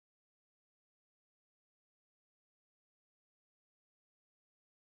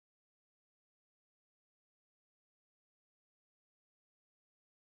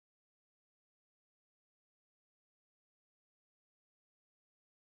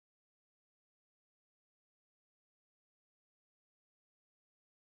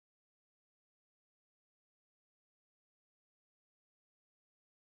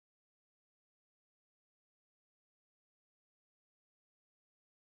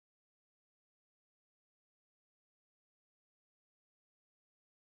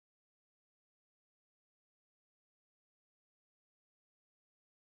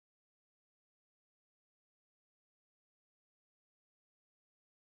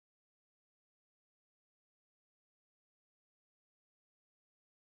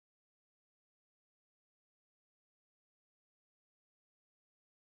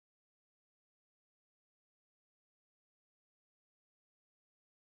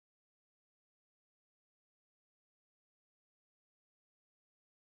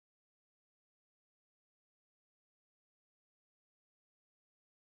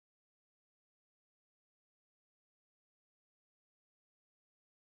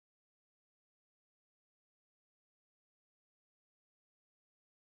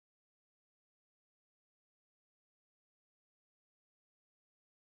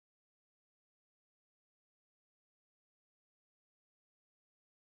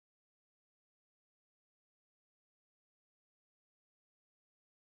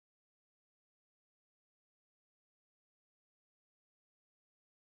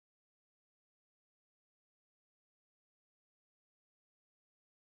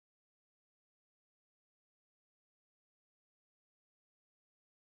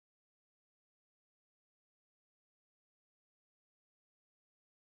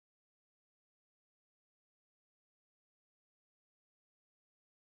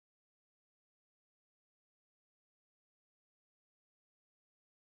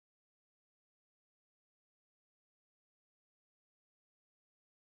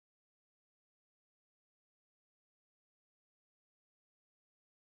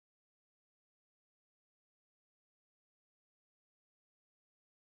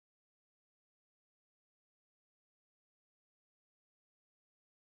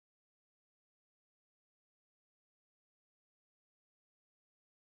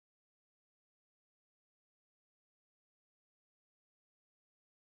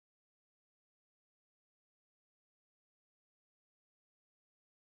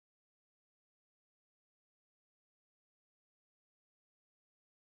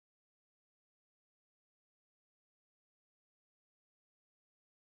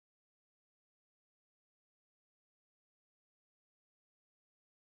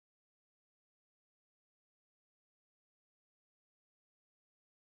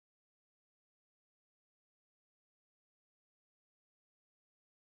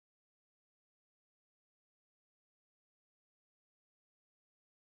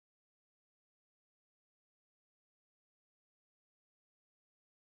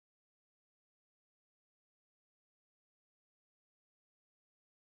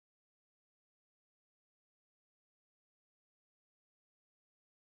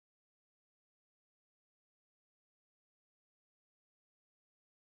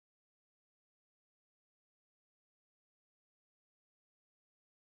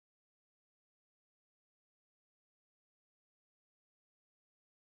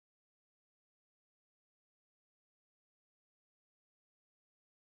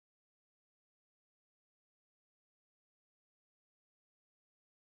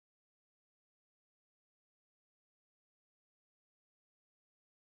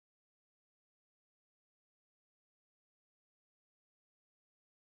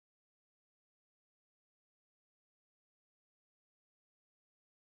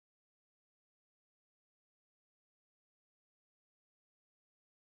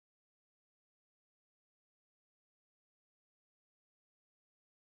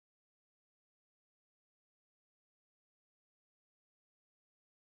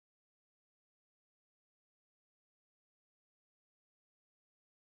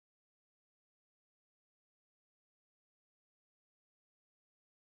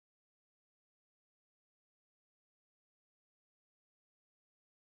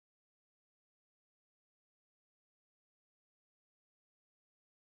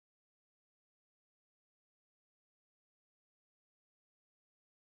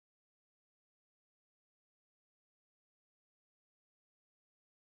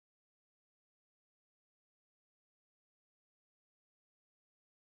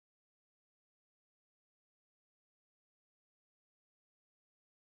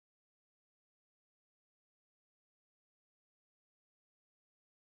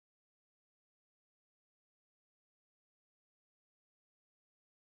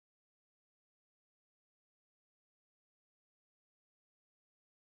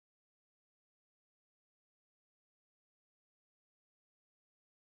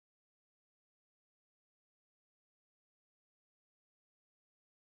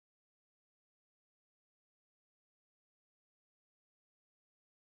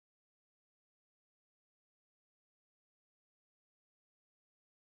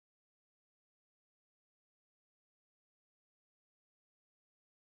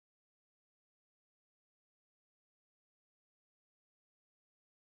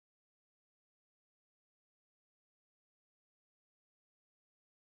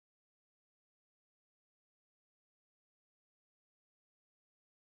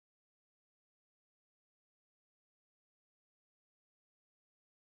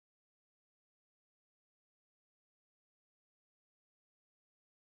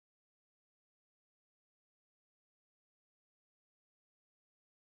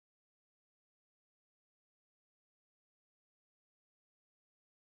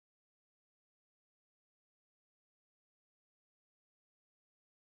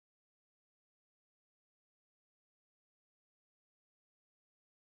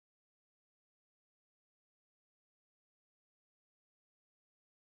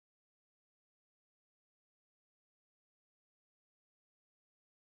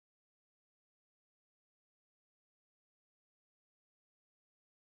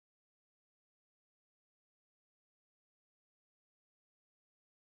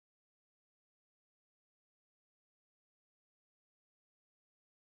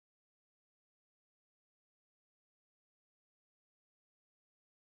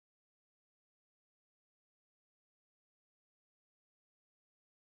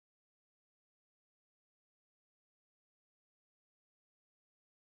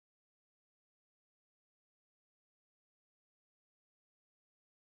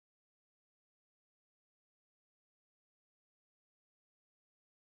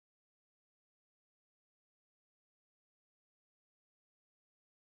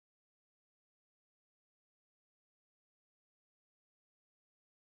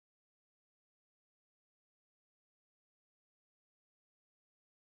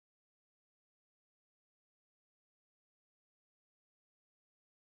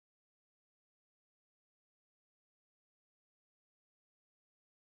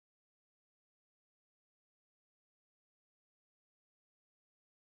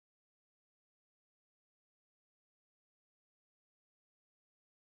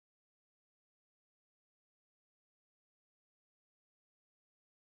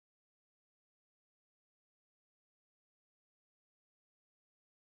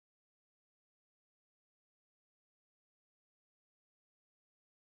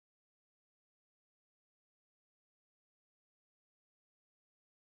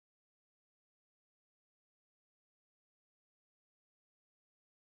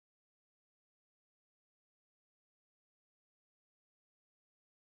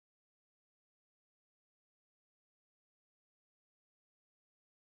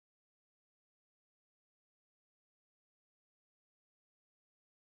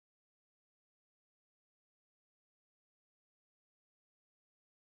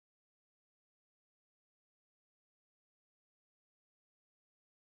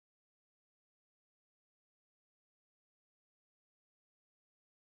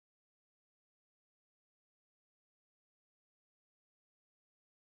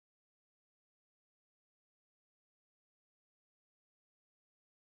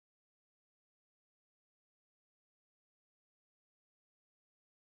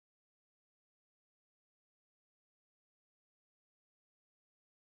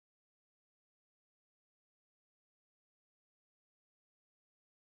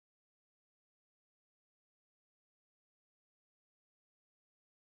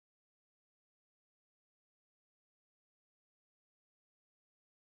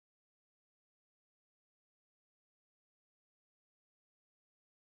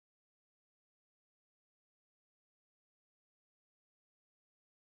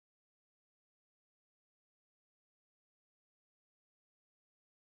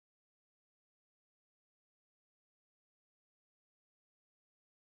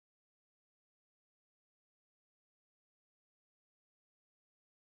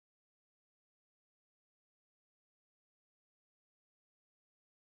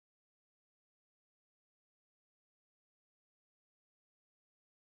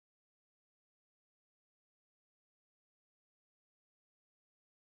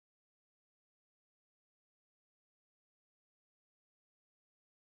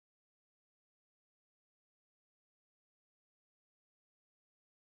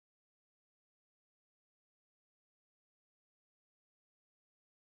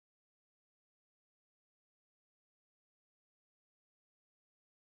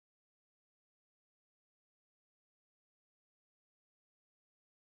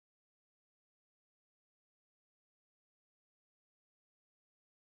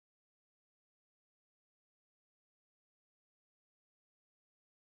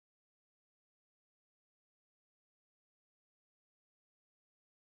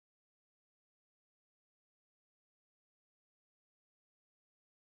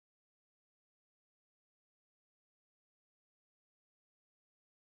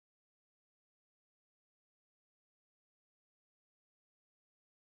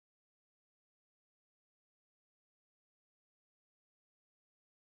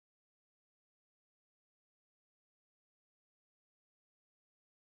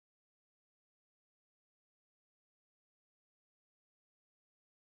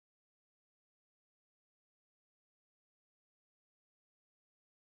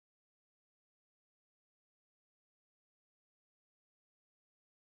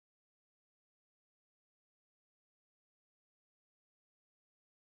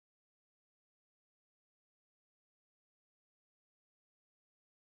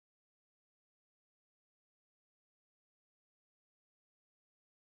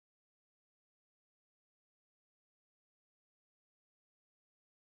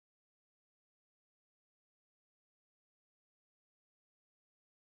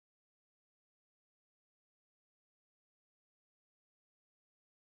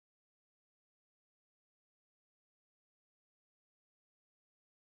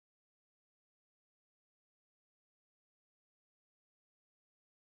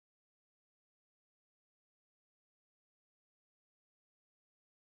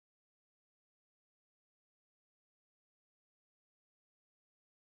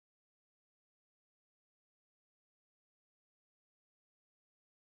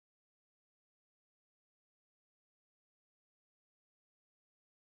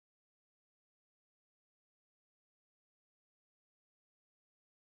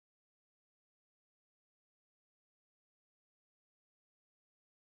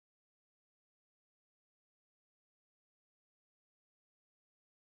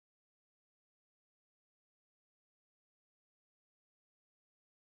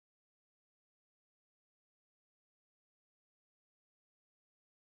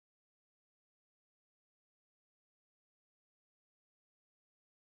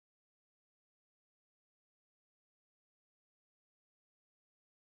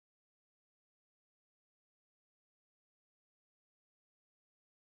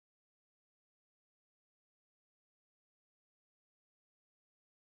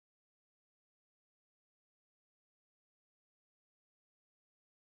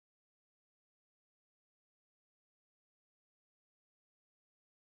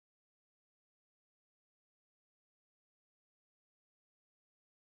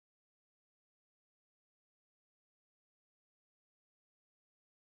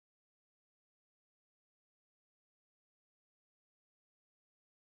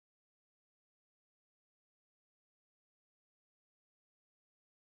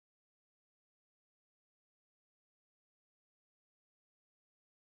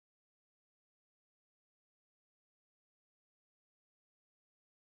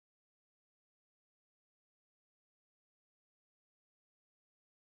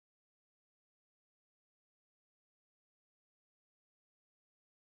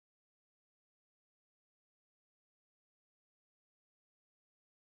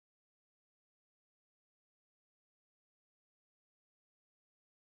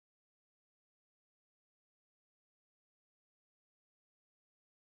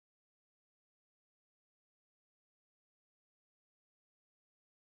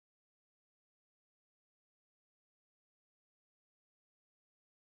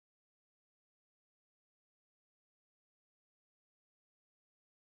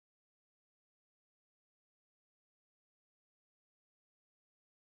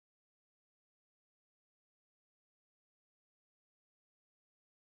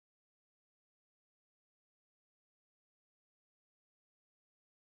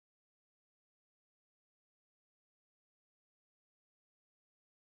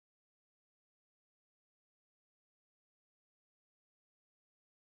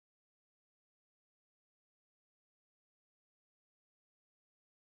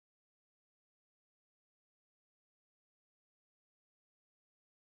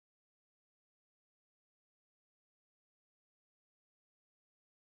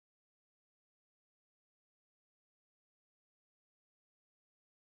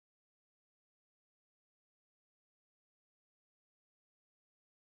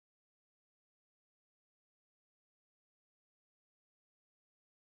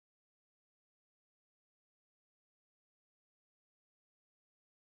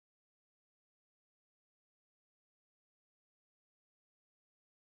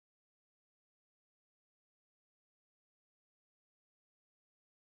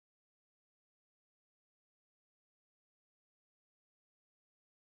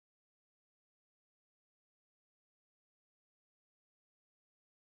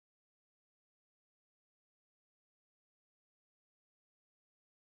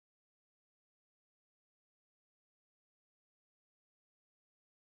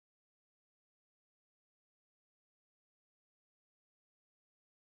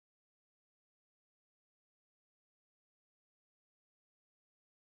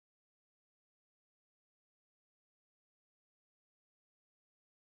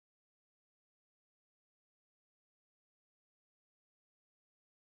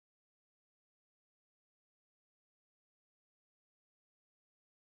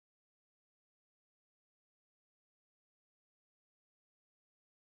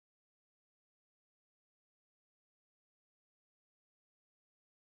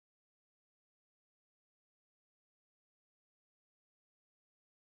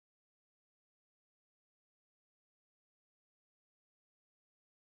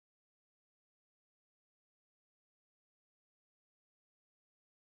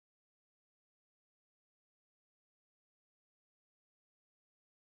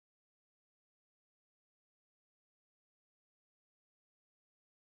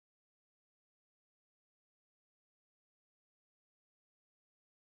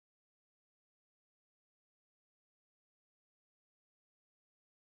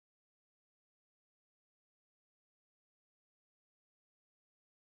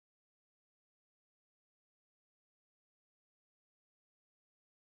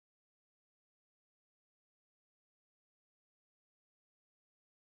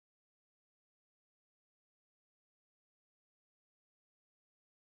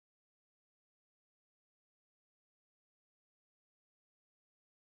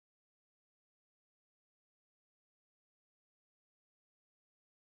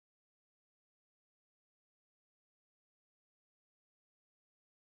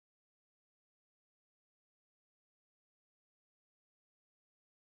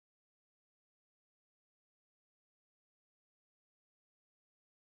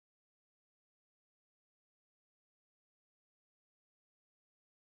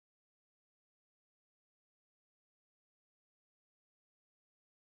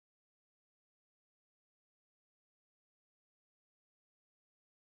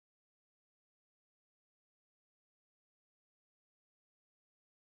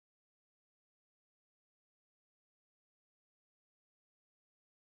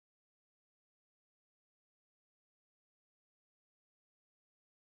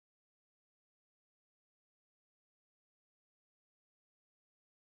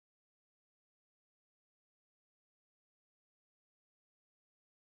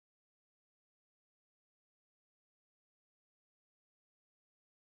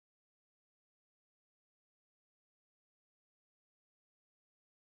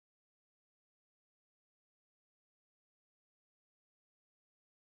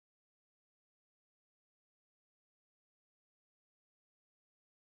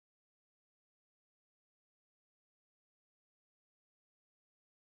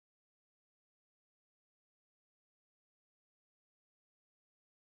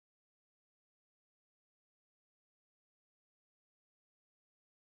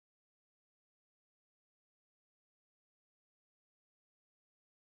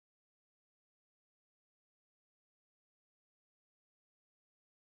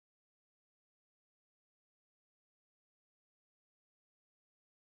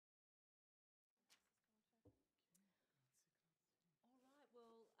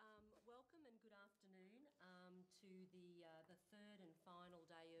the third and final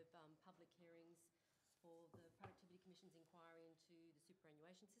day of public hearings for the Productivity Commission's inquiry into the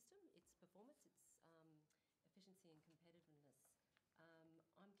superannuation system, its performance, its efficiency and competitiveness.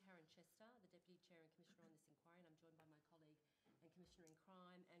 I'm Karen Chester, the Deputy Chair and Commissioner on this inquiry, and I'm joined by my colleague and Commissioner in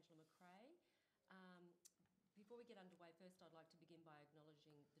Crime, Angela Mackay. Before we get underway, first I'd like to begin by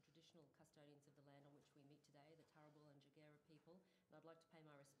acknowledging the traditional custodians of the land on which we meet today, the Turrbal and Jagera people, and I'd like to pay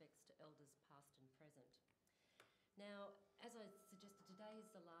my respects to elders past and present. Now, as I suggested, today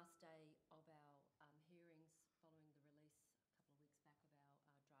is the last day of our hearings following the release a couple of weeks back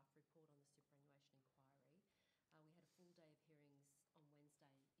of our draft report on the superannuation inquiry. We had a full day of hearings on Wednesday in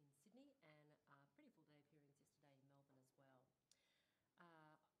Sydney and a pretty full day of hearings yesterday in Melbourne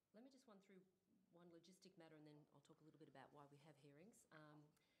as well. Let me just run through one logistic matter and then I'll talk a little bit about why we have hearings.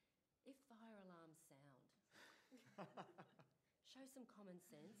 If fire alarms sound, show some common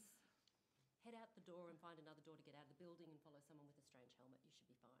sense, head out the door and find another door to get out of the building and follow someone with a strange helmet. You should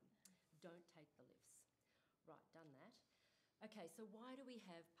be fine. Don't take the lifts. Right, done that. Okay, so why do we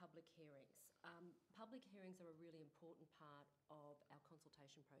have public hearings? Public hearings are a really important part of our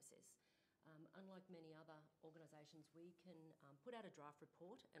consultation process. Unlike many other organisations, we can put out a draft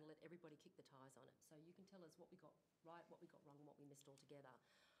report and let everybody kick the tyres on it. So you can tell us what we got right, what we got wrong and what we missed altogether.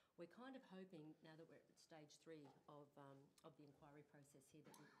 We're kind of hoping, now that we're at stage 3 of the inquiry process here,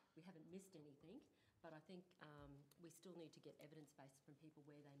 that we haven't missed anything, but I think we still need to get evidence base from people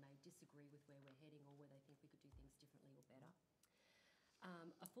where they may disagree with where we're heading or where they think we could do things differently or better.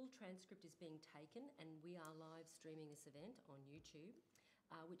 A full transcript is being taken and we are live streaming this event on YouTube,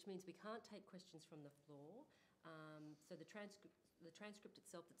 which means we can't take questions from the floor. So the transcript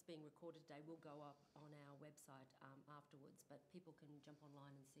itself that's being recorded today will go up on our website afterwards, but people can jump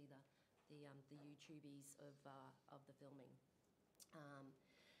online and see the YouTubies of the filming.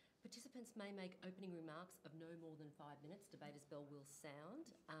 Participants may make opening remarks of no more than 5 minutes. Debater's bell will sound.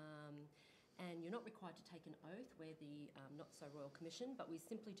 And you're not required to take an oath. We're the Not-So-Royal Commission, but we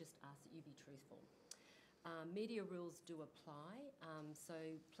simply just ask that you be truthful. Media rules do apply, so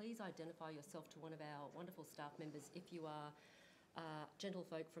please identify yourself to one of our wonderful staff members if you are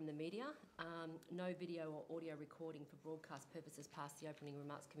gentlefolk from the media. No video or audio recording for broadcast purposes past the opening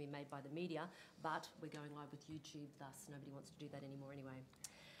remarks can be made by the media, but we're going live with YouTube, thus nobody wants to do that anymore anyway.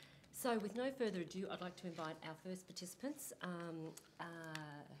 So with no further ado, I'd like to invite our first participants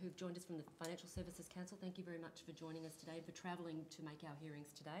who've joined us from the Financial Services Council. Thank you very much for joining us today, for travelling to make our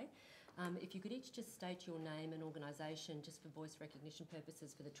hearings today. If you could each just state your name and organisation just for voice recognition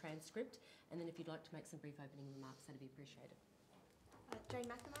purposes for the transcript, and then if you'd like to make some brief opening remarks, that'd be appreciated. Jane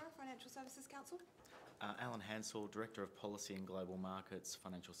McNamara, Financial Services Council. Allan, Hansell, Director of Policy and Global Markets,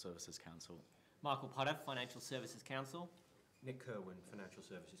 Financial Services Council. Michael Potter, Financial Services Council. Nick Kirwan, Financial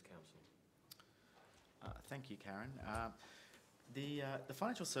Services Council. Thank you, Karen. The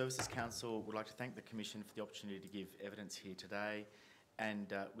Financial Services Council would like to thank the Commission for the opportunity to give evidence here today,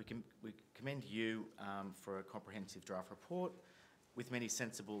 and we commend you for a comprehensive draft report with many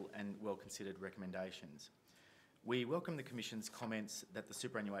sensible and well-considered recommendations. We welcome the Commission's comments that the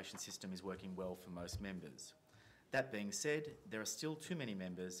superannuation system is working well for most members. That being said, there are still too many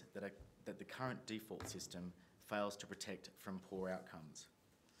members that the current default system fails to protect from poor outcomes.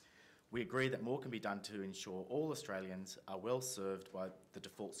 We agree that more can be done to ensure all Australians are well served by the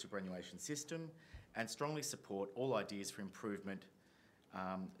default superannuation system and strongly support all ideas for improvement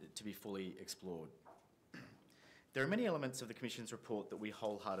to be fully explored. There are many elements of the Commission's report that we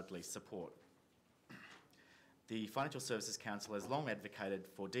wholeheartedly support. The Financial Services Council has long advocated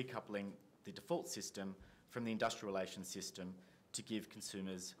for decoupling the default system from the industrial relations system to give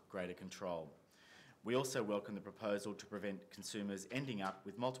consumers greater control. We also welcome the proposal to prevent consumers ending up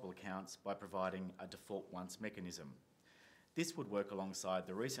with multiple accounts by providing a default once mechanism. This would work alongside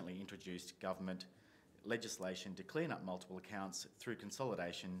the recently introduced government legislation to clean up multiple accounts through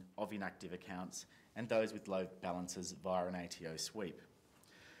consolidation of inactive accounts and those with low balances via an ATO sweep.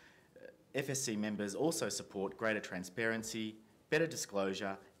 FSC members also support greater transparency, better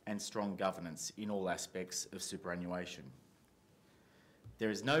disclosure and strong governance in all aspects of superannuation. There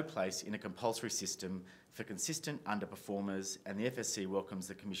is no place in a compulsory system for consistent underperformers, and the FSC welcomes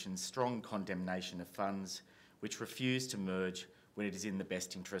the Commission's strong condemnation of funds which refuse to merge when it is in the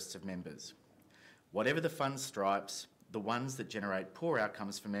best interests of members. Whatever the fund stripes, the ones that generate poor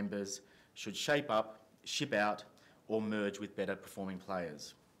outcomes for members should shape up, ship out or merge with better performing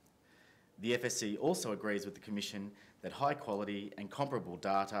players. The FSC also agrees with the Commission that high quality and comparable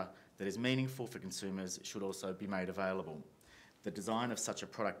data that is meaningful for consumers should also be made available. The design of such a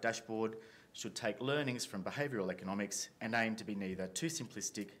product dashboard should take learnings from behavioural economics and aim to be neither too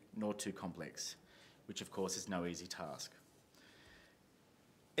simplistic nor too complex. which of course is no easy task.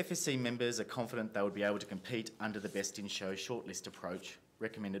 FSC members are confident they would be able to compete under the Best in Show shortlist approach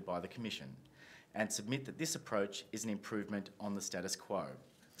recommended by the Commission and submit that this approach is an improvement on the status quo.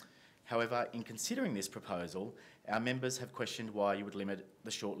 However, in considering this proposal, our members have questioned why you would limit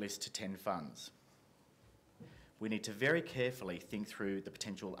the shortlist to 10 funds. We need to very carefully think through the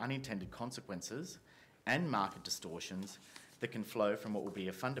potential unintended consequences and market distortions that can flow from what will be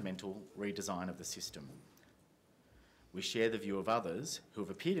a fundamental redesign of the system. We share the view of others who have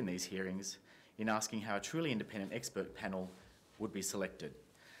appeared in these hearings in asking how a truly independent expert panel would be selected.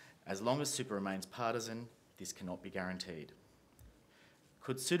 As long as super remains partisan, this cannot be guaranteed.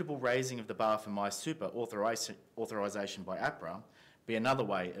 Could suitable raising of the bar for MySuper authorisation by APRA be another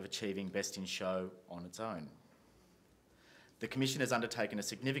way of achieving Best in Show on its own? The Commission has undertaken a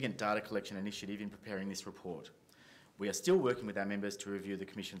significant data collection initiative in preparing this report. We are still working with our members to review the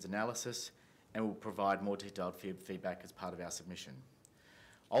Commission's analysis and will provide more detailed feedback as part of our submission.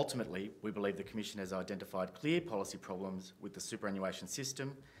 Ultimately, we believe the Commission has identified clear policy problems with the superannuation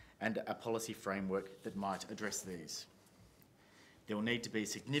system and a policy framework that might address these. There will need to be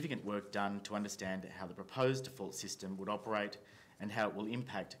significant work done to understand how the proposed default system would operate and how it will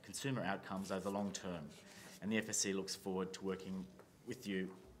impact consumer outcomes over the long term, and the FSC looks forward to working with you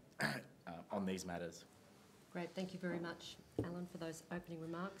on these matters. Great, thank you very much, Allan, for those opening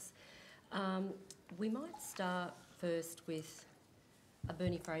remarks. We might start first with a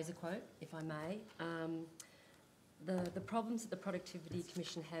Bernie Fraser quote, if I may. The problems that the Productivity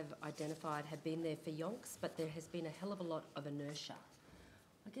Commission have identified have been there for yonks, but there has been a hell of a lot of inertia.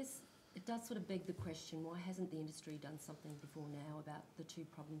 I guess it does sort of beg the question, why hasn't the industry done something before now about the two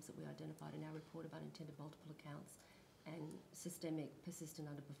problems that we identified in our report of unintended multiple accounts and systemic persistent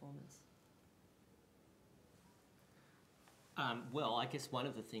underperformance? Well, I guess one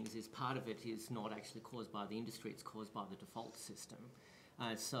of the things is part of it is not actually caused by the industry, it's caused by the default system.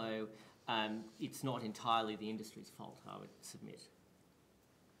 So it's not entirely the industry's fault, I would submit.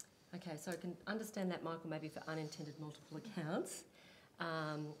 Okay, so I can understand that, Michael, maybe for unintended multiple accounts,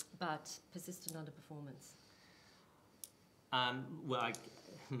 but persistent underperformance.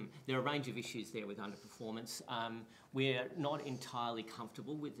 There are a range of issues there with underperformance. We're not entirely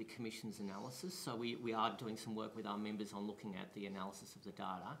comfortable with the Commission's analysis, so we are doing some work with our members on looking at the analysis of the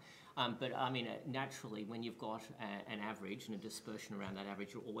data. But I mean, naturally, when you've got an average and a dispersion around that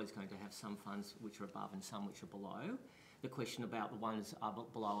average, you're always going to have some funds which are above and some which are below. The question about the ones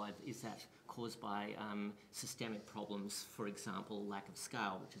below it, is that caused by systemic problems, for example, lack of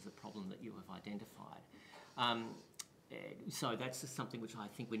scale, which is a problem that you have identified. So that's just something which I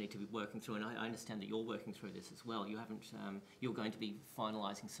think we need to be working through, and I understand that you're working through this as well. You haven't, you're going to be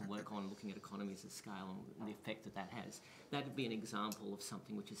finalising some work on looking at economies of scale and the effect that that has. That would be an example of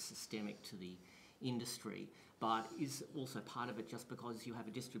something which is systemic to the industry, but is also part of it just because you have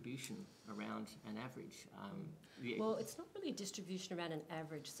a distribution around an average. Well, it's not really a distribution around an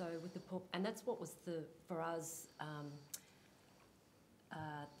average. So with the and that's what was for us.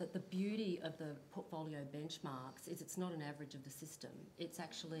 The beauty of the portfolio benchmarks is it's not an average of the system. It's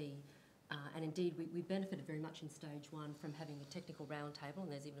actually, and indeed we benefited very much in stage one from having a technical roundtable,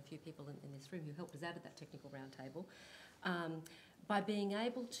 and there's even a few people in this room who helped us out at that technical roundtable, by being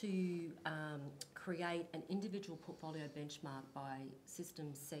able to create an individual portfolio benchmark by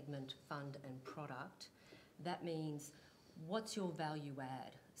system, segment, fund and product. That means what's your value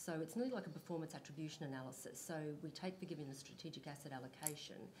add? So it's nearly like a performance attribution analysis. So we take for giving the strategic asset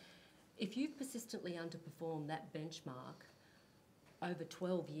allocation. If you've persistently underperformed that benchmark over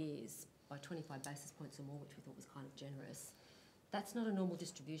 12 years by 25 basis points or more, which we thought was kind of generous, that's not a normal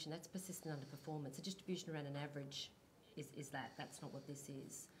distribution, that's persistent underperformance. A distribution around an average is that. That's not what this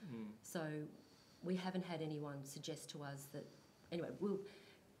is. So we haven't had anyone suggest to us that, anyway,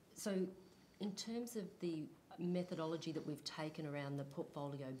 so in terms of the methodology that we've taken around the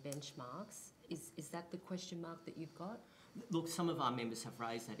portfolio benchmarks, is that the question mark that you've got? Look, some of our members have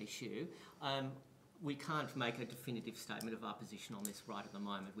raised that issue. We can't make a definitive statement of our position on this right at the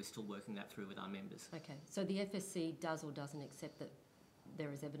moment. We're still working that through with our members. Okay, so the FSC does or doesn't accept that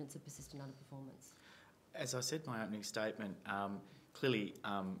there is evidence of persistent underperformance? As I said in my opening statement, clearly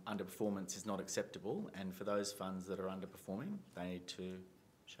underperformance is not acceptable, and for those funds that are underperforming, they need to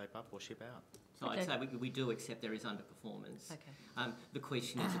shape up or ship out. So I'd say we do accept there is underperformance. Okay. The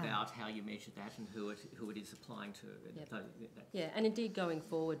question is about how you measure that and who it is applying to. Yep. Yeah, and indeed going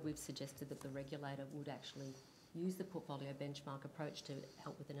forward, we've suggested that the regulator would actually use the portfolio benchmark approach to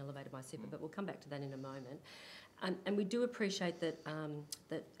help with an elevated MySuper, but we'll come back to that in a moment. And we do appreciate that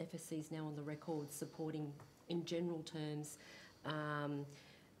that FSC is now on the record supporting, in general terms,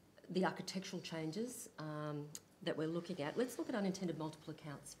 the architectural changes that we're looking at. Let's look at unintended multiple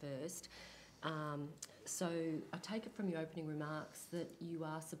accounts first. So I take it from your opening remarks that you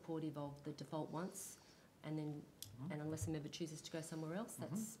are supportive of the default once, and then, and unless a member chooses to go somewhere else,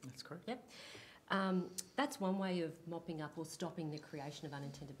 That's correct. Yep. That's one way of mopping up or stopping the creation of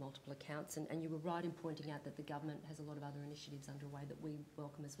unintended multiple accounts, and you were right in pointing out that the government has a lot of other initiatives underway that we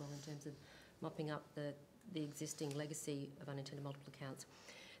welcome as well in terms of mopping up the existing legacy of unintended multiple accounts.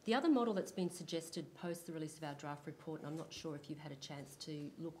 The other model that's been suggested post the release of our draft report, and I'm not sure if you've had a chance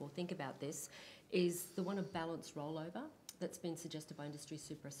to look or think about this, is the one of balanced rollover that's been suggested by Industry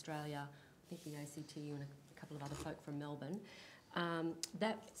Super Australia, I think the ACTU and a couple of other folk from Melbourne.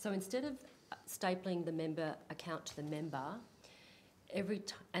 So instead of stapling the member account to the member,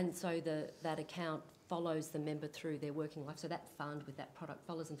 that account follows the member through their working life. So that fund with that product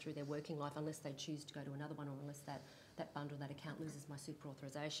follows them through their working life unless they choose to go to another one, or unless that fund or that account loses my super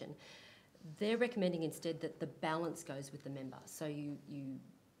authorisation. They're recommending instead that the balance goes with the member. So you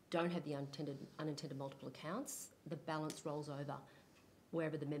don't have the unintended multiple accounts. The balance rolls over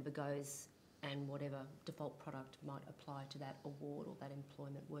wherever the member goes and whatever default product might apply to that award or that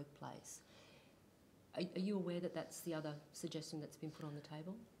employment workplace. Are you aware that that's the other suggestion that's been put on the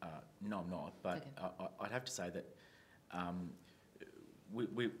table? No, I'm not, but Okay. I'd have to say that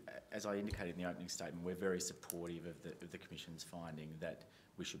we, as I indicated in the opening statement, we're very supportive of the Commission's finding that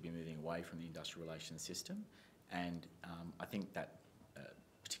we should be moving away from the industrial relations system, and I think that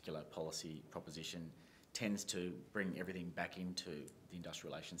particular policy proposition tends to bring everything back into the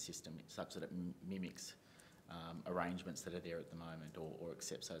industrial relations system such that it mimics arrangements that are there at the moment, or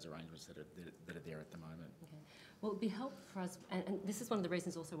accepts those arrangements that are there at the moment. Okay. Well, it would be helpful for us, and this is one of the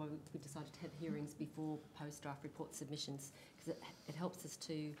reasons also why we decided to have hearings before post-draft report submissions, because it helps us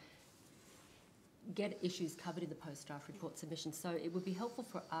to get issues covered in the post-draft report submission. So it would be helpful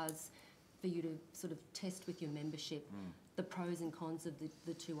for us, for you to sort of test with your membership the pros and cons of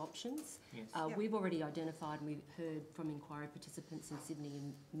the two options. Yes. We've already identified, and we've heard from inquiry participants in Sydney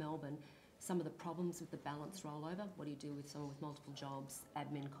and Melbourne, some of the problems with the balance rollover. What do you do with someone with multiple jobs?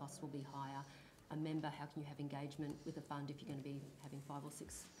 Admin costs will be higher. A member, how can you have engagement with a fund if you're going to be having 5 or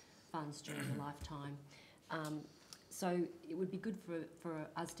 6 funds during your lifetime? So it would be good for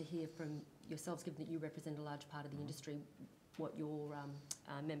us to hear from yourselves, given that you represent a large part of the industry, what your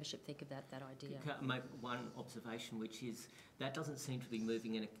membership think of that idea. Can I make one observation, which is that doesn't seem to be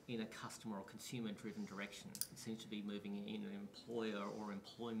moving in a customer or consumer-driven direction. It seems to be moving in an employer or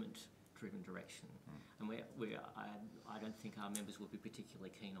employment-driven direction, and I don't think our members would be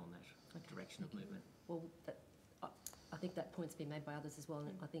particularly keen on that direction of movement. Well, I think that point's been made by others as well,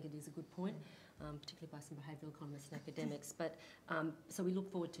 and I think it is a good point, particularly by some behavioural economists and academics. But so we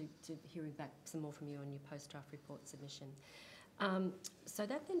look forward to hearing back some more from you on your post-draft report submission. So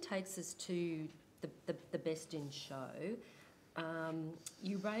that then takes us to the best in show.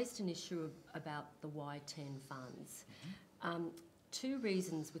 You raised an issue about the Y10 funds. 2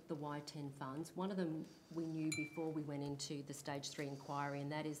 reasons with the Y10 funds. One of them we knew before we went into the stage 3 inquiry,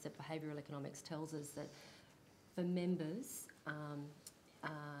 and that is that behavioural economics tells us that for members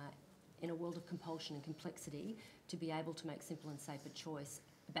in a world of compulsion and complexity, to be able to make simple and safer choice,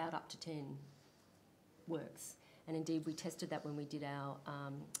 about up to 10 works. And indeed, we tested that when we did our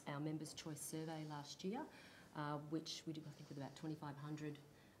members' choice survey last year, which we did, I think, with about 2,500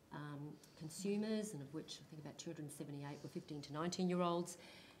 consumers, and of which I think about 278 were 15 to 19-year-olds.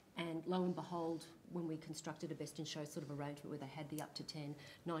 And lo and behold, when we constructed a best in show sort of arrangement where they had the up to 10,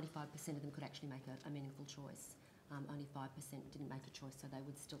 95% of them could actually make a meaningful choice. Only 5% didn't make a choice, so they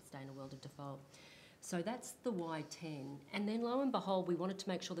would still stay in a world of default. So that's the Y10. And then lo and behold, we wanted to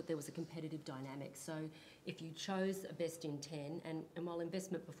make sure that there was a competitive dynamic. So if you chose a best in 10, and while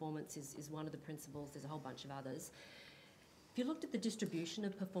investment performance is one of the principles, there's a whole bunch of others. If you looked at the distribution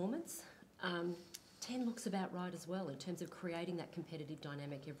of performance, 10 looks about right as well in terms of creating that competitive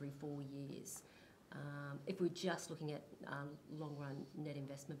dynamic every 4 years. If we're just looking at long-run net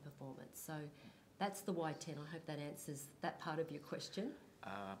investment performance. So that's the Y10. I hope that answers that part of your question.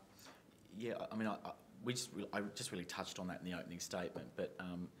 Yeah, I mean, I just really touched on that in the opening statement, but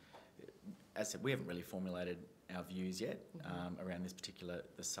as I said, we haven't really formulated our views yet around this particular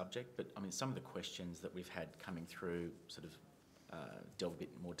subject. But I mean, some of the questions that we've had coming through sort of delve a bit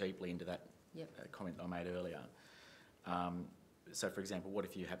more deeply into that comment I made earlier. So, for example, what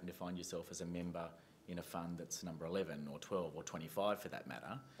if you happen to find yourself as a member in a fund that's number 11 or 12 or 25 for that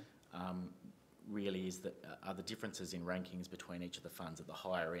matter? Really is that are the differences in rankings between each of the funds at the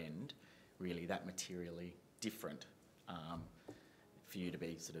higher end really that materially different for you to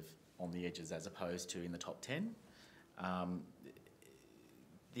be sort of on the edges as opposed to in the top 10?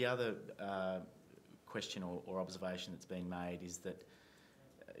 The other question or observation that's been made is that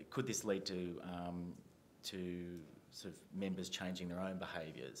could this lead to sort of members changing their own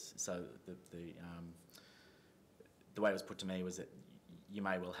behaviours? So the way it was put to me was that you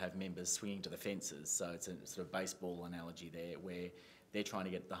may well have members swinging to the fences. So it's a sort of baseball analogy there, where they're trying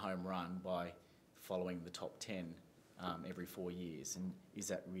to get the home run by following the top 10 every 4 years. And is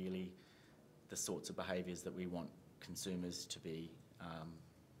that really the sorts of behaviours that we want consumers to be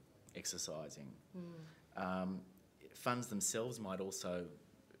exercising? Funds themselves might also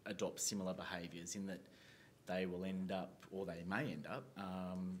adopt similar behaviours in that they will end up, or they may end up,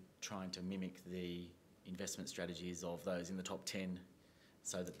 trying to mimic the investment strategies of those in the top 10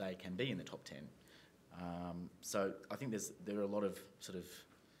 so that they can be in the top 10. So I think there are a lot of sort of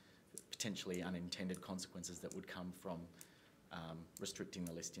potentially unintended consequences that would come from restricting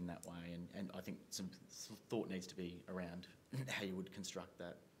the list in that way, and I think some thought needs to be around how you would construct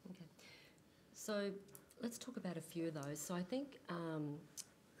that. Okay. So let's talk about a few of those. So I think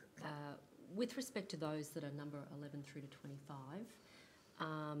with respect to those that are number 11 through to 25,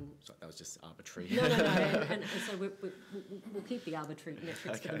 so that was just arbitrary. No. And so we'll keep the arbitrary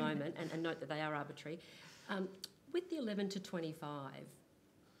metrics for the moment and note that they are arbitrary. With the 11 to 25,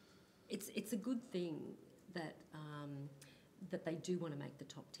 it's a good thing that that they do want to make the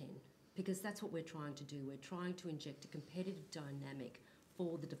top 10, because that's what we're trying to do. We're trying to inject a competitive dynamic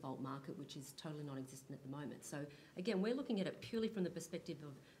for the default market, which is totally non-existent at the moment. So again, we're looking at it purely from the perspective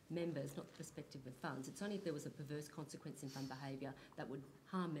of members, not the perspective of funds. It's only if there was a perverse consequence in fund behaviour that would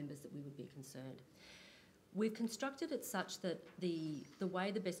harm members that we would be concerned. We've constructed it such that the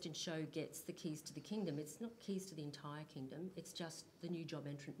way the Best in Show gets the keys to the kingdom, it's not keys to the entire kingdom, it's just the new job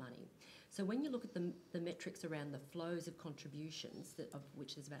entrant money. So when you look at the metrics around the flows of contributions, of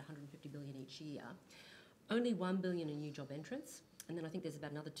which there's about 150 billion each year, only 1 billion in new job entrants, and then I think there's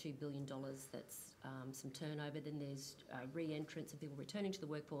about another $2 billion that's some turnover, then there's re-entrants and people returning to the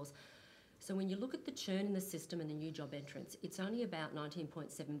workforce. So when you look at the churn in the system and the new job entrants, it's only about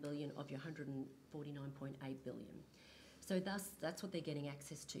 19.7 billion of your 149.8 billion. So thus, that's what they're getting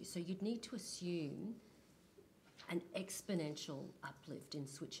access to. So you'd need to assume an exponential uplift in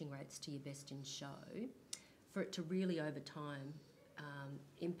switching rates to your Best in Show for it to really, over time,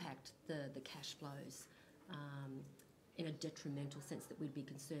 impact the cash flows in a detrimental sense that we'd be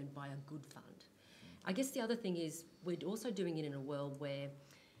concerned by a good fund. I guess the other thing is we're also doing it in a world where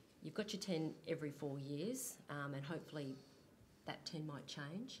you've got your 10 every 4 years, and hopefully that 10 might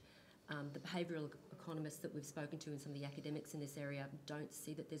change. The behavioural economists that we've spoken to and some of the academics in this area don't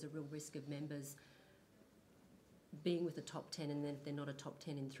see that there's a real risk of members being with a top 10 and then if they're not a top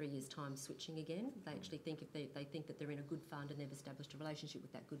 10 in 3 years' time switching again. They actually think if they think that they're in a good fund and they've established a relationship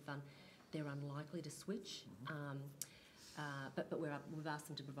with that good fund, they're unlikely to switch. But we've asked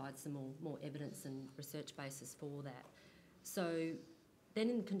them to provide some more evidence and research basis for that. So then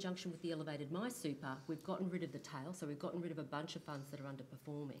in conjunction with the elevated MySuper, we've gotten rid of the tail, so we've gotten rid of a bunch of funds that are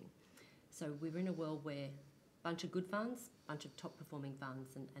underperforming. So we're in a world where a bunch of good funds, a bunch of top performing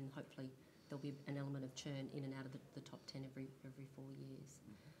funds, and hopefully there'll be an element of churn in and out of the top 10 every 4 years.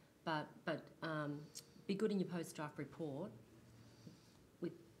 But be good in your post-draft report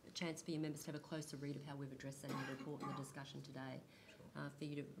with a chance for your members to have a closer read of how we've addressed that in the report and the discussion today, for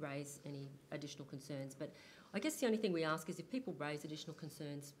you to raise any additional concerns. But I guess the only thing we ask is if people raise additional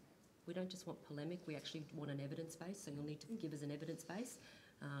concerns, we don't just want polemic, we actually want an evidence base, so you'll need to give us an evidence base,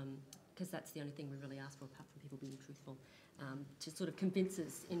 because that's the only thing we really ask for, apart from people being truthful, to sort of convince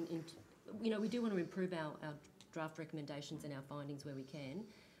us we do want to improve our draft recommendations and our findings where we can,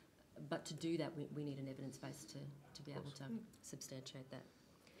 but to do that we need an evidence base to be able to substantiate that.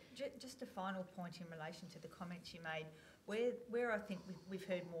 Just a final point in relation to the comments you made, where I think we've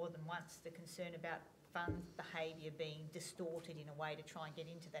heard more than once the concern about fund behaviour being distorted in a way to try and get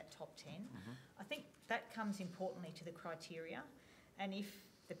into that top 10. I think that comes importantly to the criteria, and if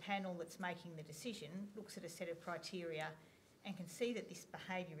the panel that's making the decision looks at a set of criteria and can see that this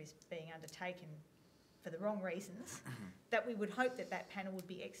behaviour is being undertaken for the wrong reasons, that we would hope that panel would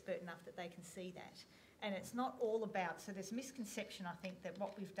be expert enough that they can see that. And it's not all about, so there's misconception, I think, that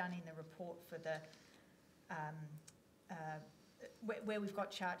what we've done in the report for the, where we've got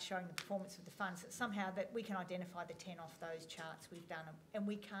charts showing the performance of the funds, that somehow that we can identify the 10 off those charts we've done, and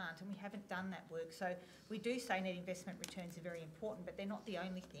we can't, and we haven't done that work. So we do say net investment returns are very important, but they're not the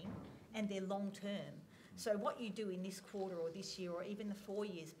only thing, and they're long term. So what you do in this quarter or this year or even the 4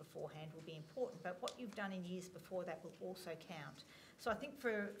 years beforehand will be important, but what you've done in years before that will also count. So I think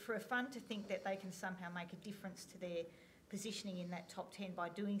for a fund to think that they can somehow make a difference to their positioning in that top 10 by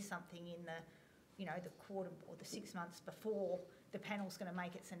doing something in the, the quarter or the 6 months before the panel's going to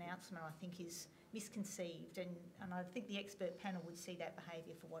make its announcement, I think, is misconceived, and I think the expert panel would see that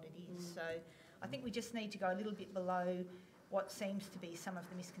behaviour for what it is. So I think we just need to go a little bit below what seems to be some of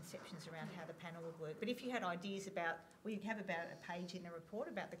the misconceptions around how the panel would work. But if you had ideas about, we have about a page in the report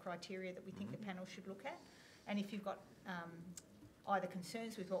about the criteria that we think the panel should look at, and if you've got either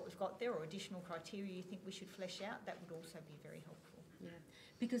concerns with what we've got there or additional criteria you think we should flesh out, that would also be very helpful. Yeah,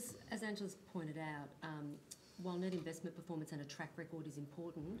 because as Angela's pointed out, while net investment performance and a track record is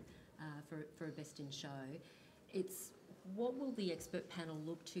important for a best in show, it's what will the expert panel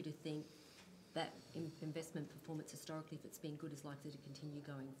look to think that investment performance historically, if it's been good, is likely to continue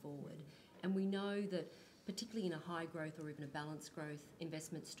going forward. And we know that particularly in a high growth or even a balanced growth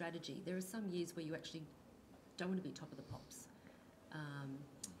investment strategy, there are some years where you actually don't want to be top of the pops.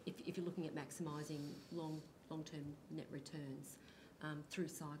 If you're looking at maximising long-term net returns through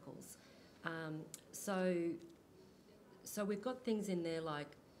cycles. So we've got things in there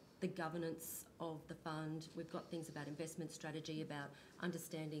like the governance of the fund. We've got things about investment strategy, about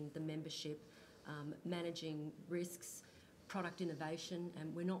understanding the membership, managing risks, product innovation,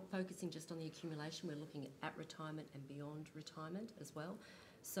 and we're not focusing just on the accumulation, we're looking at retirement and beyond retirement as well.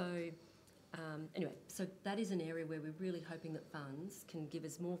 So anyway, so that is an area where we're really hoping that funds can give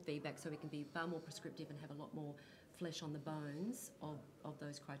us more feedback so we can be far more prescriptive and have a lot more flesh on the bones of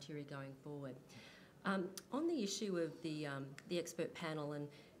those criteria going forward. On the issue of the expert panel, and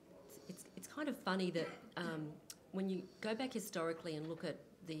it's kind of funny that when you go back historically and look at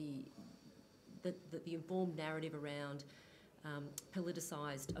the informed narrative around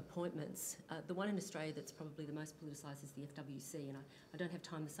politicised appointments, the one in Australia that's probably the most politicised is the FWC, and I don't have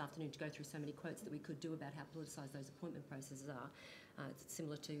time this afternoon to go through so many quotes that we could do about how politicised those appointment processes are. It's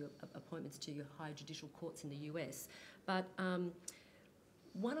similar to appointments to your higher judicial courts in the US. But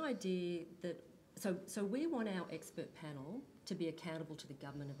one idea that, so we want our expert panel to be accountable to the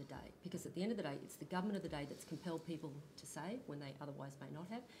government of the day, because at the end of the day, it's the government of the day that's compelled people to save when they otherwise may not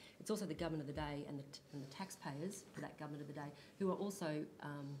have. It's also the government of the day and the taxpayers for that government of the day who are also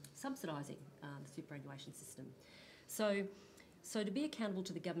subsidising the superannuation system. So to be accountable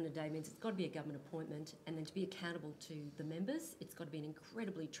to the government of the day means it's got to be a government appointment, and then to be accountable to the members, it's got to be an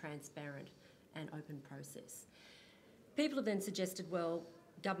incredibly transparent and open process. People have then suggested, well,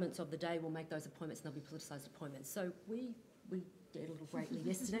 governments of the day will make those appointments and they'll be politicised appointments. So we did a little greatly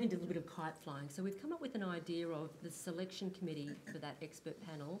yesterday and did a little bit of kite flying. So we've come up with an idea of the selection committee for that expert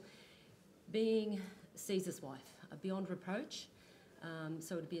panel being Caesar's wife, beyond reproach.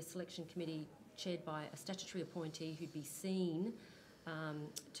 So it would be a selection committee chaired by a statutory appointee who'd be seen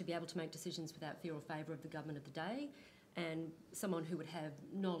to be able to make decisions without fear or favour of the government of the day, and someone who would have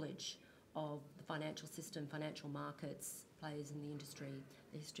knowledge of the financial system, financial markets, players in the industry,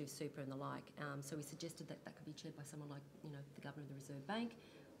 the history of super and the like. So we suggested that that could be chaired by someone like, the Governor of the Reserve Bank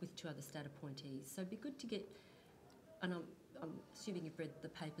with 2 other stat appointees. So it'd be good to get, and I'm assuming you've read the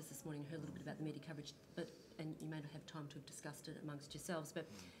papers this morning and heard a little bit about the media coverage, and you may not have time to have discussed it amongst yourselves, but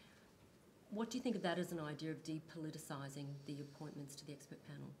what do you think of that as an idea of depoliticising the appointments to the expert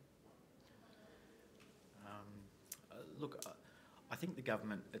panel? Look, I think the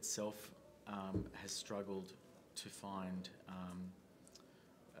government itself has struggled to find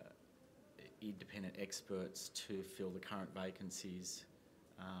independent experts to fill the current vacancies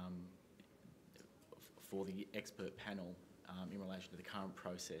for the expert panel in relation to the current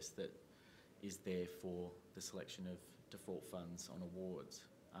process that is there for the selection of default funds on awards.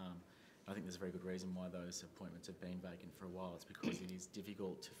 I think there's a very good reason why those appointments have been vacant for a while. It's because it is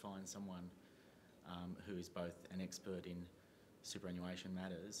difficult to find someone who is both an expert in superannuation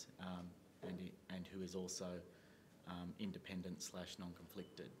matters and who is also independent /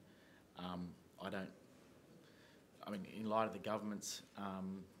 non-conflicted. In light of the government's,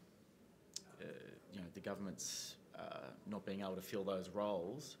 not being able to fill those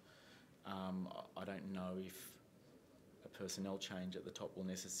roles, I don't know if a personnel change at the top will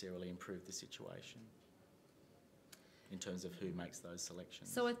necessarily improve the situation in terms of who makes those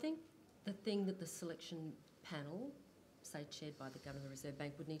selections. So I think the thing that the selection panel, say chaired by the Governor of the Reserve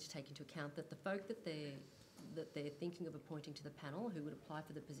Bank, would need to take into account that the folk that they're thinking of appointing to the panel who would apply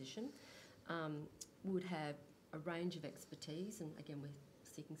for the position would have a range of expertise, and again we're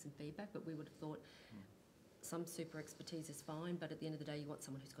seeking some feedback, but we would have thought some super expertise is fine, but at the end of the day you want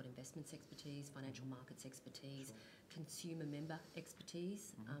someone who's got investments expertise, financial markets expertise, consumer member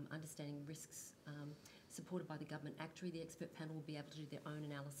expertise, understanding risks, supported by the government actuary. The expert panel will be able to do their own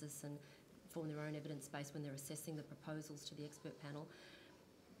analysis and form their own evidence base when they're assessing the proposals to the expert panel.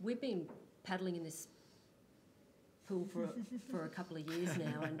 We've been paddling in this pool for a couple of years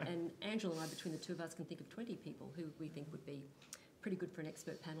now, and Angela and I, between the two of us, can think of 20 people who we think would be pretty good for an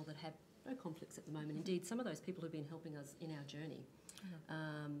expert panel that have no conflicts at the moment. Indeed, some of those people have been helping us in our journey.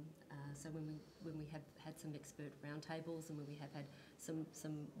 So when we have had some expert roundtables and when we have had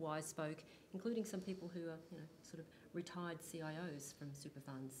some wise folk, including some people who are sort of retired CIOs from super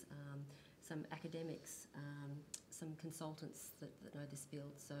funds, some academics, some consultants that know this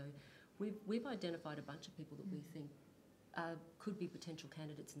field. So we've identified a bunch of people that we think could be potential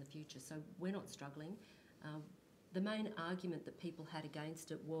candidates in the future. So we're not struggling. The main argument that people had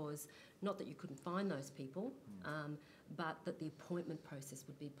against it was not that you couldn't find those people, but that the appointment process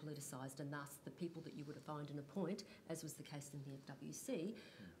would be politicised, and thus the people that you would find and appoint, as was the case in the FWC,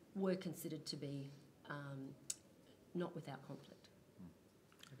 were considered to be not without conflict.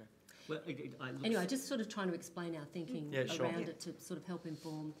 Okay. Well, Anyway, just sort of trying to explain our thinking around it to sort of help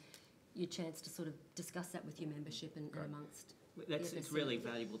inform your chance to sort of discuss that with your membership and amongst. It's really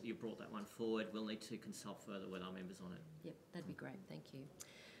valuable that you brought that one forward. We'll need to consult further with our members on it. Yep, that'd be great. Thank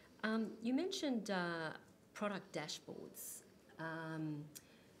you. You mentioned product dashboards.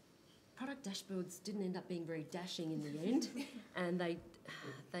 Product dashboards didn't end up being very dashing in the end, and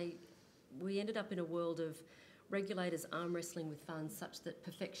we ended up in a world of regulators arm wrestling with funds such that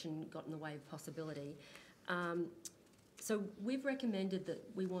perfection got in the way of possibility. So we've recommended that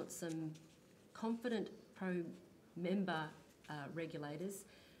we want some confident pro-member regulators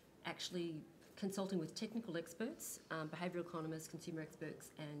actually consulting with technical experts, behavioural economists, consumer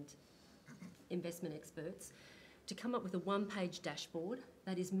experts and investment experts to come up with a one-page dashboard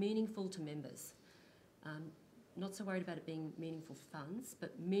that is meaningful to members. Not so worried about it being meaningful for funds,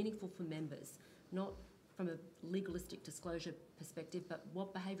 but meaningful for members, not from a legalistic disclosure perspective, but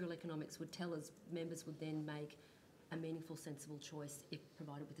what behavioural economics would tell us members would then make a meaningful, sensible choice if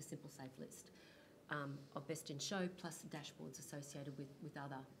provided with a simple, safe list of best in show, plus dashboards associated with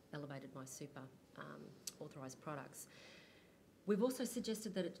other elevated MySuper authorised products. We've also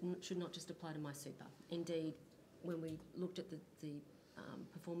suggested that it should not just apply to MySuper. Indeed, when we looked at the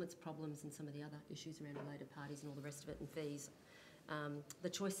performance problems and some of the other issues around related parties and all the rest of it and fees, the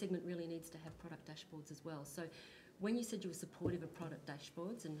choice segment really needs to have product dashboards as well. So when you said you were supportive of product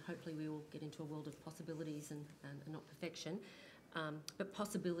dashboards, and hopefully we will get into a world of possibilities and not perfection, but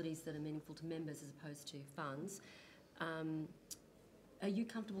possibilities that are meaningful to members as opposed to funds, are you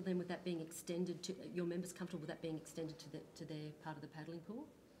comfortable then with that being extended to, your members comfortable with that being extended to their part of the paddling pool,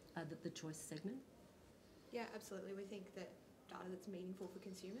 the choice segment? Yeah, absolutely. We think that data that's meaningful for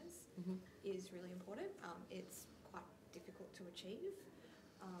consumers is really important. It's quite difficult to achieve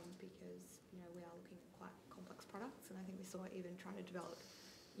because we are looking at quite complex products, and I think we saw even trying to develop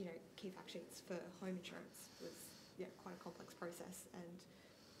key fact sheets for home insurance was quite a complex process, and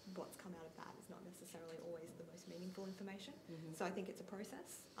what's come out of that is not necessarily always the most meaningful information. So I think it's a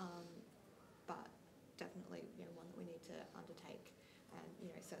process, but definitely one that we need to undertake,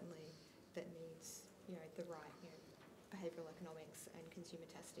 and certainly that needs the right behavioural economics and consumer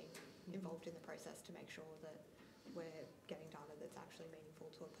testing involved in the process to make sure that we're getting data that's actually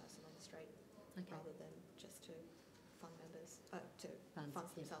meaningful to a person on the street, rather than just to fund members, to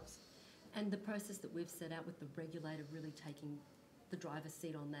funds themselves. And the process that we've set out with the regulator really taking the driver's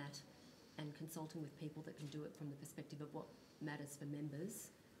seat on that and consulting with people that can do it from the perspective of what matters for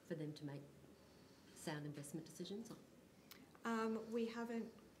members, for them to make sound investment decisions? We haven't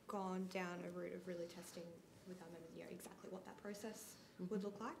gone down a route of really testing with our members exactly what that process would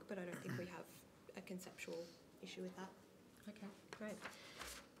look like, but I don't think we have a conceptual issue with that. Okay, great.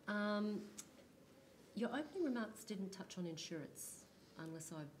 Your opening remarks didn't touch on insurance,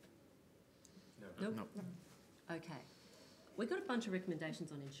 unless I've... No. Okay. We got a bunch of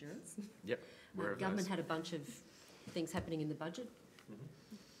recommendations on insurance. Yep. Government had a bunch of things happening in the budget.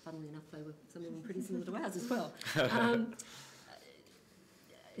 Funnily enough, some of them pretty similar to ours as well.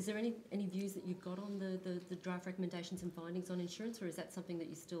 Is there any views that you've got on the draft recommendations and findings on insurance, or is that something that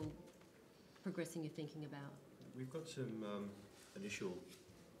you're still progressing your thinking about? We've got some initial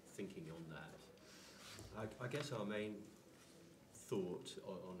thinking on that. I guess our main thought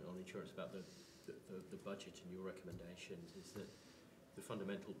on insurance about the budget and your recommendations is that the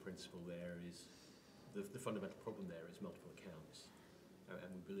fundamental principle there is, the fundamental problem there is multiple accounts.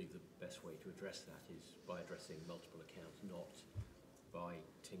 And we believe the best way to address that is by addressing multiple accounts, not by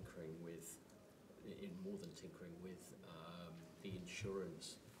tinkering with, more than tinkering with the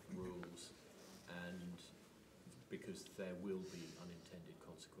insurance rules, and because there will be unintended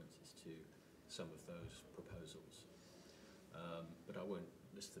consequences to some of those proposals. But I won't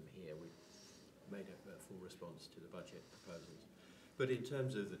list them here. We've made a full response to the budget proposals. But in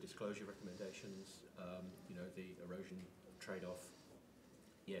terms of the disclosure recommendations, the erosion trade-off,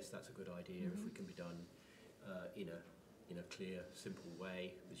 yes, that's a good idea if we can be done in in a clear, simple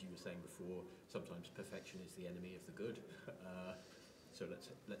way. As you were saying before, sometimes perfection is the enemy of the good. So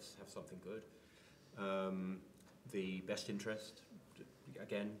let's have something good. The best interest,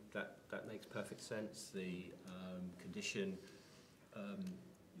 again, that makes perfect sense. The condition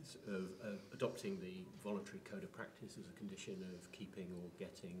of adopting the voluntary code of practice as a condition of keeping or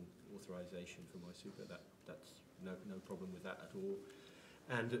getting authorisation for MySuper, that's no problem with that at all.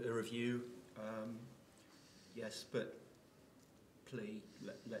 And a review, yes, but please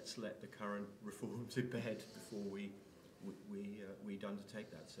let's let the current reforms in bed before we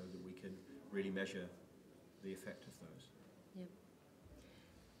undertake that, so that we can really measure the effect of those. Yeah.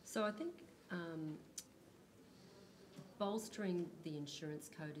 So I think bolstering the insurance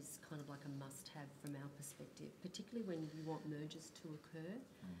code is kind of like a must-have from our perspective, particularly when you want mergers to occur,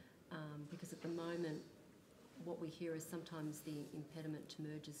 because at the moment what we hear is sometimes the impediment to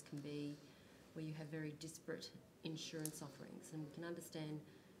mergers can be where you have very disparate insurance offerings, and we can understand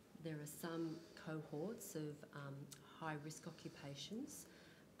there are some cohorts of high-risk occupations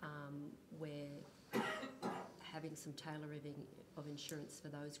where having some tailoring of insurance for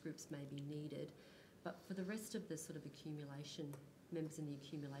those groups may be needed. But for the rest of the sort of accumulation, members in the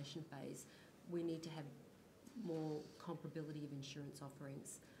accumulation phase, we need to have more comparability of insurance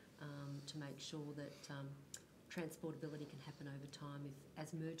offerings to make sure that transportability can happen over time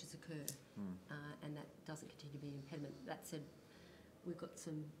as mergers occur, and that doesn't continue to be an impediment. That said, we've got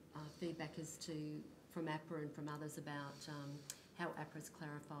some feedback from APRA and from others about how APRA's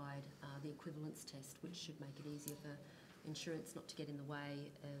clarified the equivalence test, which should make it easier for insurance not to get in the way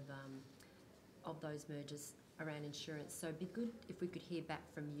of those mergers around insurance. So it'd be good if we could hear back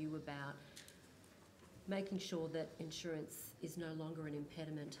from you about making sure that insurance is no longer an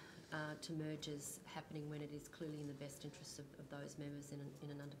impediment to mergers happening when it is clearly in the best interests of those members in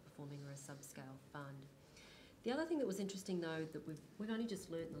an underperforming or a subscale fund. The other thing that was interesting, though, that we've only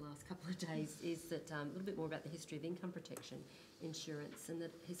just learnt in the last couple of days is that a little bit more about the history of income protection insurance, and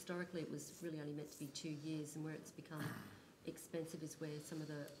that historically it was really only meant to be 2 years, and where it's become expensive is where some of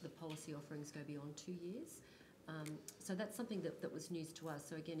the policy offerings go beyond 2 years. So that's something that was news to us.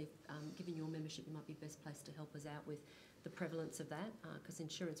 So again, if given your membership, you might be best placed to help us out with the prevalence of that, because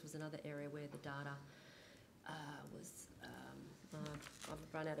insurance was another area where the data was... I've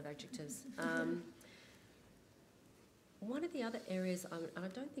run out of adjectives. One of the other areas, and I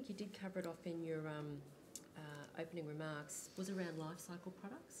don't think you did cover it off in your opening remarks, was around life cycle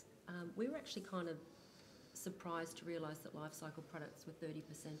products. We were actually kind of surprised to realise that life cycle products were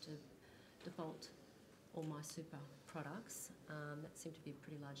 30% of default or MySuper products. That seemed to be a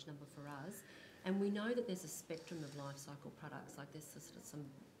pretty large number for us. And we know that there's a spectrum of life cycle products, like there's sort of some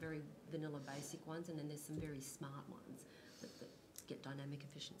very vanilla basic ones, and then there's some very smart ones that get dynamic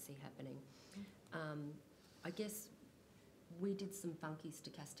efficiency happening. I guess we did some funky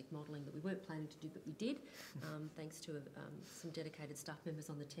stochastic modelling that we weren't planning to do, but we did, thanks to some dedicated staff members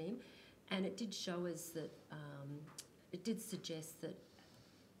on the team. And it did show us that, it did suggest that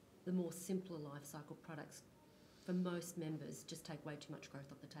the more simpler life cycle products for most members just take way too much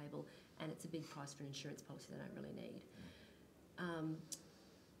growth off the table, and it's a big price for an insurance policy they don't really need.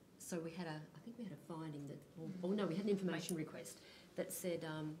 So we had I think we had a finding that, or no, we had an information request that said,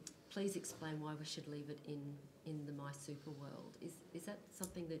 please explain why we should leave it in the MySuper world. Is that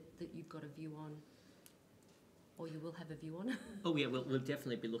something that you've got a view on, or you will have a view on? Oh yeah, we'll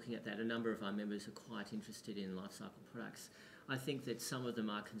definitely be looking at that. A number of our members are quite interested in life cycle products. I think that some of them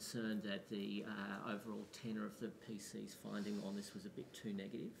are concerned that the overall tenor of the PC's finding on this was a bit too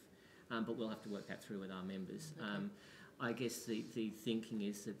negative, but we'll have to work that through with our members. Okay. I guess the thinking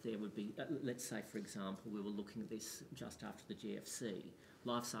is that there would be, let's say for example, we were looking at this just after the GFC.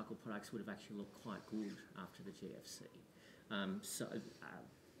 Life cycle products would have actually looked quite good after the GFC.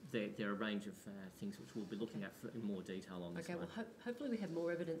 There are a range of things which we'll be looking at in more detail on this one. Okay, well, hopefully we have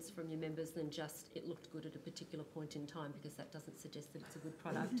more evidence from your members than just it looked good at a particular point in time, because that doesn't suggest that it's a good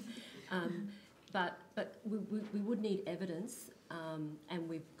product. But we would need evidence, and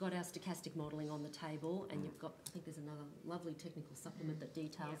we've got our stochastic modelling on the table, and you've got, I think there's another lovely technical supplement that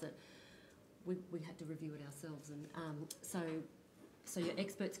details it. We had to review it ourselves, and so your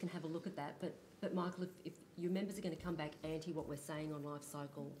experts can have a look at that. But Michael, if your members are going to come back anti what we're saying on life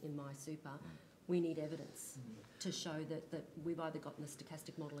cycle in MySuper, we need evidence to show that we've either gotten the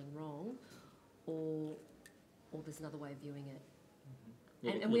stochastic modelling wrong, or there's another way of viewing it.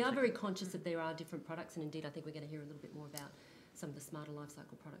 And we are very conscious that there are different products, and indeed I think we're going to hear a little bit more about some of the smarter life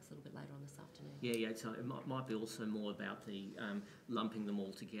cycle products a little bit later on this afternoon. Yeah, so it might be also more about the lumping them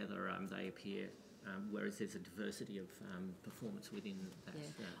all together. They appear whereas there's a diversity of performance within that,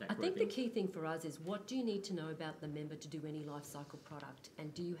 that I think the grouping. key thing for us is, what do you need to know about the member to do any life cycle product,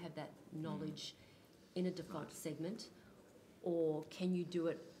 and do you have that knowledge in a default segment, or can you do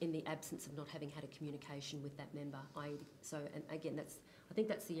it in the absence of not having had a communication with that member? So, and again, I think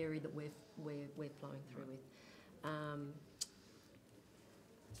that's the area that we're flowing through with. I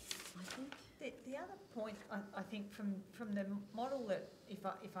think. The other point, I think, from the model that,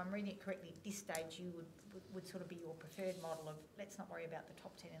 if I'm reading it correctly, at this stage you would sort of be your preferred model of, let's not worry about the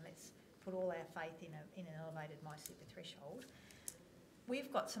top 10 and let's put all our faith in an elevated MySuper threshold.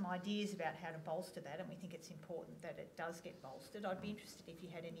 We've got some ideas about how to bolster that, and we think it's important that it does get bolstered. I'd be interested if you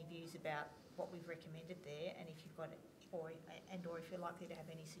had any views about what we've recommended there, and if you've got it, or if you're likely to have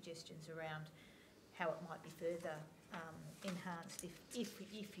any suggestions around how it might be further enhanced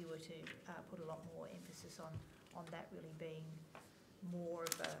if you were to put a lot more emphasis on that really being more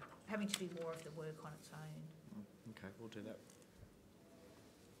of having to do more of the work on its own. Okay, we'll do that.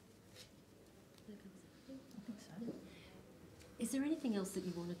 I think so. Is there anything else that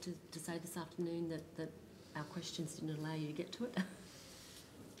you wanted to say this afternoon that our questions didn't allow you to get to it?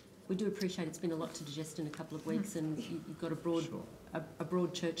 We do appreciate it's been a lot to digest in a couple of weeks, and you've got a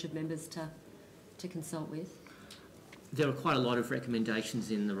broad church of members to consult with. There are quite a lot of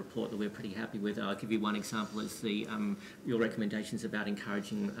recommendations in the report that we're pretty happy with. I'll give you one example, is your recommendations about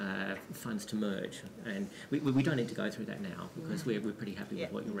encouraging funds to merge. And we don't need to go through that now, because we're pretty happy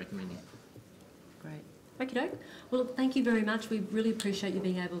with what you're recommending. Great. Okie doke. Well, thank you very much. We really appreciate you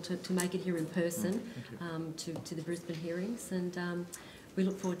being able to make it here in person to the Brisbane hearings, and we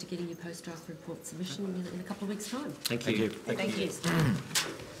look forward to getting your post-draft report submission in a couple of weeks' time. Thank you. Thank you.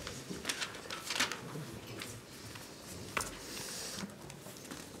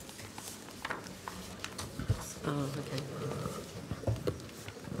 Oh, okay.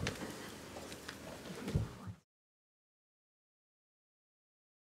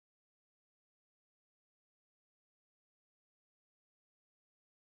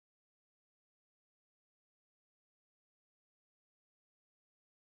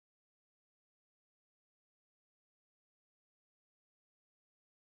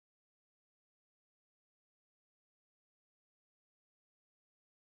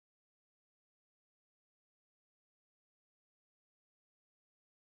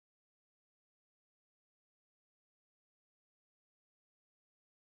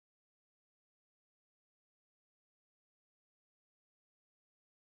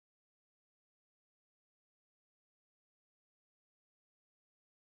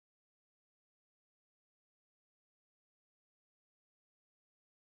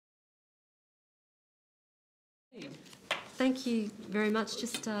 Thank you very much.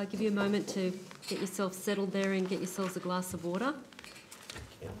 Just give you a moment to get yourself settled there and get yourselves a glass of water.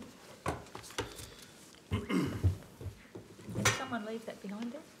 Can someone leave that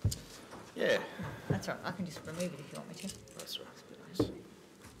behind there? Yeah. That's all right. I can just remove it if you want me to. That's right.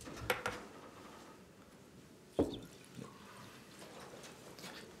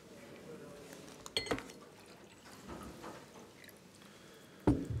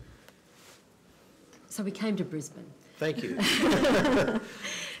 So we came to Brisbane. Thank you.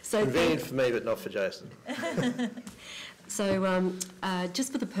 So convenient for me, but not for Jason. So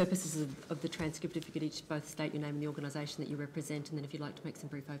just for the purposes of the transcript, if you could each both state your name and the organisation that you represent, and then if you'd like to make some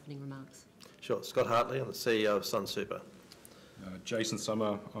brief opening remarks. Sure. Scott Hartley, I'm the CEO of Sunsuper. Jason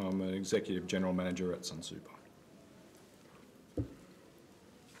Sommer, I'm an Executive General Manager at Sunsuper.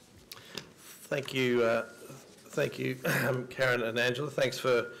 Thank you, Karen and Angela. Thanks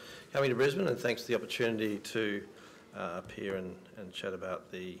for coming to Brisbane, and thanks for the opportunity to appear and chat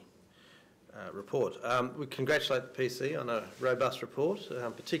about the report. We congratulate the PC on a robust report,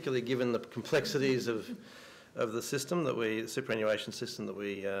 particularly given the complexities of the system the superannuation system that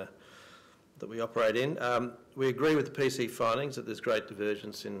we operate in. We agree with the PC findings that there's great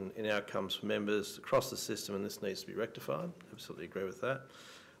divergence in outcomes for members across the system, and this needs to be rectified. Absolutely agree with that.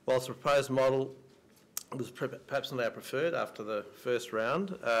 Whilst the proposed model was perhaps not our preferred after the first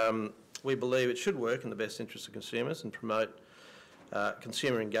round, we believe it should work in the best interest of consumers and promote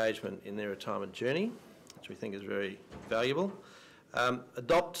consumer engagement in their retirement journey, which we think is very valuable.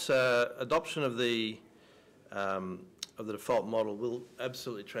 Adoption of the default model will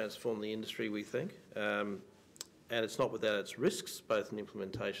absolutely transform the industry, we think, and it's not without its risks, both in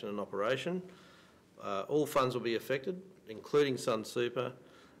implementation and operation. All funds will be affected, including Sunsuper,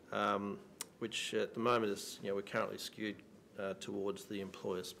 which at the moment is, we're currently skewed towards the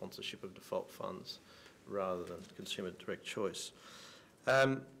employer sponsorship of default funds rather than consumer direct choice.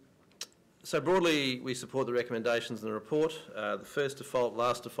 So broadly, we support the recommendations in the report. The first default,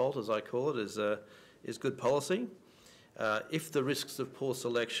 last default, as I call it, is good policy. If the risks of poor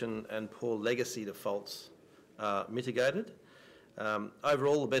selection and poor legacy defaults are mitigated,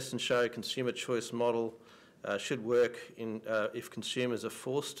 overall, the best in show consumer choice model should work if consumers are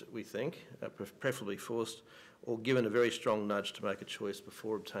forced, we think, preferably forced, or given a very strong nudge to make a choice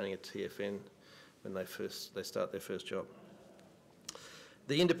before obtaining a TFN when they start their first job.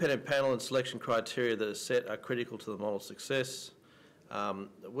 The independent panel and selection criteria that are set are critical to the model's success.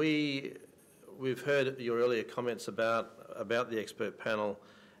 We've heard your earlier comments about the expert panel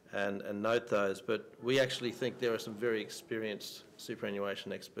and note those, but we actually think there are some very experienced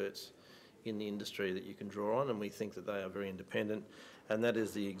superannuation experts in the industry that you can draw on, and we think that they are very independent, and that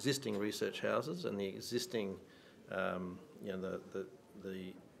is the existing research houses and the existing, the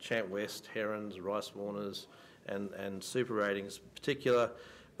Chant West, Herons, Rice Warners, and Super Ratings in particular,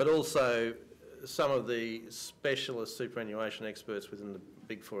 but also some of the specialist superannuation experts within the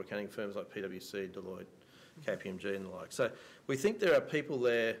big four accounting firms like PwC, Deloitte, KPMG and the like. So we think there are people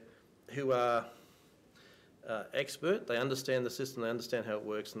there who are expert, they understand the system, they understand how it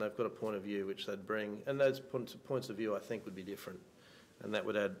works, and they've got a point of view which they'd bring, and those points of view I think would be different, and that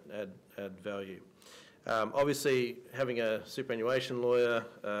would add value. Obviously, having a superannuation lawyer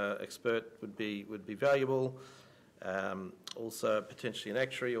expert would be valuable. Also, potentially an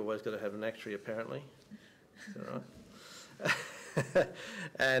actuary. Always got to have an actuary, apparently. Is that right?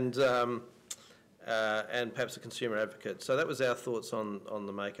 and perhaps a consumer advocate. So that was our thoughts on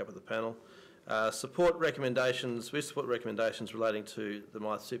the makeup of the panel. Support recommendations. We support recommendations relating to the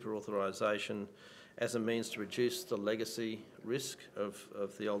MySuper authorisation as a means to reduce the legacy risk of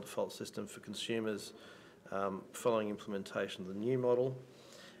the old default system for consumers following implementation of the new model.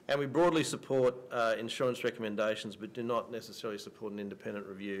 And we broadly support insurance recommendations, but do not necessarily support an independent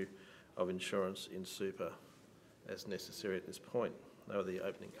review of insurance in super as necessary at this point. They were the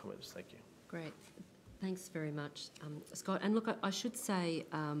opening comments. Thank you. Great. Thanks very much, Scott. And look, I should say,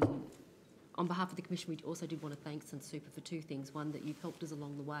 on behalf of the Commission, we also did want to thank Sunsuper for two things. One, that you've helped us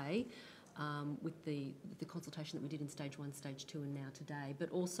along the way with the consultation that we did in Stage 1, Stage 2 and now today, but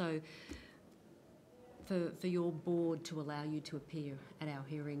also for your board to allow you to appear at our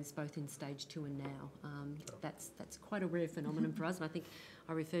hearings, both in Stage 2 and now. That's quite a rare phenomenon for us, and I think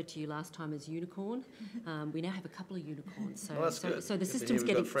I referred to you last time as unicorn. We now have a couple of unicorns, so the system's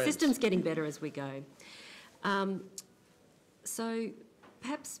getting better as we go. So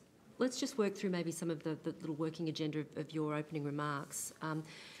perhaps let's just work through maybe some of the little working agenda of your opening remarks.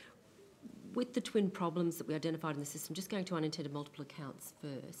 With the twin problems that we identified in the system, just going to unintended multiple accounts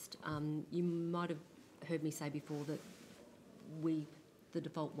first, you might have heard me say before that the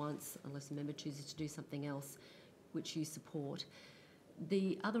default once, unless a member chooses to do something else, which you support.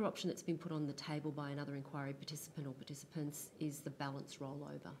 The other option that's been put on the table by another inquiry participant or participants is the balance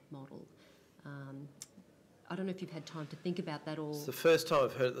rollover model. I don't know if you've had time to think about that or... It's the first time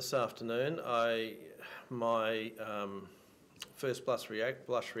I've heard it this afternoon. My first blush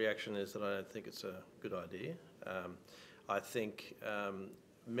reaction is that I don't think it's a good idea. I think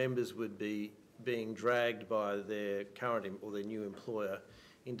members would be being dragged by their current or their new employer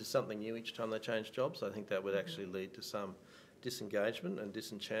into something new each time they change jobs. I think that would actually lead to some disengagement and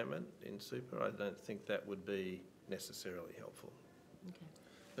disenchantment in super. I don't think that would be necessarily helpful. Okay.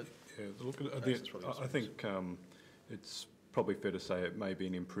 But yeah, look, I think it's probably fair to say it may be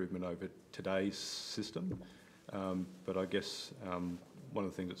an improvement over today's system, but I guess one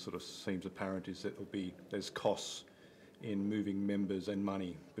of the things that sort of seems apparent is that there's costs in moving members and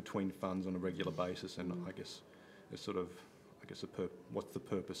money between funds on a regular basis, and I guess it's sort of, what's the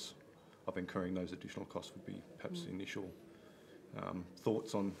purpose of incurring those additional costs would be perhaps the initial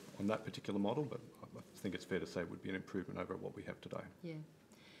thoughts on that particular model, but I think it's fair to say it would be an improvement over what we have today. Yeah.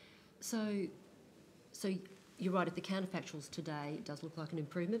 So you're right, if the counterfactuals today, it does look like an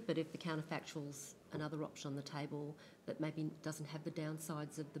improvement, but if the counterfactuals another option on the table that maybe doesn't have the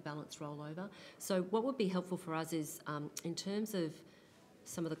downsides of the balance rollover. So what would be helpful for us is, in terms of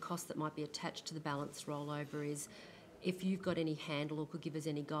some of the costs that might be attached to the balance rollover, is if you've got any handle or could give us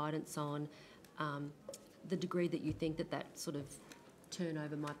any guidance on the degree that you think that sort of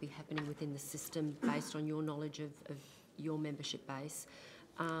turnover might be happening within the system based on your knowledge of your membership base.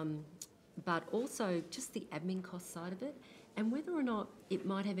 But also just the admin cost side of it, and whether or not it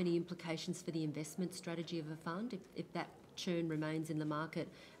might have any implications for the investment strategy of a fund if that churn remains in the market,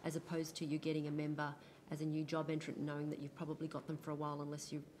 as opposed to you getting a member as a new job entrant knowing that you've probably got them for a while,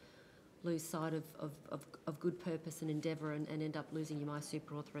 unless you lose sight of good purpose and endeavour and end up losing your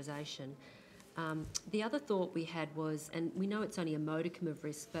MySuper authorisation. The other thought we had was, and we know it's only a modicum of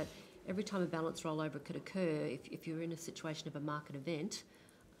risk, but every time a balance rollover could occur, if you're in a situation of a market event,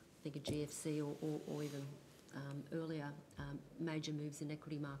 I think a GFC or even earlier major moves in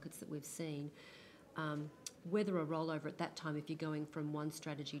equity markets that we've seen, whether a rollover at that time, if you're going from one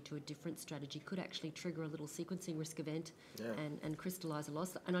strategy to a different strategy, could actually trigger a little sequencing risk event and crystallise a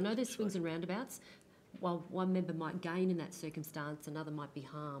loss. And I know there's swings and roundabouts. While one member might gain in that circumstance, another might be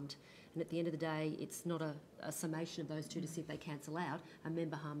harmed. And at the end of the day, it's not a summation of those two to see if they cancel out. A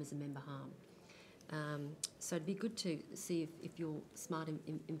member harm is a member harm. So it'd be good to see if your smart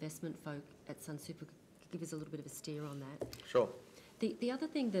investment folk at Sunsuper could give us a little bit of a steer on that. Sure. The other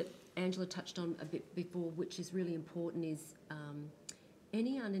thing that Angela touched on a bit before, which is really important, is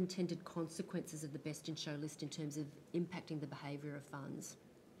any unintended consequences of the best in show list in terms of impacting the behaviour of funds.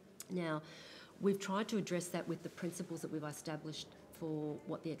 Now, we've tried to address that with the principles that we've established for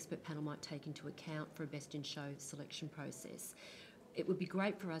what the expert panel might take into account for a best in show selection process. It would be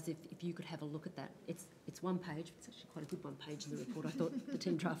great for us if you could have a look at that. It's one page. It's actually quite a good one page in the report, I thought the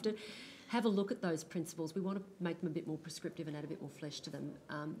team drafted. Have a look at those principles. We want to make them a bit more prescriptive and add a bit more flesh to them.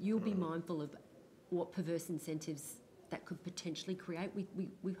 You'll be mindful of what perverse incentives that could potentially create.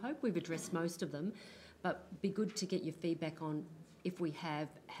 We hope we've addressed most of them, but be good to get your feedback on, if we have,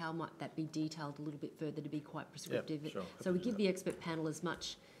 how might that be detailed a little bit further to be quite prescriptive. Sure. So we give the expert panel as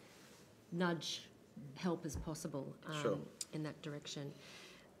much nudge help as possible in that direction.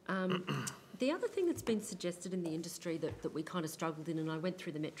 The other thing that's been suggested in the industry that we kind of struggled in, and I went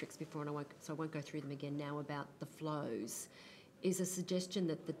through the metrics before, and I won't go through them again now, about the flows, is a suggestion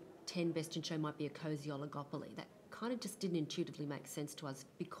that the 10 best in show might be a cosy oligopoly. That kind of just didn't intuitively make sense to us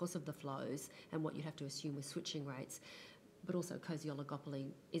because of the flows and what you'd have to assume with switching rates. But also, cosy oligopoly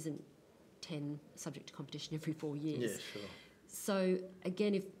isn't 10 subject to competition every 4 years. Yeah, sure. So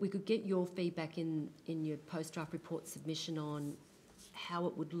again, if we could get your feedback in your post-draft report submission on how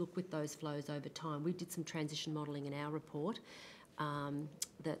it would look with those flows over time. We did some transition modelling in our report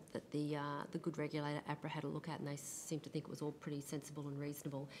that the good regulator, APRA, had a look at, and they seemed to think it was all pretty sensible and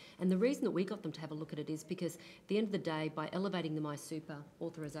reasonable. And the reason that we got them to have a look at it is because at the end of the day, by elevating the MySuper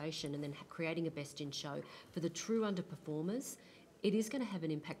authorisation and then creating a best in show, for the true underperformers, it is going to have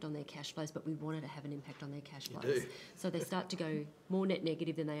an impact on their cash flows, but we wanted to have an impact on their cash flows. So they start to go more net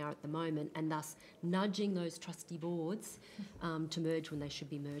negative than they are at the moment, and thus nudging those trustee boards to merge when they should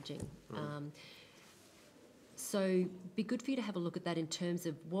be merging. So be good for you to have a look at that in terms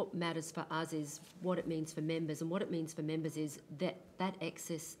of what matters for us is what it means for members, and what it means for members is that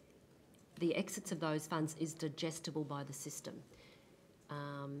excess, the exits of those funds is digestible by the system.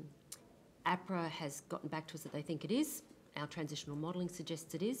 APRA has gotten back to us that they think it is. Our transitional modelling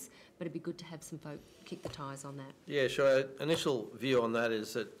suggests it is, but it'd be good to have some folk kick the tyres on that. Yeah, sure. Initial view on that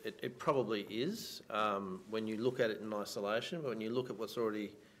is that it probably is when you look at it in isolation, but when you look at what's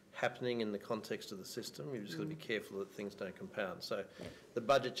already happening in the context of the system, you've just got to be careful that things don't compound. So the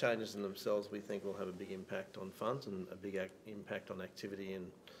budget changes in themselves, we think, will have a big impact on funds and a big impact on activity and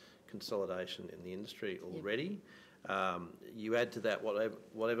consolidation in the industry already. You add to that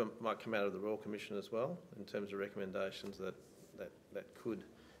whatever might come out of the Royal Commission as well in terms of recommendations that could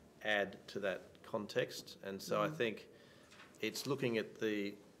add to that context. And so I think it's looking at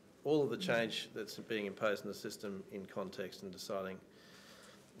all of the change that's being imposed in the system in context and deciding,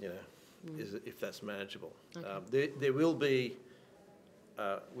 if that's manageable. Okay. There will be,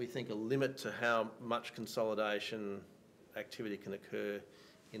 we think, a limit to how much consolidation activity can occur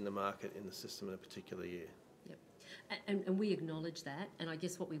in the market in the system in a particular year. And we acknowledge that, and I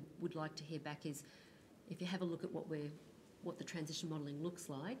guess what we would like to hear back is, if you have a look at what the transition modelling looks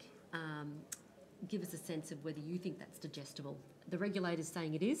like, give us a sense of whether you think that's digestible. The regulator's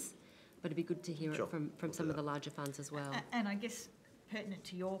saying it is, but it'd be good to hear it from some of the larger funds as well. And I guess pertinent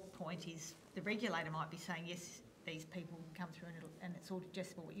to your point is the regulator might be saying, yes, these people come through and it's all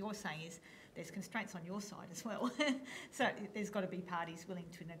digestible. What you're saying is there's constraints on your side as well. So there's got to be parties willing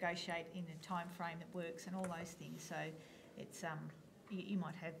to negotiate in a time frame that works and all those things. So it's you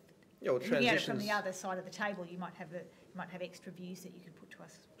might have from the other side of the table. You might have extra views that you could put to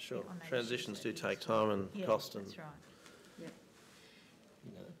us. Sure. On those transitions do take time and cost. That's right. Yep.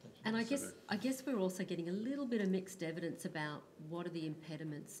 And I guess we're also getting a little bit of mixed evidence about what are the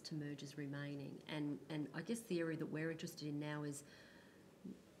impediments to mergers remaining. And I guess the area that we're interested in now is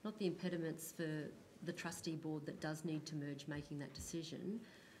not the impediments for the trustee board that does need to merge making that decision,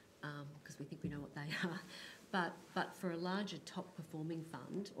 because we think we know what they are, but for a larger top performing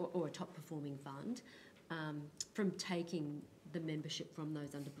fund or a top performing fund, from taking the membership from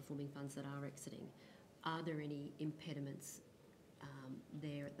those underperforming funds that are exiting, are there any impediments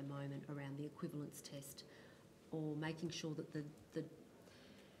there at the moment around the equivalence test, or making sure that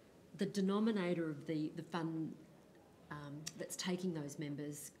the denominator of the fund that's taking those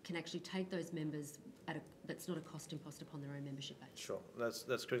members can actually take those members that's not a cost imposed upon their own membership base. Sure,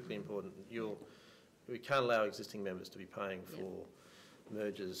 that's critically important. We can't allow existing members to be paying for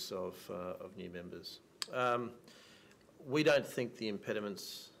mergers of new members. We don't think the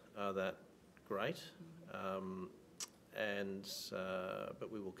impediments are that great, but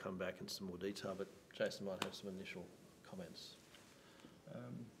we will come back in some more detail. But Jason might have some initial comments.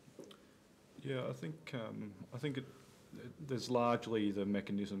 Yeah, I think there's largely the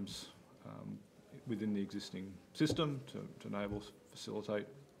mechanisms within the existing system to enable, facilitate,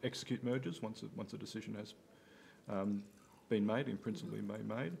 execute mergers once a decision has been made, in principle been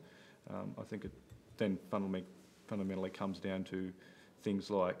made. I think it then fundamentally comes down to things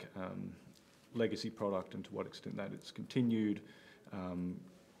like legacy product and to what extent that it's continued,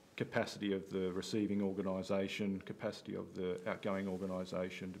 capacity of the receiving organisation, capacity of the outgoing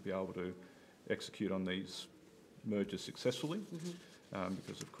organisation to be able to execute on these mergers successfully,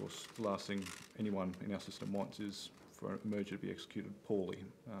 because of course the last thing anyone in our system wants is for a merger to be executed poorly,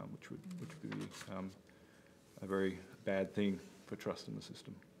 which would be a very bad thing for trust in the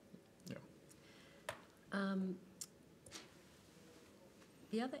system. Yeah.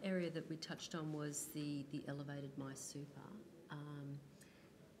 The other area that we touched on was the elevated MySuper.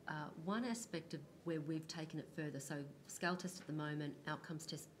 One aspect of where we've taken it further, so scale test at the moment, outcomes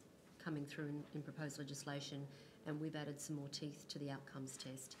test coming through in proposed legislation, and we've added some more teeth to the outcomes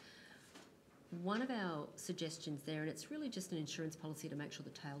test. One of our suggestions there, and it's really just an insurance policy to make sure the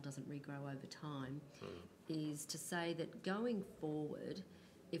tail doesn't regrow over time, is to say that going forward,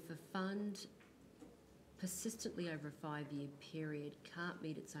 if a fund persistently over a 5-year period can't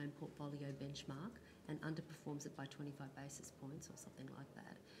meet its own portfolio benchmark and underperforms it by 25 basis points or something like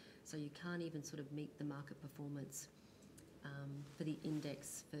that, so you can't even sort of meet the market performance for the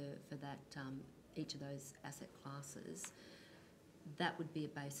index for that each of those asset classes, that would be a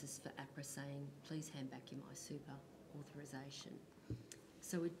basis for APRA saying, please hand back your MySuper authorisation.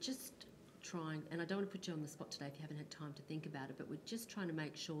 So we're just trying, and I don't want to put you on the spot today if you haven't had time to think about it, but we're just trying to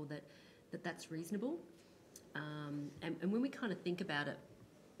make sure that that's reasonable. And when we kind of think about it,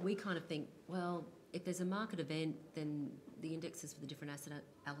 we kind of think, well, if there's a market event, then the indexes for the different asset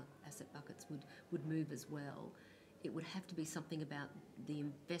buckets would move as well. It would have to be something about the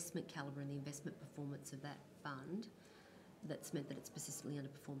investment calibre and the investment performance of that fund that's meant that it's persistently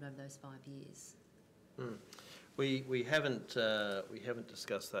underperformed over those 5 years. We haven't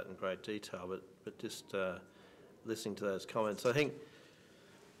discussed that in great detail, but just listening to those comments, I think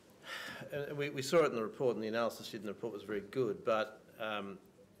we saw it in the report, and the analysis in the report was very good. But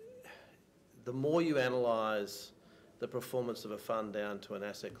the more you analyse the performance of a fund down to an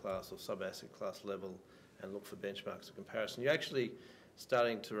asset class or sub-asset class level and look for benchmarks of comparison, you're actually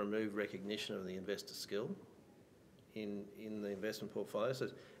starting to remove recognition of the investor skill in the investment portfolio. So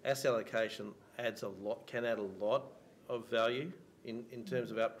asset allocation can add a lot of value in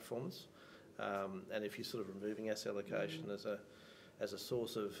terms of outperformance. And if you're sort of removing asset allocation as a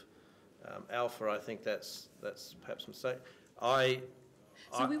source of alpha, I think that's perhaps a mistake.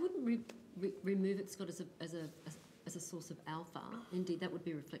 So we wouldn't remove it, Scott, as a source of alpha. Indeed, that would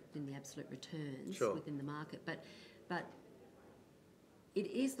be reflected in the absolute returns within the market. But it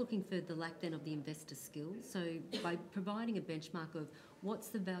is looking for the lack then of the investor skill. So by providing a benchmark of what's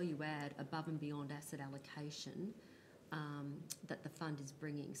the value add above and beyond asset allocation that the fund is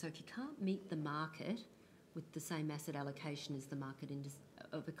bringing. So if you can't meet the market with the same asset allocation as the market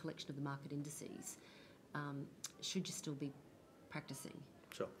of a collection of the market indices, should you still be practicing?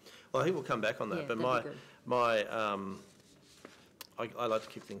 Sure. Well, I think we'll come back on that. Yeah, but I like to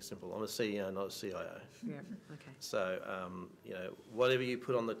keep things simple. I'm a CEO, not a CIO. Yeah. Okay. So whatever you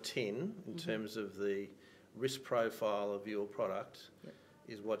put on the tin in terms of the risk profile of your product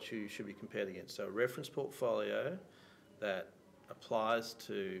is what you should be compared against. So a reference portfolio that applies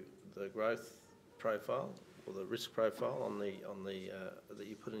to the growth profile or the risk profile on the that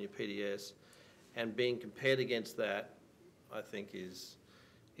you put in your PDS, and being compared against that, I think is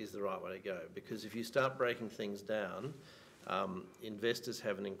the right way to go. Because if you start breaking things down, investors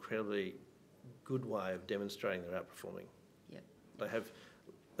have an incredibly good way of demonstrating they're outperforming. Yep. They have,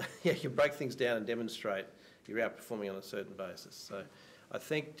 you break things down and demonstrate you're outperforming on a certain basis. So I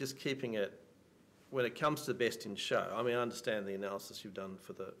think just keeping it, when it comes to best in show, I mean, I understand the analysis you've done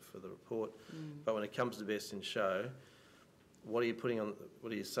for the report, but when it comes to best in show, what are you putting on?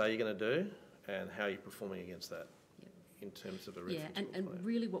 What do you say you're going to do, and how are you performing against that? In terms of a reference and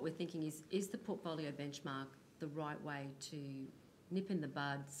really what we're thinking is the portfolio benchmark the right way to nip in the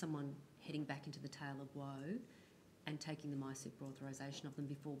bud someone heading back into the tail of woe and taking the MySuper authorisation of them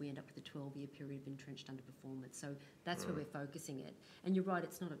before we end up with a 12-year period of entrenched underperformance. So that's where we're focusing it. And you're right,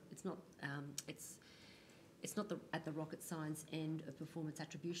 it's not at the rocket science end of performance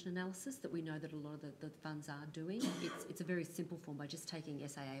attribution analysis that we know that a lot of the funds are doing. It's a very simple form by just taking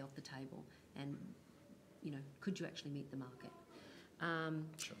SAA off the table and, you know, could you actually meet the market?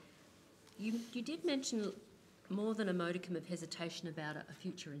 Sure. You did mention more than a modicum of hesitation about a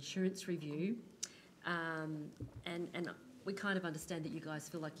future insurance review, and we kind of understand that you guys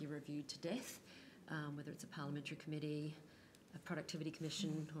feel like you're reviewed to death, whether it's a parliamentary committee, a productivity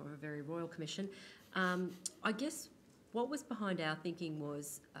commission or a very royal commission. I guess what was behind our thinking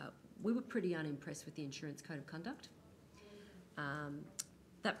was we were pretty unimpressed with the Insurance Code of Conduct.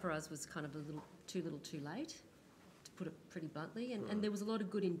 That for us was kind of a little too late, to put it pretty bluntly, and there was a lot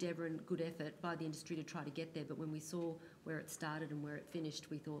of good endeavour and good effort by the industry to try to get there, but when we saw where it started and where it finished,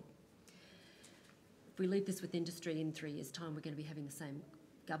 we thought, if we leave this with industry in 3 years' time, we're going to be having the same,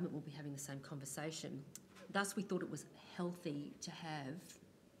 government will be having the same conversation. Thus, we thought it was healthy to have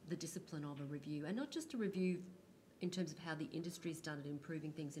the discipline of a review, and not just a review in terms of how the industry's done it,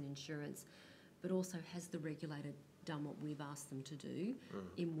 improving things in insurance, but also has the regulator done what we've asked them to do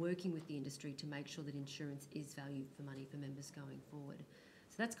in working with the industry to make sure that insurance is value for money for members going forward.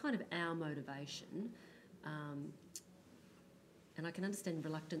 So that's kind of our motivation. And I can understand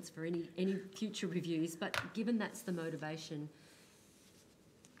reluctance for any future reviews, but given that's the motivation.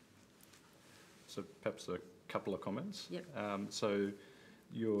 So perhaps a couple of comments. Yep. So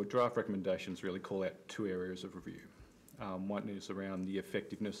your draft recommendations really call out 2 areas of review. One is around the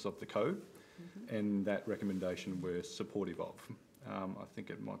effectiveness of the code, and that recommendation we're supportive of. I think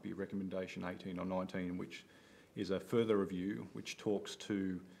it might be recommendation 18 or 19, which is a further review which talks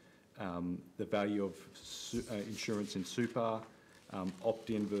to the value of insurance in super,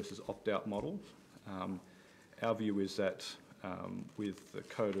 opt-in versus opt-out model. Our view is that with the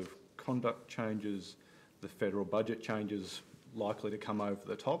Code of Conduct changes, the federal budget changes likely to come over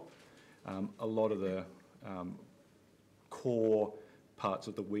the top, a lot of the core parts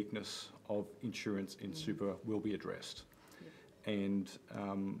of the weakness of insurance in super will be addressed. Yep.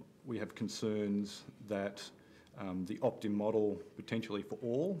 And we have concerns that the opt-in model, potentially for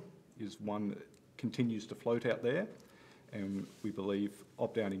all, is one that continues to float out there, and we believe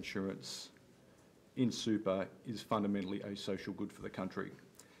opt-out insurance in super is fundamentally a social good for the country.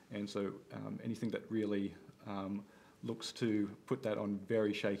 And so anything that really looks to put that on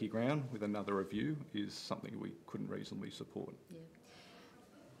very shaky ground with another review is something we couldn't reasonably support. Yeah.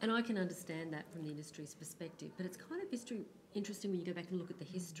 And I can understand that from the industry's perspective, but it's kind of interesting when you go back and look at the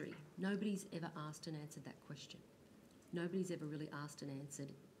history. Nobody's ever asked and answered that question. Nobody's ever really asked and answered,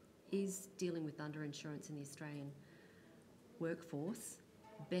 is dealing with underinsurance in the Australian workforce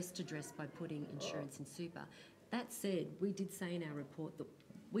best addressed by putting insurance in super? That said, we did say in our report that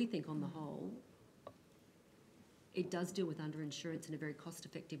we think on the whole it does deal with underinsurance in a very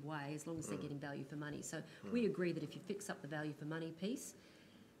cost-effective way as long as they're getting value for money. So we agree that if you fix up the value for money piece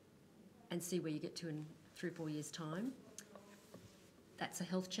and see where you get to in 3 or 4 years' time, that's a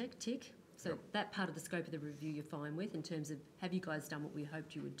health check, tick. So that part of the scope of the review you're fine with in terms of have you guys done what we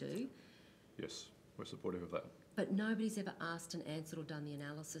hoped you would do? Yes, we're supportive of that. But nobody's ever asked and answered or done the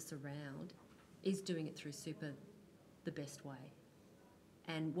analysis around, is doing it through super the best way?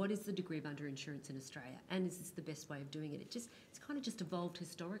 And what is the degree of underinsurance in Australia? And is this the best way of doing it? It's kind of just evolved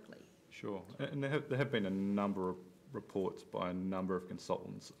historically. Sure, and there have been a number of reports by a number of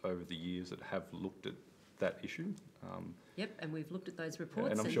consultants over the years that have looked at that issue. Yep, and we've looked at those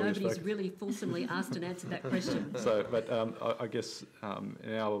reports, and sure nobody's really fulsomely asked and answered that question. So, but I guess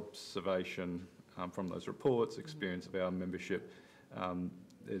in our observation from those reports, experience of our membership,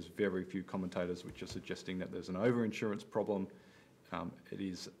 there's very few commentators which are suggesting that there's an overinsurance problem. It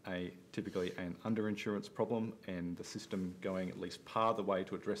is typically an underinsurance problem, and the system going at least part of the way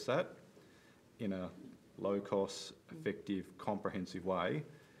to address that in a low-cost, effective, comprehensive way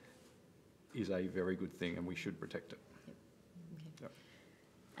is a very good thing, and we should protect it. Yep. Okay.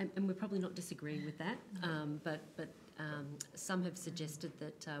 Yep. And we're probably not disagreeing with that, but some have suggested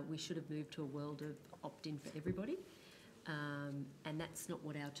that we should have moved to a world of opt-in for everybody, and that's not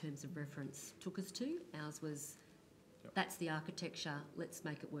what our terms of reference took us to. Ours was, that's the architecture, let's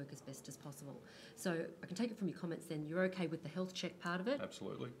make it work as best as possible. So I can take it from your comments then, you're okay with the health check part of it?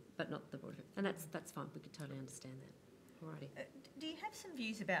 Absolutely. But not the board. And that's fine, we could totally understand that. Alrighty. Do you have some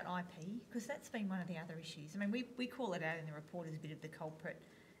views about IP? Because that's been one of the other issues. I mean, we call it out in the report as a bit of the culprit,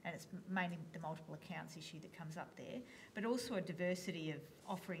 and it's mainly the multiple accounts issue that comes up there, but also a diversity of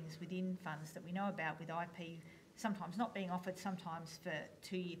offerings within funds that we know about with IP sometimes not being offered, sometimes for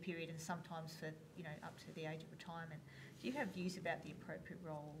 2-year period and sometimes for, up to the age of retirement. Do you have views about the appropriate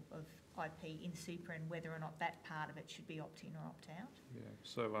role of IP in super and whether or not that part of it should be opt-in or opt-out? Yeah,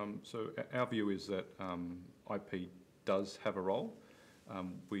 so our view is that IP does have a role.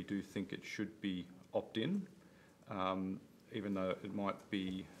 We do think it should be opt-in, even though it might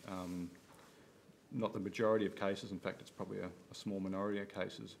be not the majority of cases. In fact, it's probably a small minority of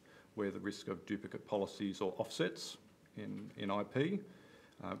cases where the risk of duplicate policies or offsets in IP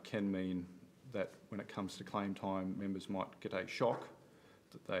can mean that when it comes to claim time, members might get a shock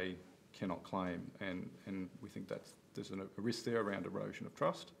that they cannot claim, and we think there's a risk there around erosion of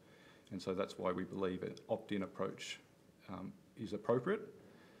trust, and so that's why we believe an opt-in approach is appropriate,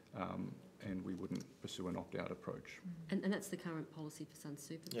 and we wouldn't pursue an opt-out approach. And that's the current policy for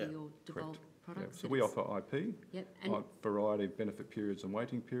Sunsuper, for your default products? Yeah. So we offer IP, yep. a variety of benefit periods and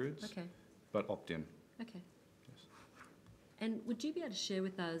waiting periods, okay. but opt-in. Okay. Yes. And would you be able to share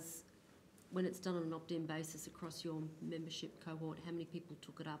with us, when it's done on an opt-in basis across your membership cohort, how many people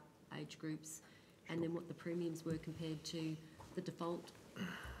took it up, age groups, and then what the premiums were compared to the default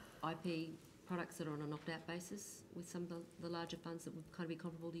IP products that are on an opt-out basis with some of the larger funds that would kind of be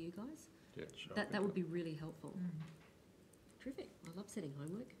comparable to you guys? Yeah, sure. That would be really helpful. Terrific. I love setting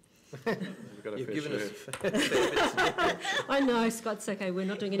homework. You've given us I know, Scott's okay. We're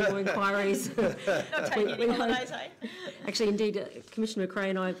not doing any more inquiries. Not taking any holidays, eh? Actually, indeed, Commissioner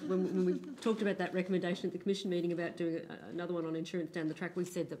McRae and I, when we talked about that recommendation at the Commission meeting about doing another one on insurance down the track, we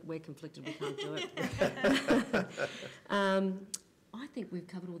said that we're conflicted, we can't do it. I think we've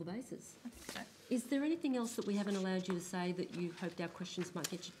covered all the bases. I think so. Is there anything else that we haven't allowed you to say that you hoped our questions might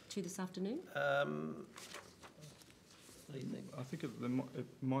get you to this afternoon? What do you think? I think it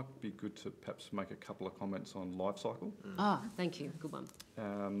might be good to perhaps make a couple of comments on life cycle. Thank you. Good one.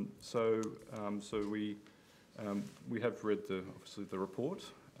 So we have read obviously the report,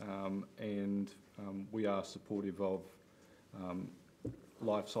 and we are supportive of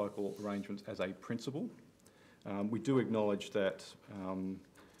life cycle arrangements as a principle. We do acknowledge that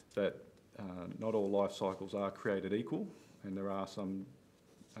not all life cycles are created equal, and there are some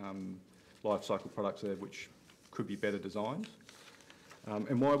life cycle products there which could be better designed.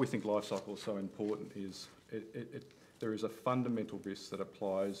 And why we think life cycle is so important is there is a fundamental risk that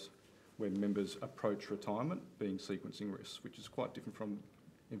applies when members approach retirement, being sequencing risk, which is quite different from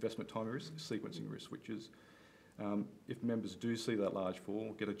investment timing risk, sequencing risk, which is if members do see that large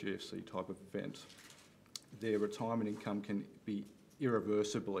fall, get a GFC type of event, their retirement income can be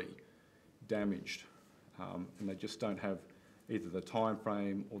irreversibly damaged, and they just don't have either the time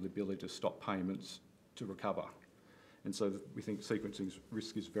frame or the ability to stop payments to recover. And so we think sequencing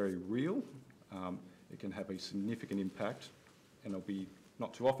risk is very real. It can have a significant impact, and it'll be,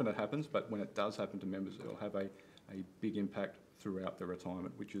 not too often it happens, but when it does happen to members, it'll have a big impact throughout their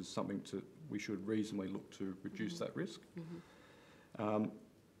retirement, which is something we should reasonably look to reduce that risk.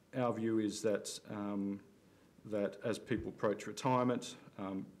 Our view is that as people approach retirement,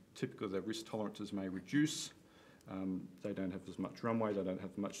 typically their risk tolerances may reduce. They don't have as much runway, they don't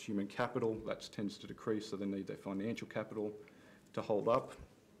have much human capital, that tends to decrease, so they need their financial capital to hold up.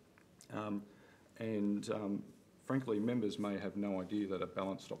 Frankly, members may have no idea that a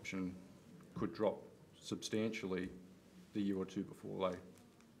balanced option could drop substantially the year or two before they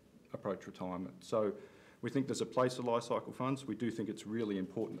approach retirement. So we think there's a place for life cycle funds. We do think it's really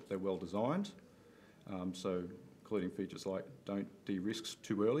important that they're well designed. So including features like don't de-risk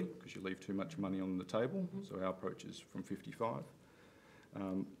too early because you leave too much money on the table. So our approach is from 55.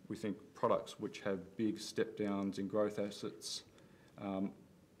 We think products which have big step downs in growth assets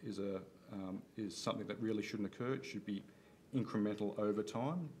is something that really shouldn't occur. It should be incremental over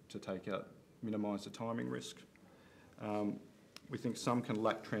time to minimise the timing risk. We think some can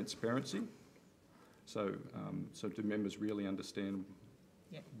lack transparency. So do members really understand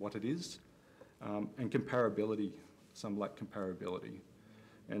what it is? And comparability, some lack comparability.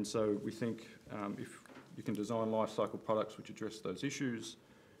 And so we think if you can design life cycle products which address those issues,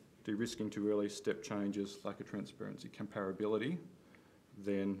 de-risking too early, step changes, lack of transparency, comparability,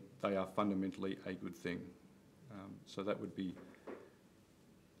 then they are fundamentally a good thing. So that would be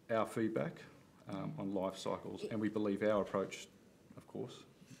our feedback on life cycles, and we believe our approach, of course,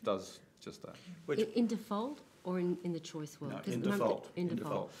 does just that. In default or in the choice world? No, in default. In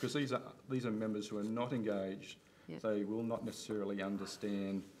default. Because these are members who are not engaged. Yep. They will not necessarily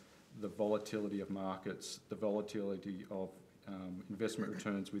understand the volatility of markets, the volatility of investment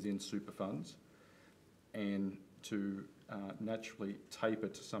returns within super funds, and to naturally taper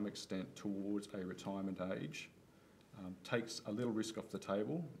to some extent towards a retirement age takes a little risk off the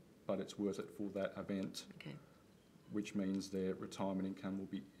table, but it's worth it for that event. Okay. which means their retirement income will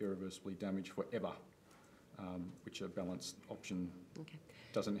be irreversibly damaged forever, which a balanced option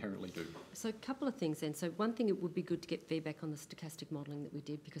doesn't inherently do. So a couple of things then. So one thing, it would be good to get feedback on the stochastic modelling that we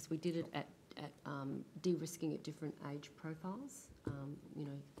did, because we did it at de-risking at different age profiles. You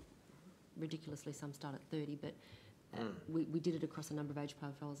know, ridiculously some start at 30, but we did it across a number of age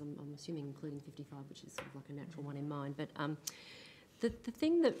profiles, I'm assuming including 55, which is sort of like a natural one in mind. But the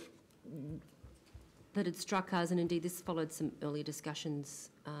thing that had struck us, and indeed this followed some earlier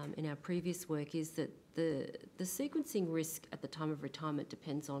discussions in our previous work, is that the sequencing risk at the time of retirement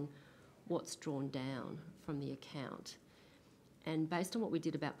depends on what's drawn down from the account. And based on what we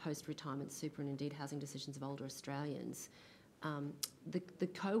did about post-retirement super and indeed housing decisions of older Australians, the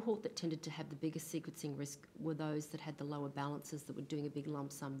cohort that tended to have the biggest sequencing risk were those that had the lower balances, that were doing a big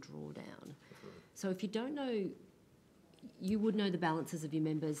lump sum drawdown. So if you don't know, you would know the balances of your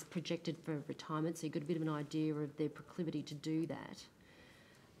members projected for retirement, so you've got a bit of an idea of their proclivity to do that.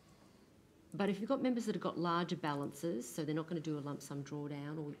 But if you've got members that have got larger balances, so they're not going to do a lump sum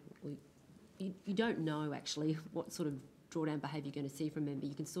drawdown, or you don't know actually what sort of drawdown behaviour you're going to see from a member.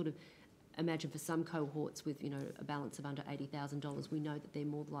 You can sort of imagine for some cohorts with, you know, a balance of under $80,000, we know that they're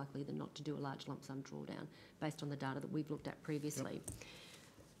more likely than not to do a large lump sum drawdown based on the data that we've looked at previously. Yep.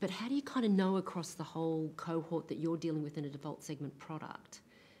 But how do you kind of know across the whole cohort that you're dealing with in a default segment product,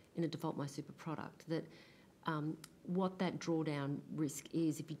 in a default MySuper product, that what that drawdown risk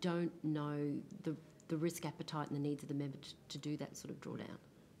is if you don't know the risk appetite and the needs of the member to do that sort of drawdown?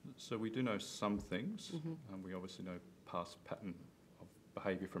 So we do know some things. We obviously know past pattern of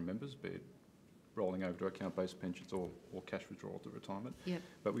behaviour from members, be it rolling over to account-based pensions or cash withdrawal to retirement. Yep.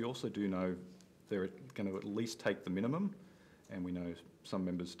 But we also do know they're going to at least take the minimum, and we know some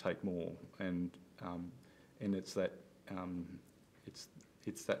members take more, and it's that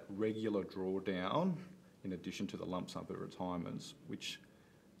it's that regular drawdown in addition to the lump sum of retirements, which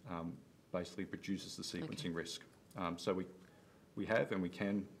basically produces the sequencing risk. So we have and we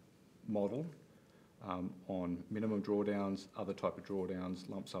can model on minimum drawdowns, other type of drawdowns,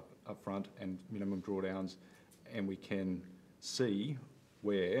 lumps up front and minimum drawdowns, and we can see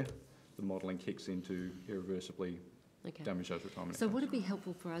where the modelling kicks into irreversibly damage those retirement So accounts. would it be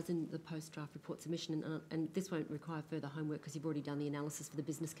helpful for us in the post-draft report submission, and this won't require further homework because you've already done the analysis for the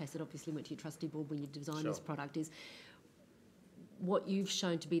business case that obviously went to your trustee board when you designed this product, is what you've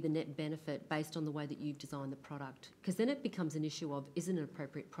shown to be the net benefit based on the way that you've designed the product? Because then it becomes an issue of, is it an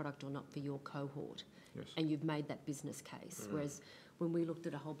appropriate product or not for your cohort? Yes. And you've made that business case. Whereas when we looked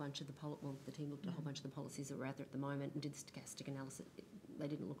at a whole bunch of the team looked at a whole bunch of the policies that were out there at the moment and did the stochastic analysis, they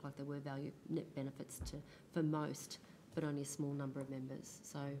didn't look like they were value net benefits for most, but only a small number of members.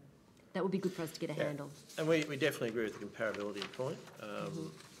 So that would be good for us to get a handle. And we definitely agree with the comparability point.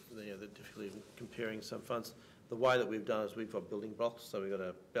 The difficulty in comparing some funds. The way that we've done is we've got building blocks. So we've got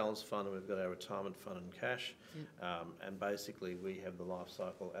a balance fund and we've got our retirement fund and cash. And basically we have the life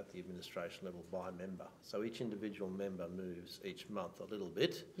cycle at the administration level by member. So each individual member moves each month a little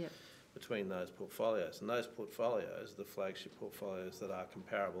bit between those portfolios. And those portfolios, the flagship portfolios that are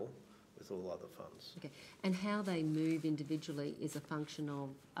comparable with all other funds. Okay, and how they move individually is a function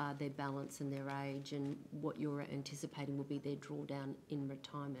of their balance and their age, and what you're anticipating will be their drawdown in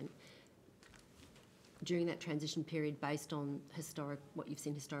retirement during that transition period based on what you've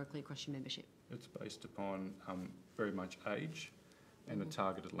seen historically across your membership. It's based upon very much age and a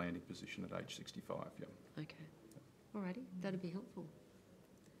targeted landing position at age 65, Okay, alrighty, that'd be helpful.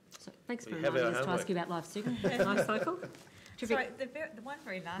 So thanks for reminding us to ask you about life cycle. Sorry, the one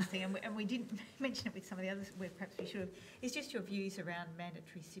very last thing, and we didn't mention it with some of the others where perhaps we should have, is just your views around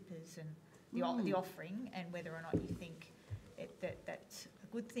mandatory SIPPers and the offering, and whether or not you think that's a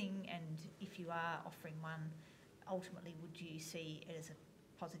good thing, and if you are offering one, ultimately would you see it as a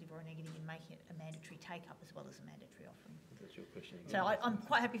positive or a negative in making it a mandatory take-up as well as a mandatory offering? That's your question. So I'm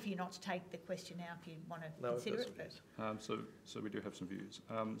quite happy for you not to take the question now if you want to consider it. So we do have some views.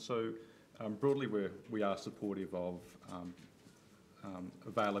 Broadly, we are supportive of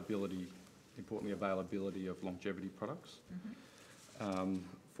availability, importantly availability of longevity products.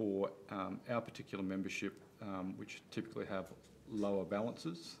 For our particular membership, which typically have lower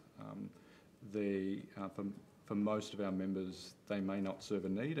balances, for most of our members, they may not serve a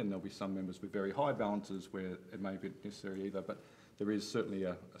need, and there'll be some members with very high balances where it may be necessary either, but there is certainly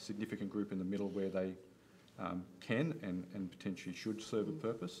a significant group in the middle where they can and potentially should serve a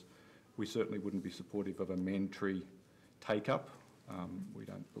purpose. We certainly wouldn't be supportive of a mandatory take-up. We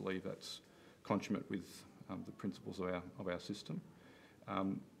don't believe that's consummate with the principles of our system.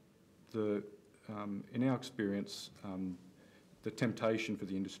 In our experience, the temptation for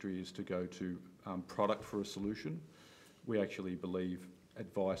the industry is to go to product for a solution. we actually believe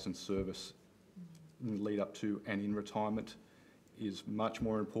advice and service in the lead up to and in retirement is much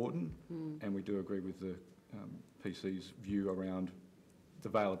more important, and we do agree with the PC's view around the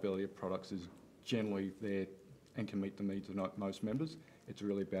availability of products is generally there and can meet the needs of most members. It's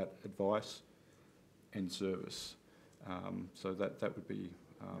really about advice and service. So that would be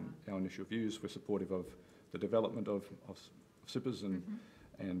our initial views. We're supportive of the development of supers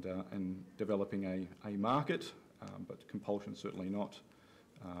and developing a market, but compulsion certainly not.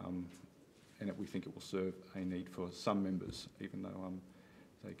 And we think it will serve a need for some members, even though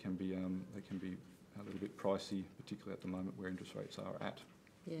they can be a little bit pricey, particularly at the moment where interest rates are at.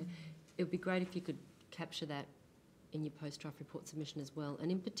 Yeah, it would be great if you could capture that in your post-draft report submission as well, and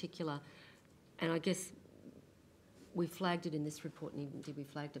in particular, and I guess we flagged it in this report, and indeed we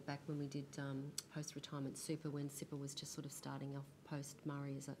flagged it back when we did post-retirement super, when super was just sort of starting off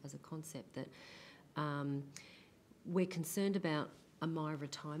post-Murray as a concept, that we're concerned about a My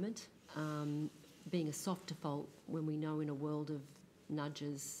Retirement being a soft default when we know in a world of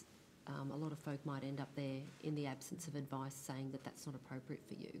nudges a lot of folk might end up there in the absence of advice saying that that's not appropriate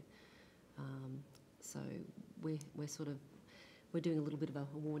for you. So we're doing a little bit of a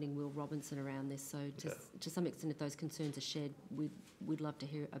warning Will Robinson around this. So to some extent, if those concerns are shared, we'd love to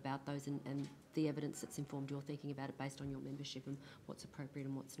hear about those and the evidence that's informed your thinking about it based on your membership and what's appropriate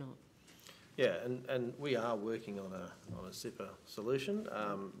and what's not. Yeah, and we are working on a super solution,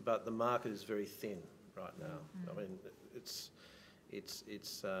 but the market is very thin right now. I mean,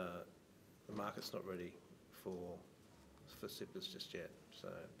 the market's not ready for SIPers just yet, so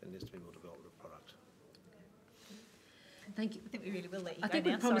there needs to be more development of product. Thank you. I think we really will let you I go think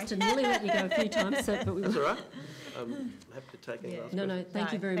now. we promised to nearly let you go a few times, so, but we That's all right. I'm happy to take any last No,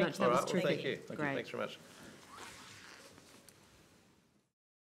 thank you very much. That was terrific. Thank you. Great. Thanks very much.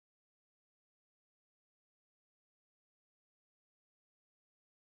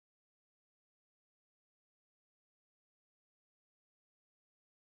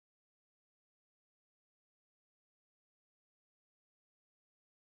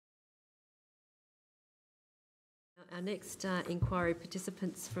 Our next inquiry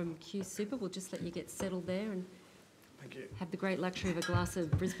participants from QSuper, we'll just let you get settled there and Thank you. have the great luxury of a glass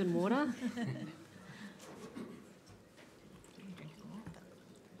of Brisbane water.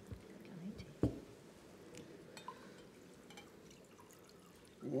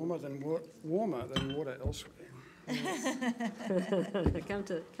 Warmer than water elsewhere.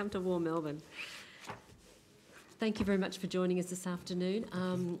 Come to warm Melbourne. Thank you very much for joining us this afternoon,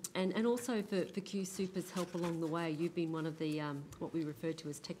 and also for QSuper's help along the way. You've been one of the what we refer to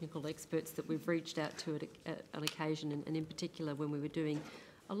as technical experts that we've reached out to at an occasion, and in particular when we were doing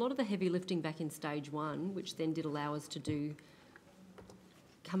a lot of the heavy lifting back in stage one, which then did allow us to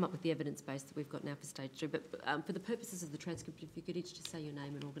come up with the evidence base that we've got now for stage two. But for the purposes of the transcript, if you could each just say your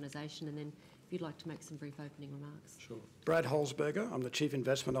name and organisation, and then if you'd like to make some brief opening remarks. Sure. Brad Holzberger, I'm the Chief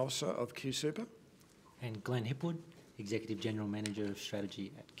Investment Officer of QSuper. And Glen Hipwood, Executive General Manager of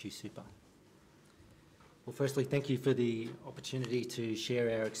Strategy at QSuper. Well, firstly, thank you for the opportunity to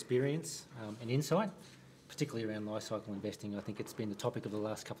share our experience and insight, particularly around life cycle investing. I think it's been the topic of the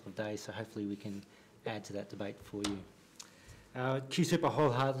last couple of days, so hopefully we can add to that debate for you. QSuper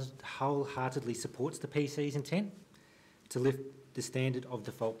wholeheartedly supports the PC's intent to lift the standard of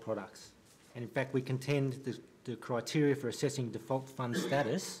default products. And in fact, we contend the criteria for assessing default fund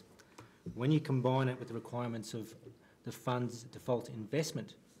status, when you combine it with the requirements of the fund's default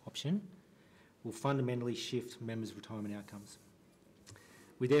investment option, will fundamentally shift members' retirement outcomes.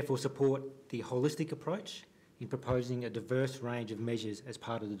 We therefore support the holistic approach in proposing a diverse range of measures as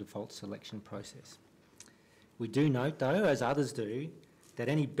part of the default selection process. We do note, though, as others do, that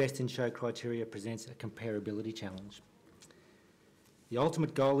any best-in-show criteria presents a comparability challenge. The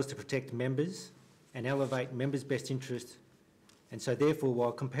ultimate goal is to protect members and elevate members' best interest. And so therefore,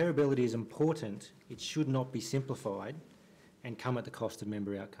 while comparability is important, it should not be simplified and come at the cost of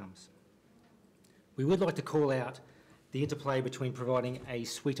member outcomes. We would like to call out the interplay between providing a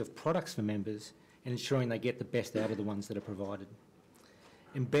suite of products for members and ensuring they get the best out of the ones that are provided.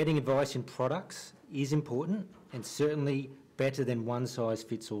 Embedding advice in products is important and certainly better than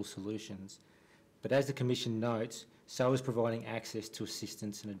one-size-fits-all solutions. But as the Commission notes, so is providing access to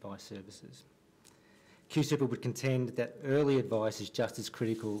assistance and advice services. QSuper would contend that early advice is just as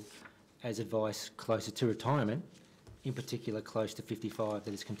critical as advice closer to retirement, in particular close to 55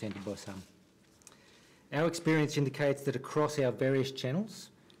 that is contended by some. Our experience indicates that across our various channels,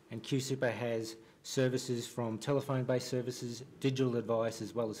 and QSuper has services from telephone-based services, digital advice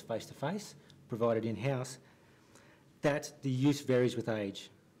as well as face-to-face provided in-house, that the use varies with age.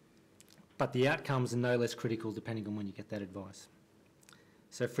 but the outcomes are no less critical depending on when you get that advice.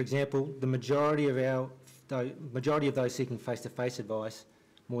 So, for example, the majority of those seeking face-to-face advice,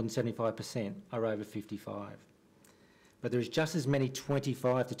 more than 75%, are over 55. But there is just as many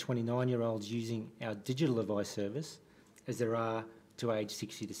 25 to 29-year-olds using our digital advice service as there are to age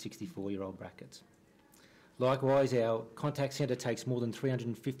 60 to 64-year-old brackets. Likewise, our contact centre takes more than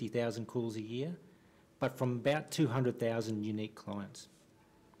 350,000 calls a year, but from about 200,000 unique clients.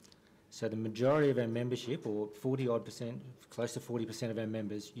 So the majority of our membership, or 40-odd%, close to 40% of our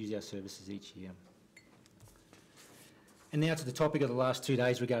members, use our services each year. And now to the topic of the last 2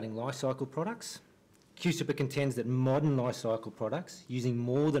 days regarding life cycle products. QSuper contends that modern life cycle products, using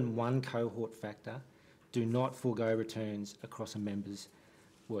more than one cohort factor, do not forego returns across a member's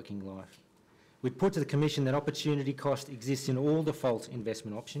working life. We'd put to the Commission that opportunity cost exists in all default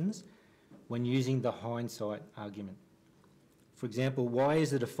investment options when using the hindsight argument. For example, why is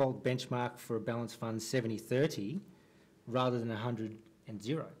the default benchmark for a balanced fund 70-30 rather than 100 and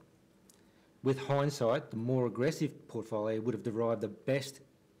 0? With hindsight, the more aggressive portfolio would have derived the best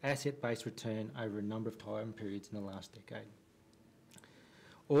asset-based return over a number of time periods in the last decade.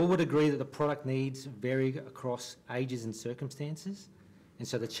 All would agree that the product needs vary across ages and circumstances, and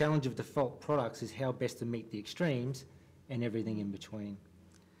so the challenge of default products is how best to meet the extremes and everything in between.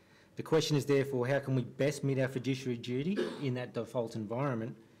 The question is therefore, how can we best meet our fiduciary duty in that default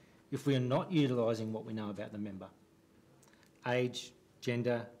environment if we are not utilising what we know about the member? Age,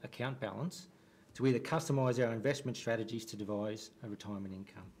 gender, account balance, to either customise our investment strategies to devise a retirement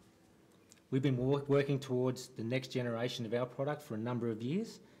income. We've been working towards the next generation of our product for a number of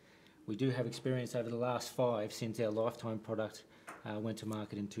years. We do have experience over the last 5 since our lifetime product went to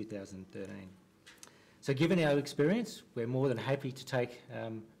market in 2013. So given our experience, we're more than happy to take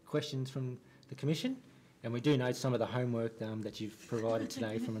questions from the Commission, and we do note some of the homework that you've provided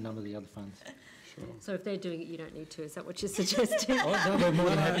today from a number of the other funds. Sure. So if they're doing it, you don't need to. Is that what you're suggesting? Oh, no, we're more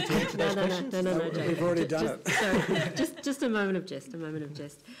than happy to answer those questions. No, We've already done it. Sorry, just a moment of jest,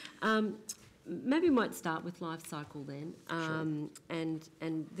 maybe we might start with life cycle then.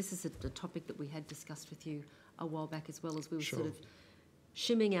 And this is a topic that we had discussed with you a while back as well, as we were sort of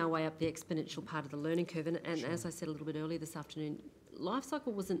shimming our way up the exponential part of the learning curve. And as I said a little bit earlier this afternoon, life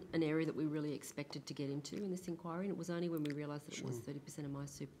cycle wasn't an area that we really expected to get into in this inquiry, and it was only when we realised that it was 30% of my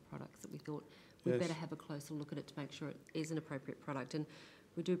super products that we thought we'd better have a closer look at it to make sure it is an appropriate product. And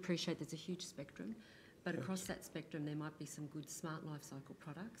we do appreciate there's a huge spectrum, but across that spectrum there might be some good smart life cycle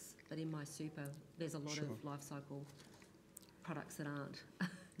products, but in my super there's a lot of life cycle products that aren't.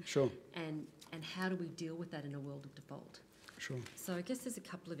 And how do we deal with that in a world of default? So I guess there's a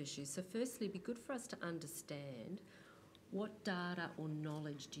couple of issues. So firstly, it'd be good for us to understand what data or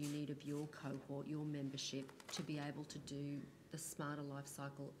knowledge do you need of your cohort, your membership, to be able to do the smarter life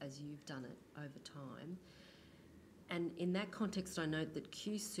cycle as you've done it over time? And in that context, I note that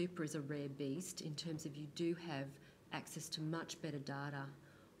QSuper is a rare beast in terms of you do have access to much better data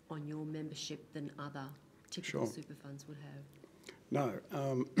on your membership than other typical super funds would have. No,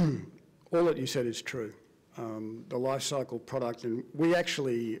 all that you said is true. The life cycle product, and we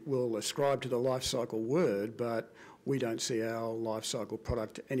actually will ascribe to the life cycle word, but we don't see our life cycle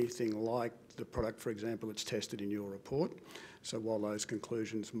product anything like the product, for example, that's tested in your report. So while those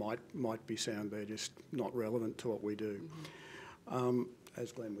conclusions might be sound, they're just not relevant to what we do.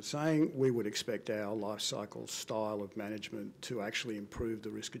 As Glen was saying, we would expect our life cycle style of management to actually improve the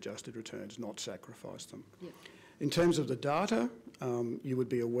risk-adjusted returns, not sacrifice them. In terms of the data, you would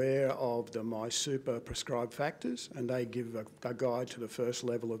be aware of the MySuper prescribed factors, and they give a guide to the first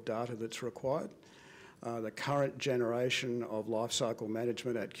level of data that's required. The current generation of life cycle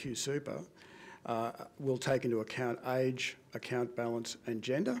management at QSuper will take into account age, account balance and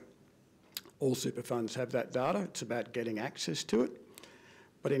gender. All super funds have that data. It's about getting access to it.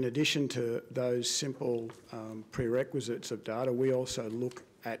 But in addition to those simple prerequisites of data, we also look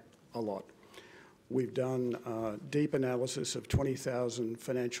at a lot. We've done deep analysis of 20,000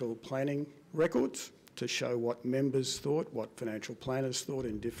 financial planning records to show what members thought, what financial planners thought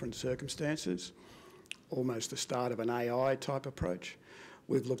in different circumstances. Almost the start of an AI type approach.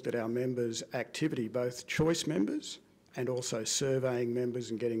 We've looked at our members' activity, both choice members and also surveying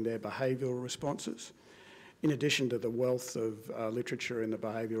members and getting their behavioural responses. In addition to the wealth of literature in the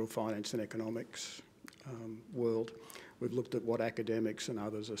behavioural finance and economics world, we've looked at what academics and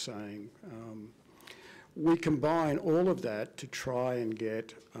others are saying. We combine all of that to try and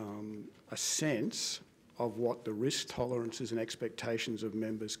get a sense of what the risk tolerances and expectations of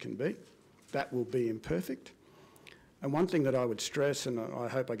members can be. That will be imperfect. And one thing that I would stress, and I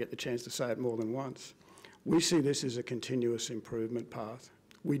hope I get the chance to say it more than once, we see this as a continuous improvement path.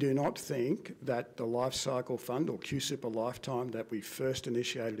 We do not think that the life cycle fund or QSuper lifetime that we first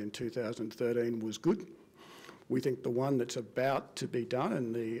initiated in 2013 was good. We think the one that's about to be done,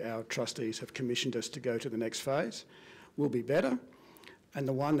 and our trustees have commissioned us to go to the next phase, will be better. And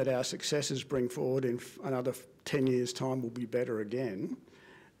the one that our successors bring forward in another 10 years' time will be better again.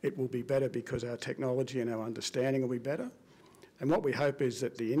 It will be better because our technology and our understanding will be better. And what we hope is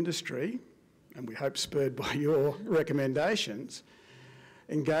that the industry, and we hope spurred by your recommendations,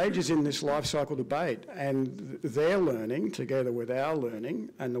 engages in this life cycle debate, and their learning, together with our learning,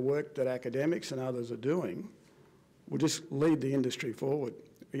 and the work that academics and others are doing, will just lead the industry forward.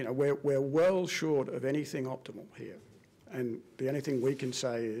 You know, we're well short of anything optimal here, and the only thing we can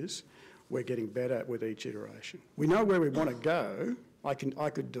say is we're getting better with each iteration. We know where we want to go. I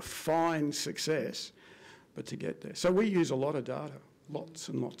could define success, but to get there. So we use a lot of data, lots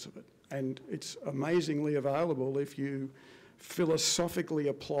and lots of it, and it's amazingly available if you philosophically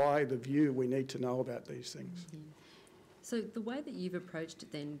apply the view we need to know about these things. Yeah. So the way that you've approached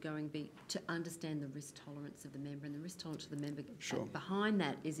it then, to understand the risk tolerance of the member, and the risk tolerance of the member behind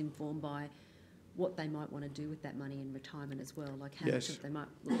that is informed by what they might want to do with that money in retirement as well, like how much of it they might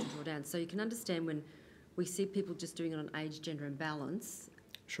look to draw down. So you can understand when we see people just doing it on age, gender and balance,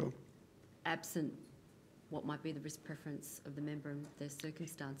 absent what might be the risk preference of the member and their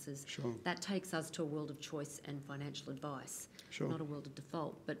circumstances, that takes us to a world of choice and financial advice, not a world of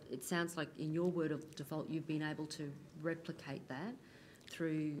default. But it sounds like in your world of default, you've been able to replicate that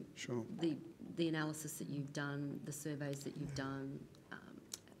through the analysis that you've done, the surveys that you've done,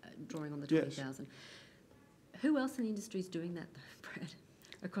 drawing on the 20,000. Who else in the industry is doing that, though, Brad,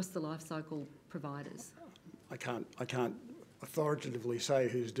 across the life cycle providers? I can't authoritatively say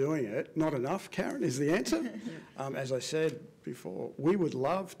who's doing it. Not enough, Karen, is the answer. As I said before, we would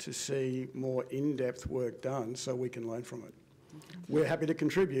love to see more in-depth work done so we can learn from it. We're happy to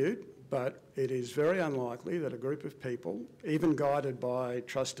contribute, but it is very unlikely that a group of people, even guided by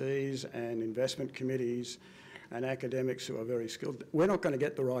trustees and investment committees and academics who are very skilled, we're not going to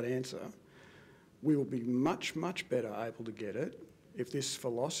get the right answer. We will be much, much better able to get it if this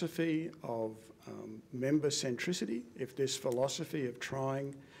philosophy of member centricity, if this philosophy of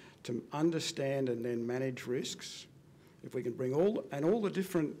trying to understand and then manage risks, if we can bring all the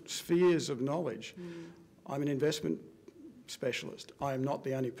different spheres of knowledge. I'm an investment specialist. I am not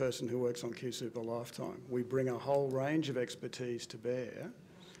the only person who works on QSuper Lifetime. We bring a whole range of expertise to bear.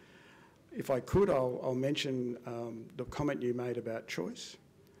 If I could, I'll mention the comment you made about choice.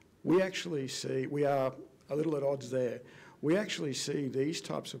 We actually see, we are a little at odds there. We actually see these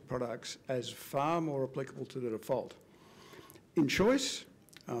types of products as far more applicable to the default. In choice,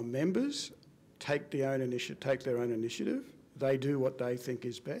 members take their own initiative. They do what they think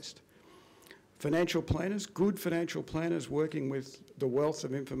is best. Financial planners, good financial planners working with the wealth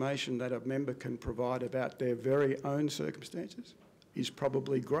of information that a member can provide about their very own circumstances is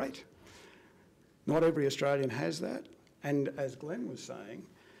probably great. Not every Australian has that. And as Glen was saying,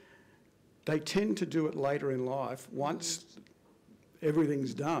 they tend to do it later in life once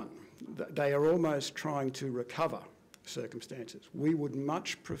everything's done. They are almost trying to recover circumstances. We would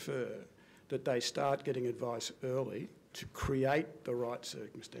much prefer that they start getting advice early to create the right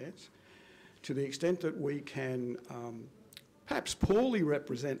circumstance. To the extent that we can perhaps poorly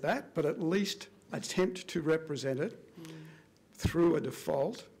represent that, but at least attempt to represent it through a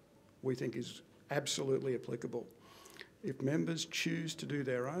default, we think is absolutely applicable. If members choose to do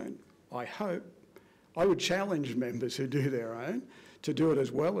their own, I would challenge members who do their own to do it as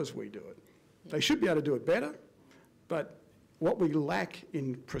well as we do it. They should be able to do it better, but what we lack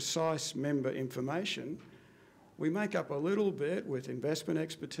in precise member information, we make up a little bit with investment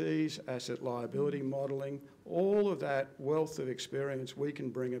expertise, asset liability modelling, all of that wealth of experience we can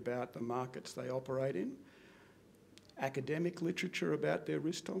bring about the markets they operate in, academic literature about their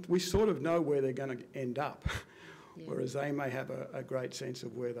risk tolerance. We sort of know where they're going to end up. Whereas they may have a great sense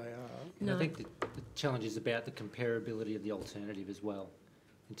of where they are. No. I think the challenge is about the comparability of the alternative as well,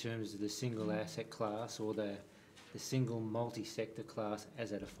 in terms of the single asset class or the single multi-sector class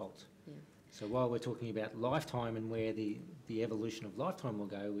as a default. So while we're talking about lifetime and where the evolution of lifetime will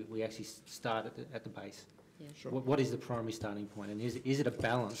go, we actually start at the base. What is the primary starting point, and is it a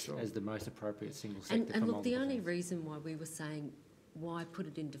balance as the most appropriate single sector? And look, the only reason why we were saying why put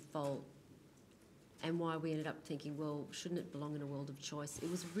it in default and why we ended up thinking, well, shouldn't it belong in a world of choice?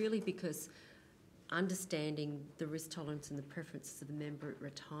 It was really because understanding the risk tolerance and the preferences of the member at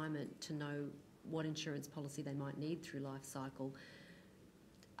retirement to know what insurance policy they might need through life cycle,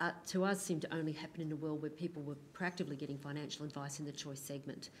 to us seemed to only happen in a world where people were proactively getting financial advice in the choice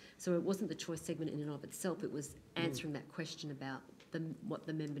segment. So it wasn't the choice segment in and of itself, it was answering that question about what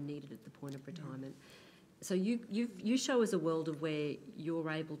the member needed at the point of retirement. So you show us a world of where you're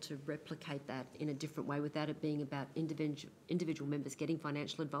able to replicate that in a different way without it being about individual members getting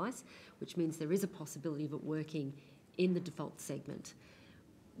financial advice, which means there is a possibility of it working in the default segment.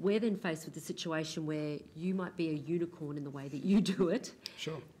 We're then faced with the situation where you might be a unicorn in the way that you do it.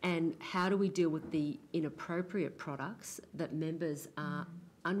 Sure. And how do we deal with the inappropriate products that members are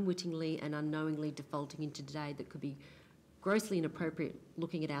unwittingly and unknowingly defaulting into today that could be grossly inappropriate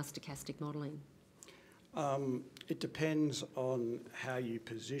looking at our stochastic modelling? It depends on how you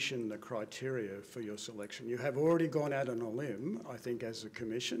position the criteria for your selection. You have already gone out on a limb, I think, as a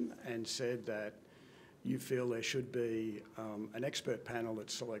commission, and said that you feel there should be an expert panel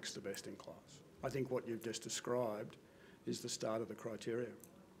that selects the best in class. I think what you've just described is the start of the criteria.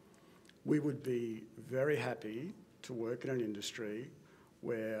 We would be very happy to work in an industry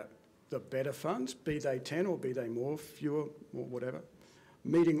where the better funds, be they 10 or be they more, fewer, or whatever,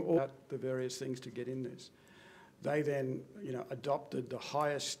 meeting all the various things to get in this. They then, adopted the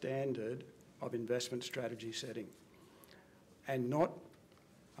highest standard of investment strategy setting and not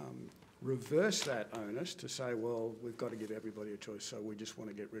reverse that onus to say, well, we've got to give everybody a choice, so we just want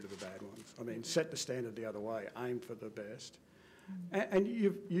to get rid of the bad ones. I mean, set the standard the other way, aim for the best. And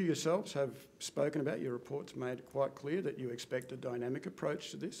you yourselves have spoken about, your report's made it quite clear that you expect a dynamic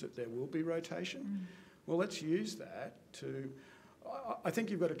approach to this, that there will be rotation. Well, let's use that to... I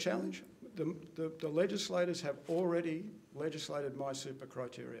think you've got a challenge. The legislators have already legislated MySuper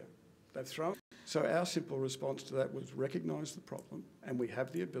criteria. They've thrown... So our simple response to that was recognise the problem, and we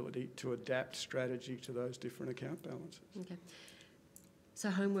have the ability to adapt strategy to those different account balances. Okay. So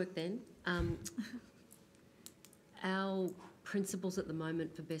homework then. Our principles at the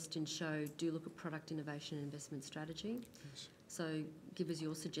moment for Best in Show do look at product innovation and investment strategy. Yes. So give us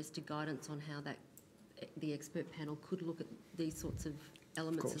your suggested guidance on how the expert panel could look at these sorts of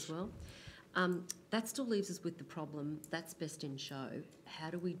elements as well. That still leaves us with the problem, that's Best in Show. How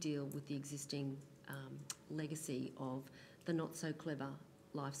do we deal with the existing legacy of the not-so-clever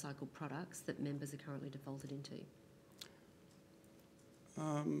life cycle products that members are currently defaulted into?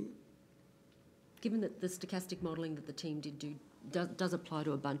 Given that the stochastic modelling that the team did do does apply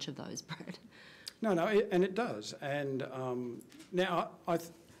to a bunch of those, Brad. No, and it does. And now I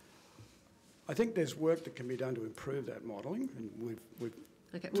think there's work that can be done to improve that modelling, and we've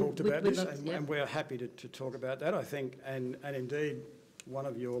talked about this, and we're happy to talk about that, I think. And indeed, one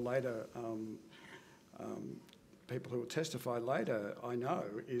of your later people who will testify later, I know,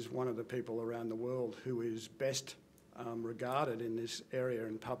 is one of the people around the world who is best regarded in this area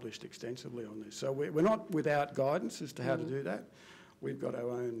and published extensively on this. So we're not without guidance as to how to do that. We've got our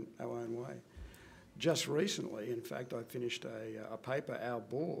own way. Just recently, in fact, I finished a paper. Our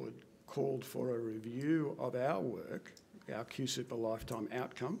board called for a review of our work, our QSuper lifetime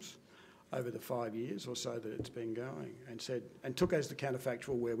outcomes, over the 5 years or so that it's been going, and took as the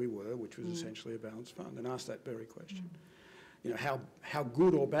counterfactual where we were, which was essentially a balanced fund, and asked that very question. How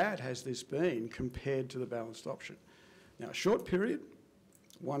good or bad has this been compared to the balanced option? Now, a short period,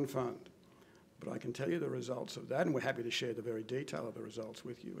 one fund. But I can tell you the results of that, and we're happy to share the very detail of the results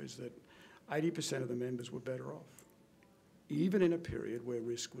with you, is that 80% of the members were better off, even in a period where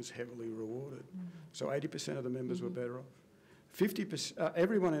risk was heavily rewarded. So 80% of the members were better off. 50%,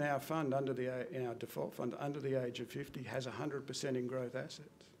 everyone in our fund, in our default fund, under the age of 50 has 100% in growth assets.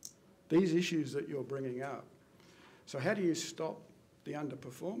 These issues that you're bringing up. So how do you stop the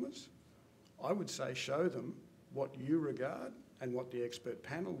underperformers? I would say show them what you regard and what the expert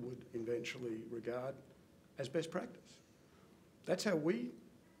panel would eventually regard as best practice. That's how we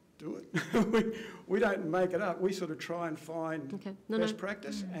do it. we don't make it up. We sort of try and find best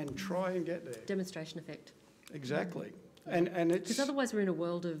practice and try and get there. Demonstration effect. Exactly. And it's... Because otherwise we're in a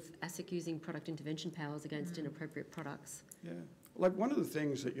world of ASIC using product intervention powers against inappropriate products. Yeah. Like one of the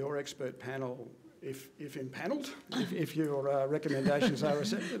things that your expert panel, if impanelled, if your recommendations are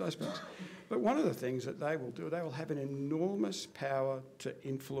accepted, I suppose, but one of the things that they will do, they will have an enormous power to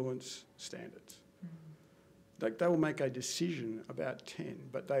influence standards. They will make a decision about 10,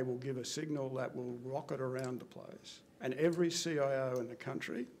 but they will give a signal that will rocket around the place. And every CIO in the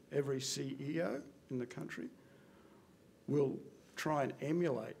country, every CEO in the country will try and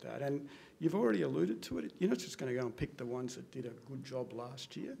emulate that. And you've already alluded to it. You're not just going to go and pick the ones that did a good job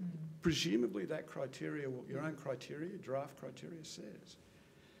last year. Presumably that criteria, your own criteria, draft criteria says,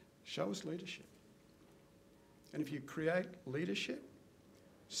 show us leadership. And if you create leadership,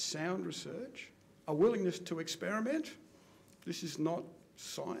 sound research, a willingness to experiment, this is not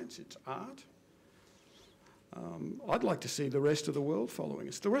science, it's art. I'd like to see the rest of the world following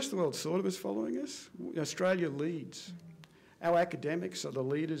us. The rest of the world sort of is following us. Australia leads. Our academics are the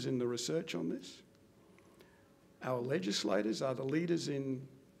leaders in the research on this. Our legislators are the leaders through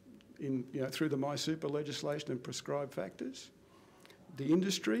the MySuper legislation and prescribed factors. The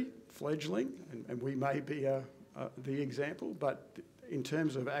industry, fledgling, and we may be the example, but in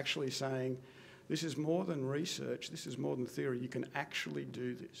terms of actually saying this is more than research, this is more than theory, you can actually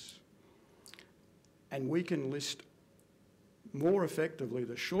do this. And we can list more effectively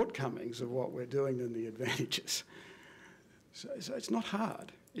the shortcomings of what we're doing than the advantages. So it's not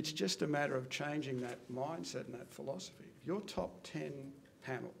hard. It's just a matter of changing that mindset and that philosophy. If your top 10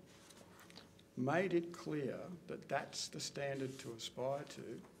 panel made it clear that that's the standard to aspire to,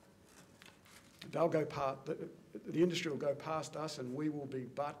 they'll go past, the industry will go past us, and we will be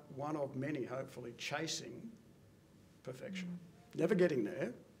but one of many, hopefully, chasing perfection. Never getting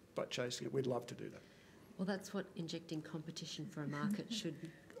there, but chasing it. We'd love to do that. Well, that's what injecting competition for a market should.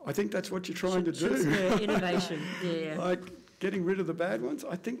 I think that's what you're trying to do. Should spur innovation, yeah. Like getting rid of the bad ones,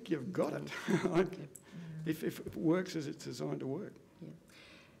 I think you've got it. If it works as it's designed to work. Yeah.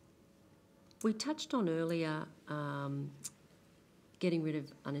 We touched on earlier getting rid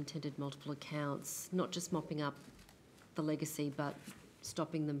of unintended multiple accounts, not just mopping up the legacy, but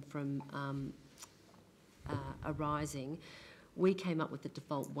stopping them from arising. We came up with the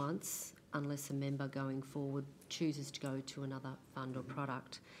default once, unless a member going forward chooses to go to another fund or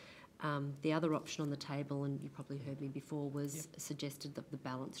product. The other option on the table, and you probably heard me before, was suggested that the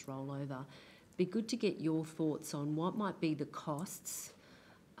balance rollover. Be good to get your thoughts on what might be the costs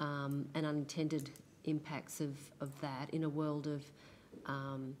and unintended impacts of that in a world of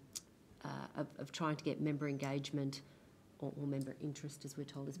trying to get member engagement or member interest, as we're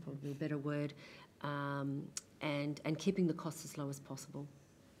told is probably a better word, and keeping the costs as low as possible.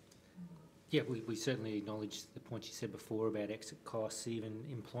 Yeah, we certainly acknowledge the point you said before about exit costs, even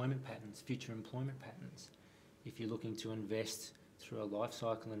employment patterns, future employment patterns. If you're looking to invest through a life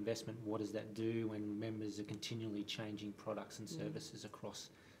cycle investment, what does that do when members are continually changing products and services across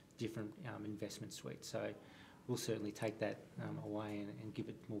different investment suites? So we'll certainly take that away and give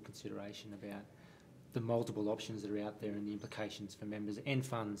it more consideration about the multiple options that are out there and the implications for members and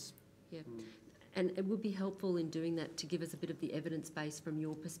funds. Yeah. And it would be helpful in doing that to give us a bit of the evidence base from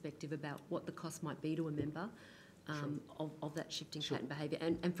your perspective about what the cost might be to a member of that shifting pattern behaviour.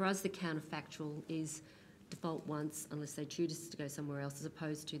 And for us, the counterfactual is default once unless they choose to go somewhere else, as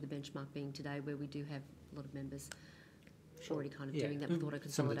opposed to the benchmark being today where we do have a lot of members already kind of doing that with auto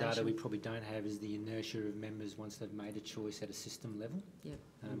consolidation. Some of the data we probably don't have is the inertia of members once they've made a choice at a system level. Yep.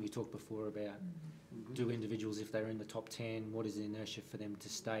 You talked before about do individuals, if they're in the top 10, what is the inertia for them to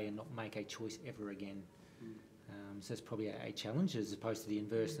stay and not make a choice ever again? So that's probably a challenge, as opposed to the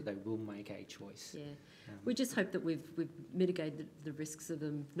inverse, that they will make a choice. Yeah. We just hope that we've mitigated the risks of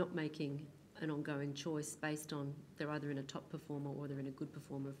them not making an ongoing choice based on they're either in a top performer or they're in a good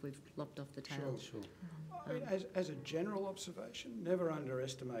performer if we've lopped off the tail. Sure. I mean, as a general observation, never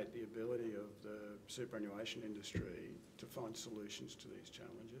underestimate the ability of the superannuation industry to find solutions to these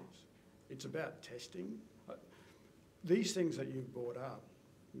challenges. It's about testing. These things that you've brought up,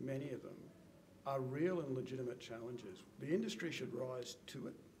 many of them, are real and legitimate challenges. The industry should rise to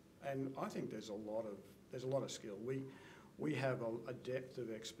it, and I think there's a lot of skill. We have a depth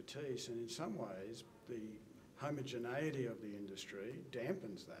of expertise, and in some ways, the homogeneity of the industry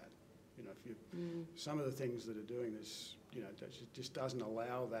dampens that. You know, if you some of the things that are doing this, you know, just doesn't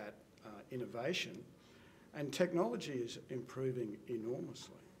allow that innovation, and technology is improving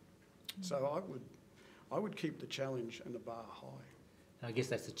enormously. So I would keep the challenge and the bar high. I guess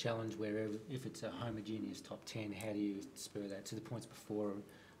that's the challenge where if it's a homogeneous top 10, how do you spur that? To the points before,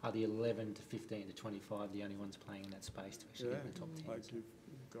 are the 11 to 15 to 25 the only ones playing in that space to actually get in the top 10? Like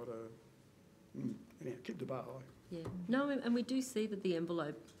you've got to keep the bar high. Yeah. No, and we do see that the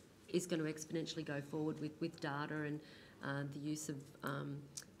envelope is going to exponentially go forward with data and the use of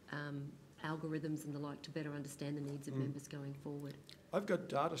algorithms and the like to better understand the needs of members going forward. I've got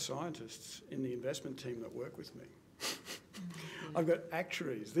data scientists in the investment team that work with me. I've got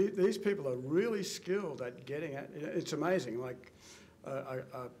actuaries. These people are really skilled at getting at it. It's amazing, like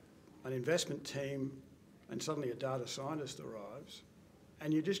an investment team and suddenly a data scientist arrives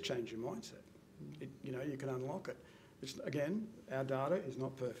and you just change your mindset. You know, you can unlock it. Again, our data is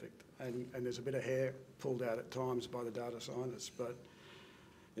not perfect and there's a bit of hair pulled out at times by the data scientists, but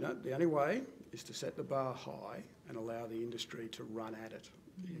you know, the only way is to set the bar high and allow the industry to run at it.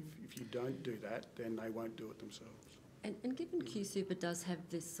 If you don't do that, then they won't do it themselves. And given QSuper does have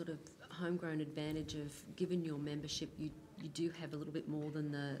this sort of homegrown advantage of, given your membership, you do have a little bit more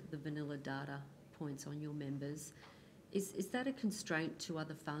than the vanilla data points on your members. Is that a constraint to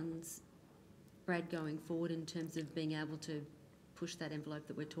other funds Brad, going forward in terms of being able to push that envelope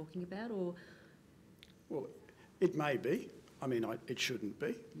that we're talking about, or? Well, it may be. I mean, it shouldn't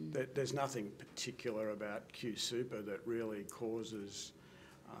be. There's nothing particular about QSuper that really causes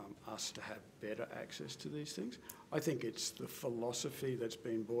us to have better access to these things. I think it's the philosophy that's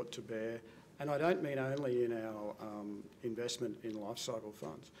been brought to bear, and I don't mean only in our investment in life cycle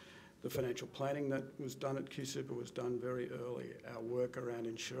funds. The financial planning that was done at QSuper was done very early. Our work around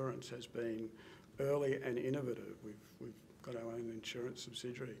insurance has been early and innovative. We've got our own insurance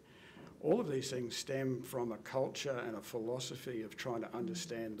subsidiary. All of these things stem from a culture and a philosophy of trying to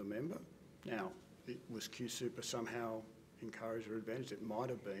understand the member. Now, was QSuper somehow encouraged or advantaged? It might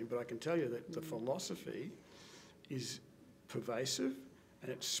have been, but I can tell you that the philosophy is pervasive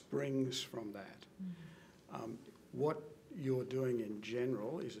and it springs from that. What you're doing in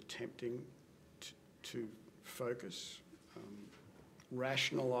general is attempting to focus,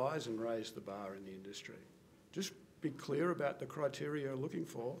 rationalise and raise the bar in the industry. Just be clear about the criteria you're looking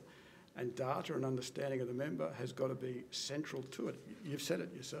for, and data and understanding of the member has got to be central to it. You've said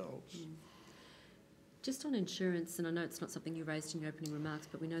it yourselves. Just on insurance, and I know it's not something you raised in your opening remarks,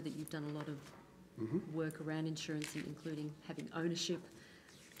 but we know that you've done a lot of work around insurance, including having ownership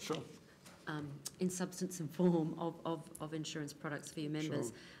in substance and form of insurance products for your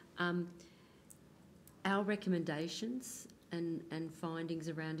members. Our recommendations and findings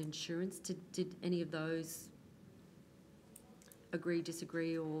around insurance, did any of those agree,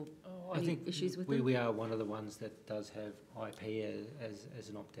 disagree, or any issues with them? We are one of the ones that does have IP as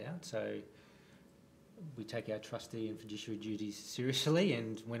an opt-out, so we take our trustee and fiduciary duties seriously,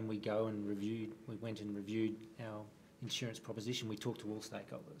 and when we went and reviewed our insurance proposition, we talked to all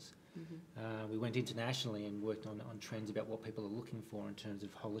stakeholders. We went internationally and worked on trends about what people are looking for in terms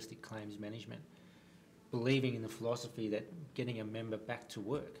of holistic claims management, believing in the philosophy that getting a member back to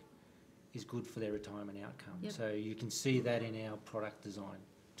work is good for their retirement outcome. So you can see that in our product design,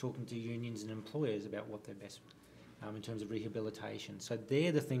 talking to unions and employers about what they're best in terms of rehabilitation. So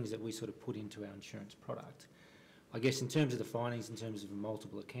they're the things that we sort of put into our insurance product. I guess in terms of the findings, in terms of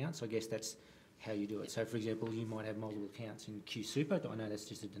multiple accounts, I guess that's how you do it. So for example, you might have multiple accounts in QSuper. I know that's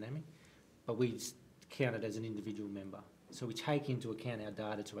just a dynamic, but we count it as an individual member. So we take into account our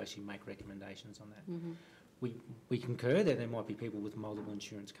data to actually make recommendations on that. We concur that there might be people with multiple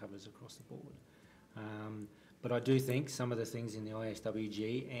insurance covers across the board. But I do think some of the things in the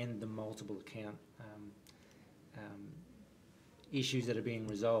ISWG and the multiple account issues that are being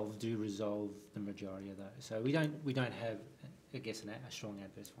resolved do resolve the majority of those. So we don't have, I guess, a strong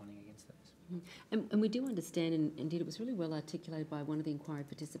adverse finding against those. And we do understand, and indeed it was really well articulated by one of the inquiry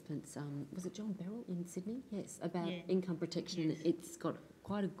participants, was it John Beryl in Sydney? Yes, about income protection. It's got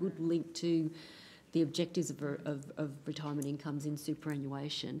quite a good link to the objectives of retirement incomes in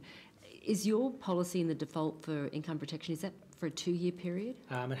superannuation. Is your policy in the default for income protection, is that for a 2-year period?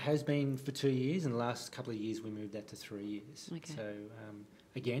 It has been for 2 years, and the last couple of years we moved that to 3 years. Okay. So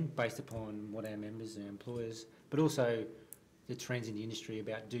again, based upon what our members and employers, but also the trends in the industry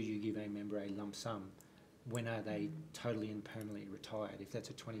about do you give a member a lump sum? When are they totally and permanently retired? If that's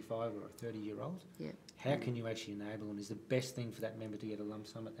a 25 or a 30-year-old, how can you actually enable them? Is the best thing for that member to get a lump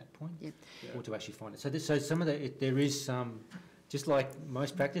sum at that point, or to actually find it? So some of there is some, just like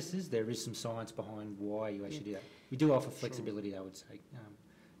most practices, there is some science behind why you actually do that. We do offer flexibility, I would say.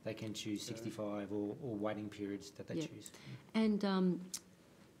 They can choose 65 or waiting periods that they choose. And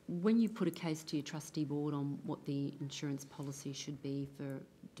when you put a case to your trustee board on what the insurance policy should be for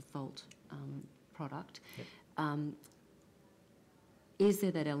default product, is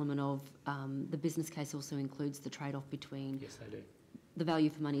there that element of the business case also includes the trade-off between... Yes, they do. The value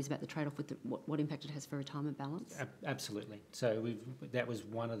for money is about the trade-off with what impact it has for retirement balance? Absolutely. So that was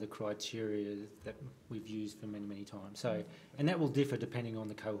one of the criteria that we've used for many, many times. So, and that will differ depending on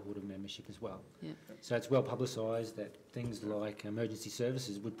the cohort of membership as well. So it's well publicised that things like emergency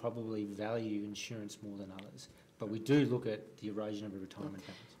services would probably value insurance more than others. But we do look at the erosion of a retirement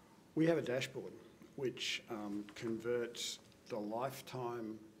balance. We have a dashboard which converts the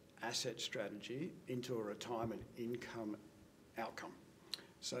lifetime asset strategy into a retirement income outcome.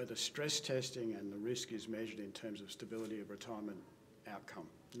 So the stress testing and the risk is measured in terms of stability of retirement outcome,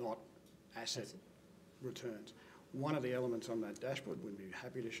 not asset returns. One of the elements on that dashboard, we'd be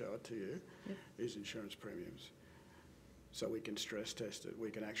happy to show it to you, is insurance premiums. So we can stress test it, we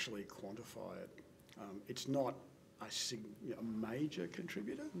can actually quantify it. It's not a major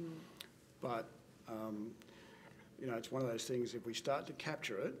contributor, but it's one of those things, if we start to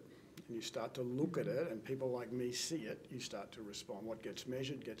capture it, and you start to look at it and people like me see it, you start to respond. What gets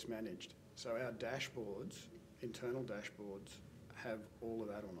measured gets managed. So our dashboards, internal dashboards, have all of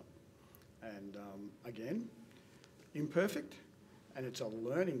that on it. And again, imperfect, and it's a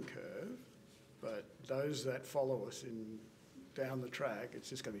learning curve, but those that follow us down the track, it's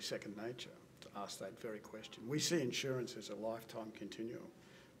just going to be second nature to ask that very question. We see insurance as a lifetime continuum.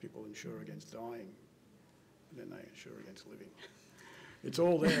 People insure against dying, and then they insure against living. It's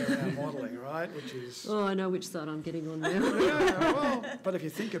all there in our modelling, right? Which is... Oh, I know which side I'm getting on now. Yeah, well, but if you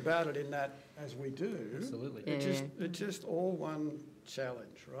think about it in that, as we do... Absolutely. It's just all one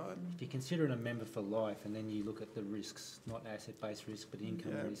challenge, right? If you consider it a member for life and then you look at the risks, not asset-based risk, but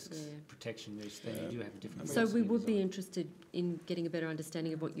income risks, protection risks, then you do have a different... So we would be interested in getting a better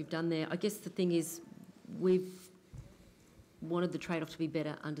understanding of what you've done there. I guess the thing is, we've wanted the trade-off to be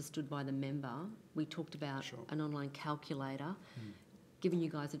better understood by the member. We talked about an online calculator. Given you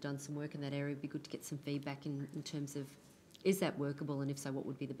guys have done some work in that area, it'd be good to get some feedback in terms of, is that workable, and if so, what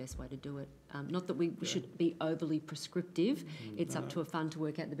would be the best way to do it? Not that we should be overly prescriptive. It's up to a fund to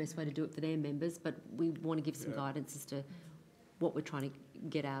work out the best way to do it for their members, but we want to give some guidance as to what we're trying to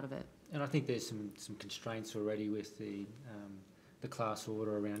get out of it. And I think there's some constraints already with the class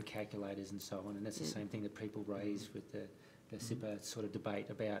order around calculators and so on, and that's the same thing that people raise with the SIPA sort of debate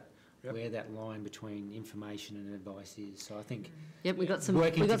about where that line between information and advice is. So I think we've got some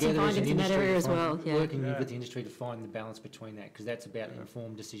findings in that area as well. Working with the industry to find the balance between that, because that's about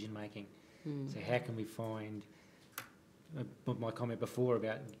informed decision making. So how can we find, my comment before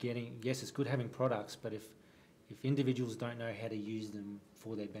about getting, yes, it's good having products, but if individuals don't know how to use them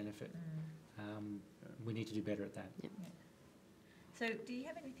for their benefit, we need to do better at that. So do you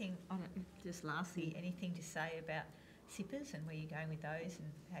have anything, just lastly, anything to say about SIPPers and where you're going with those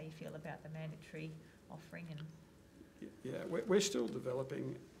and how you feel about the mandatory offering? And yeah, we're still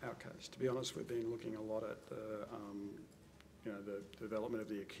developing our case. To be honest, we've been looking a lot at the development of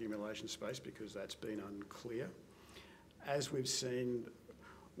the accumulation space, because that's been unclear. As we've seen,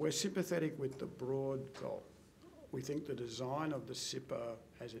 we're sympathetic with the broad goal. We think the design of the SIPA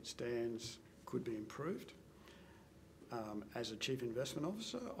as it stands could be improved. As a Chief Investment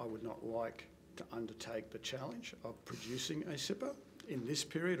Officer, I would not like to undertake the challenge of producing a SIPA in this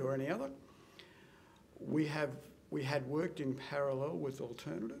period or any other. We had worked in parallel with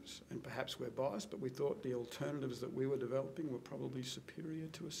alternatives, and perhaps we're biased, but we thought the alternatives that we were developing were probably superior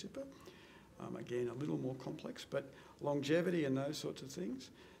to a SIPA. Again, a little more complex, but longevity and those sorts of things.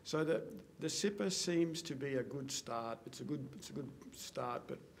 So that the SIPA seems to be a good start. It's a good start,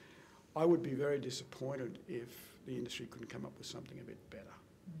 but I would be very disappointed if the industry couldn't come up with something a bit better.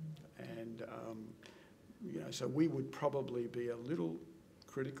 And, so we would probably be a little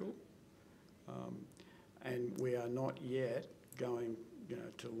critical, and we are not yet going,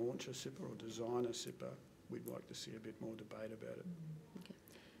 to launch a SIPA or design a SIPA. We'd like to see a bit more debate about it.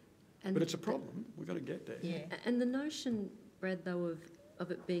 And but it's a problem. We've got to get there. Yeah. And the notion, Brad, though,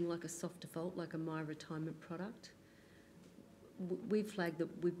 of it being like a soft default, like a My Retirement product, we flagged that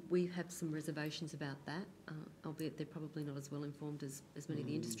we have some reservations about that, albeit they're probably not as well informed as many of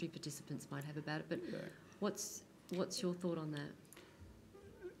the industry participants might have about it. But what's your thought on that?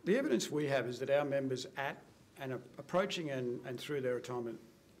 The evidence we have is that our members at and approaching and through their retirement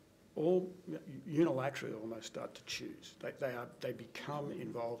all unilaterally almost start to choose. They become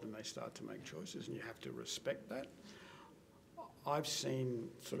involved and they start to make choices, and you have to respect that. I've seen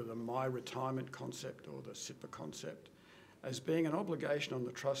sort of the My Retirement concept or the SIPA concept as being an obligation on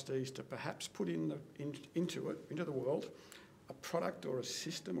the trustees to perhaps put into the world a product or a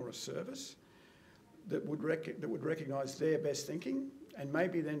system or a service that would recognise their best thinking, and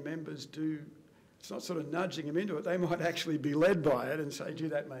maybe then members do. It's not sort of nudging them into it. They might actually be led by it and say, gee,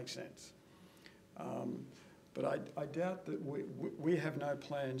 that makes sense. But I doubt that we have no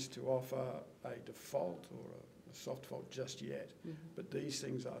plans to offer a default or a soft default just yet. But these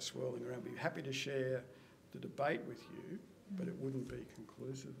things are swirling around. We'd be happy to share the debate with you, but it wouldn't be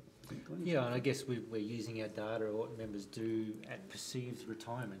conclusive. Yeah, and I guess we're using our data or what members do at perceived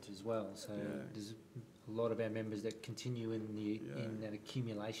retirement as well. So there's a lot of our members that continue in that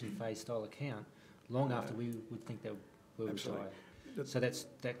accumulation phase style account long after we would think they were retired. So that's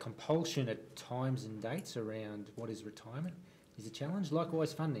that compulsion at times and dates around what is retirement is a challenge.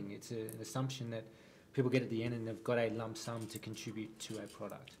 Likewise, funding. It's an assumption that people get at the end and they've got a lump sum to contribute to a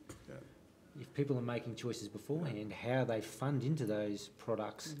product. If people are making choices beforehand, how they fund into those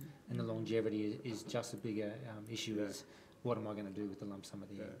products and the longevity is just a bigger issue as what am I going to do with the lump sum at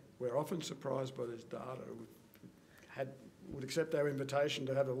the end? We're often surprised by this data. Would accept our invitation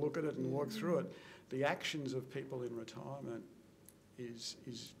to have a look at it and walk through it. The actions of people in retirement is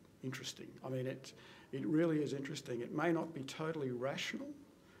interesting. I mean, it really is interesting. It may not be totally rational,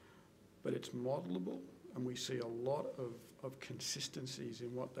 but it's modelable, and we see a lot of consistencies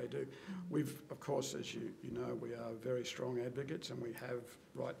in what they do. We've, of course, as you know, we are very strong advocates, and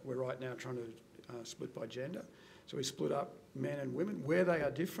we're right now trying to split by gender. So we split up men and women where they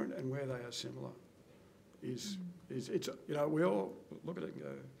are different and where they are similar. It's we all look at it and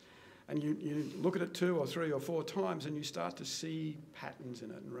go, and you look at it 2 or 3 or 4 times, and you start to see patterns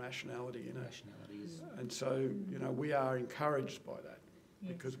in it and rationality in it. And so we are encouraged by that.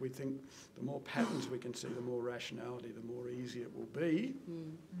 Yes. Because we think the more patterns we can see, the more rationality, the more easy it will be.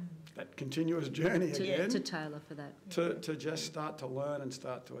 That continuous journey again. To tailor for that. To just start to learn and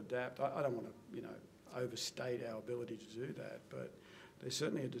start to adapt. I don't want to, overstate our ability to do that, but there's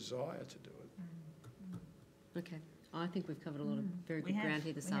certainly a desire to do it. Okay. I think we've covered a lot of very good ground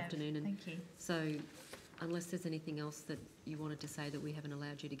here this afternoon. And thank you. So unless there's anything else that you wanted to say that we haven't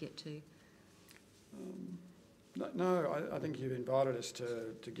allowed you to get to. No, I think you've invited us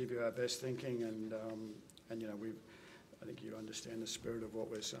to give you our best thinking, and I think you understand the spirit of what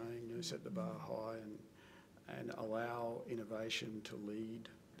we're saying. Set the bar high and allow innovation to lead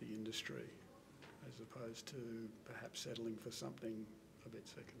the industry, as opposed to perhaps settling for something a bit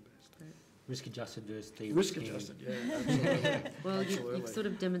second best. Great. Risk adjusted versus the risk adjusted, yeah, absolutely. Well, absolutely. You've sort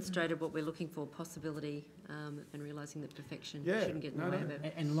of demonstrated what we're looking for: possibility, and realising that perfection shouldn't get in the way of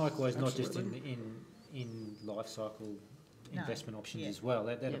it. And likewise, not just in life cycle investment options as well.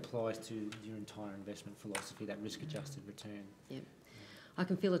 That applies to your entire investment philosophy, that risk-adjusted return. Yep. I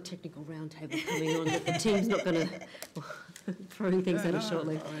can feel a technical roundtable coming on, but the team's not going to throw things at us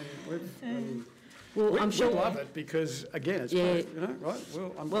shortly. I'm sure we love it because, again, it's right?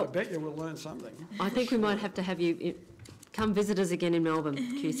 Well, I bet you we'll learn something. I think we might have to have you come visit us again in Melbourne,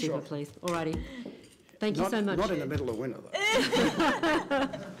 QSuper, please. Alrighty. Thank you so much. Not in the middle of winter, though.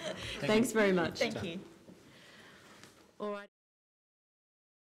 Thanks very much. Thank you. All right.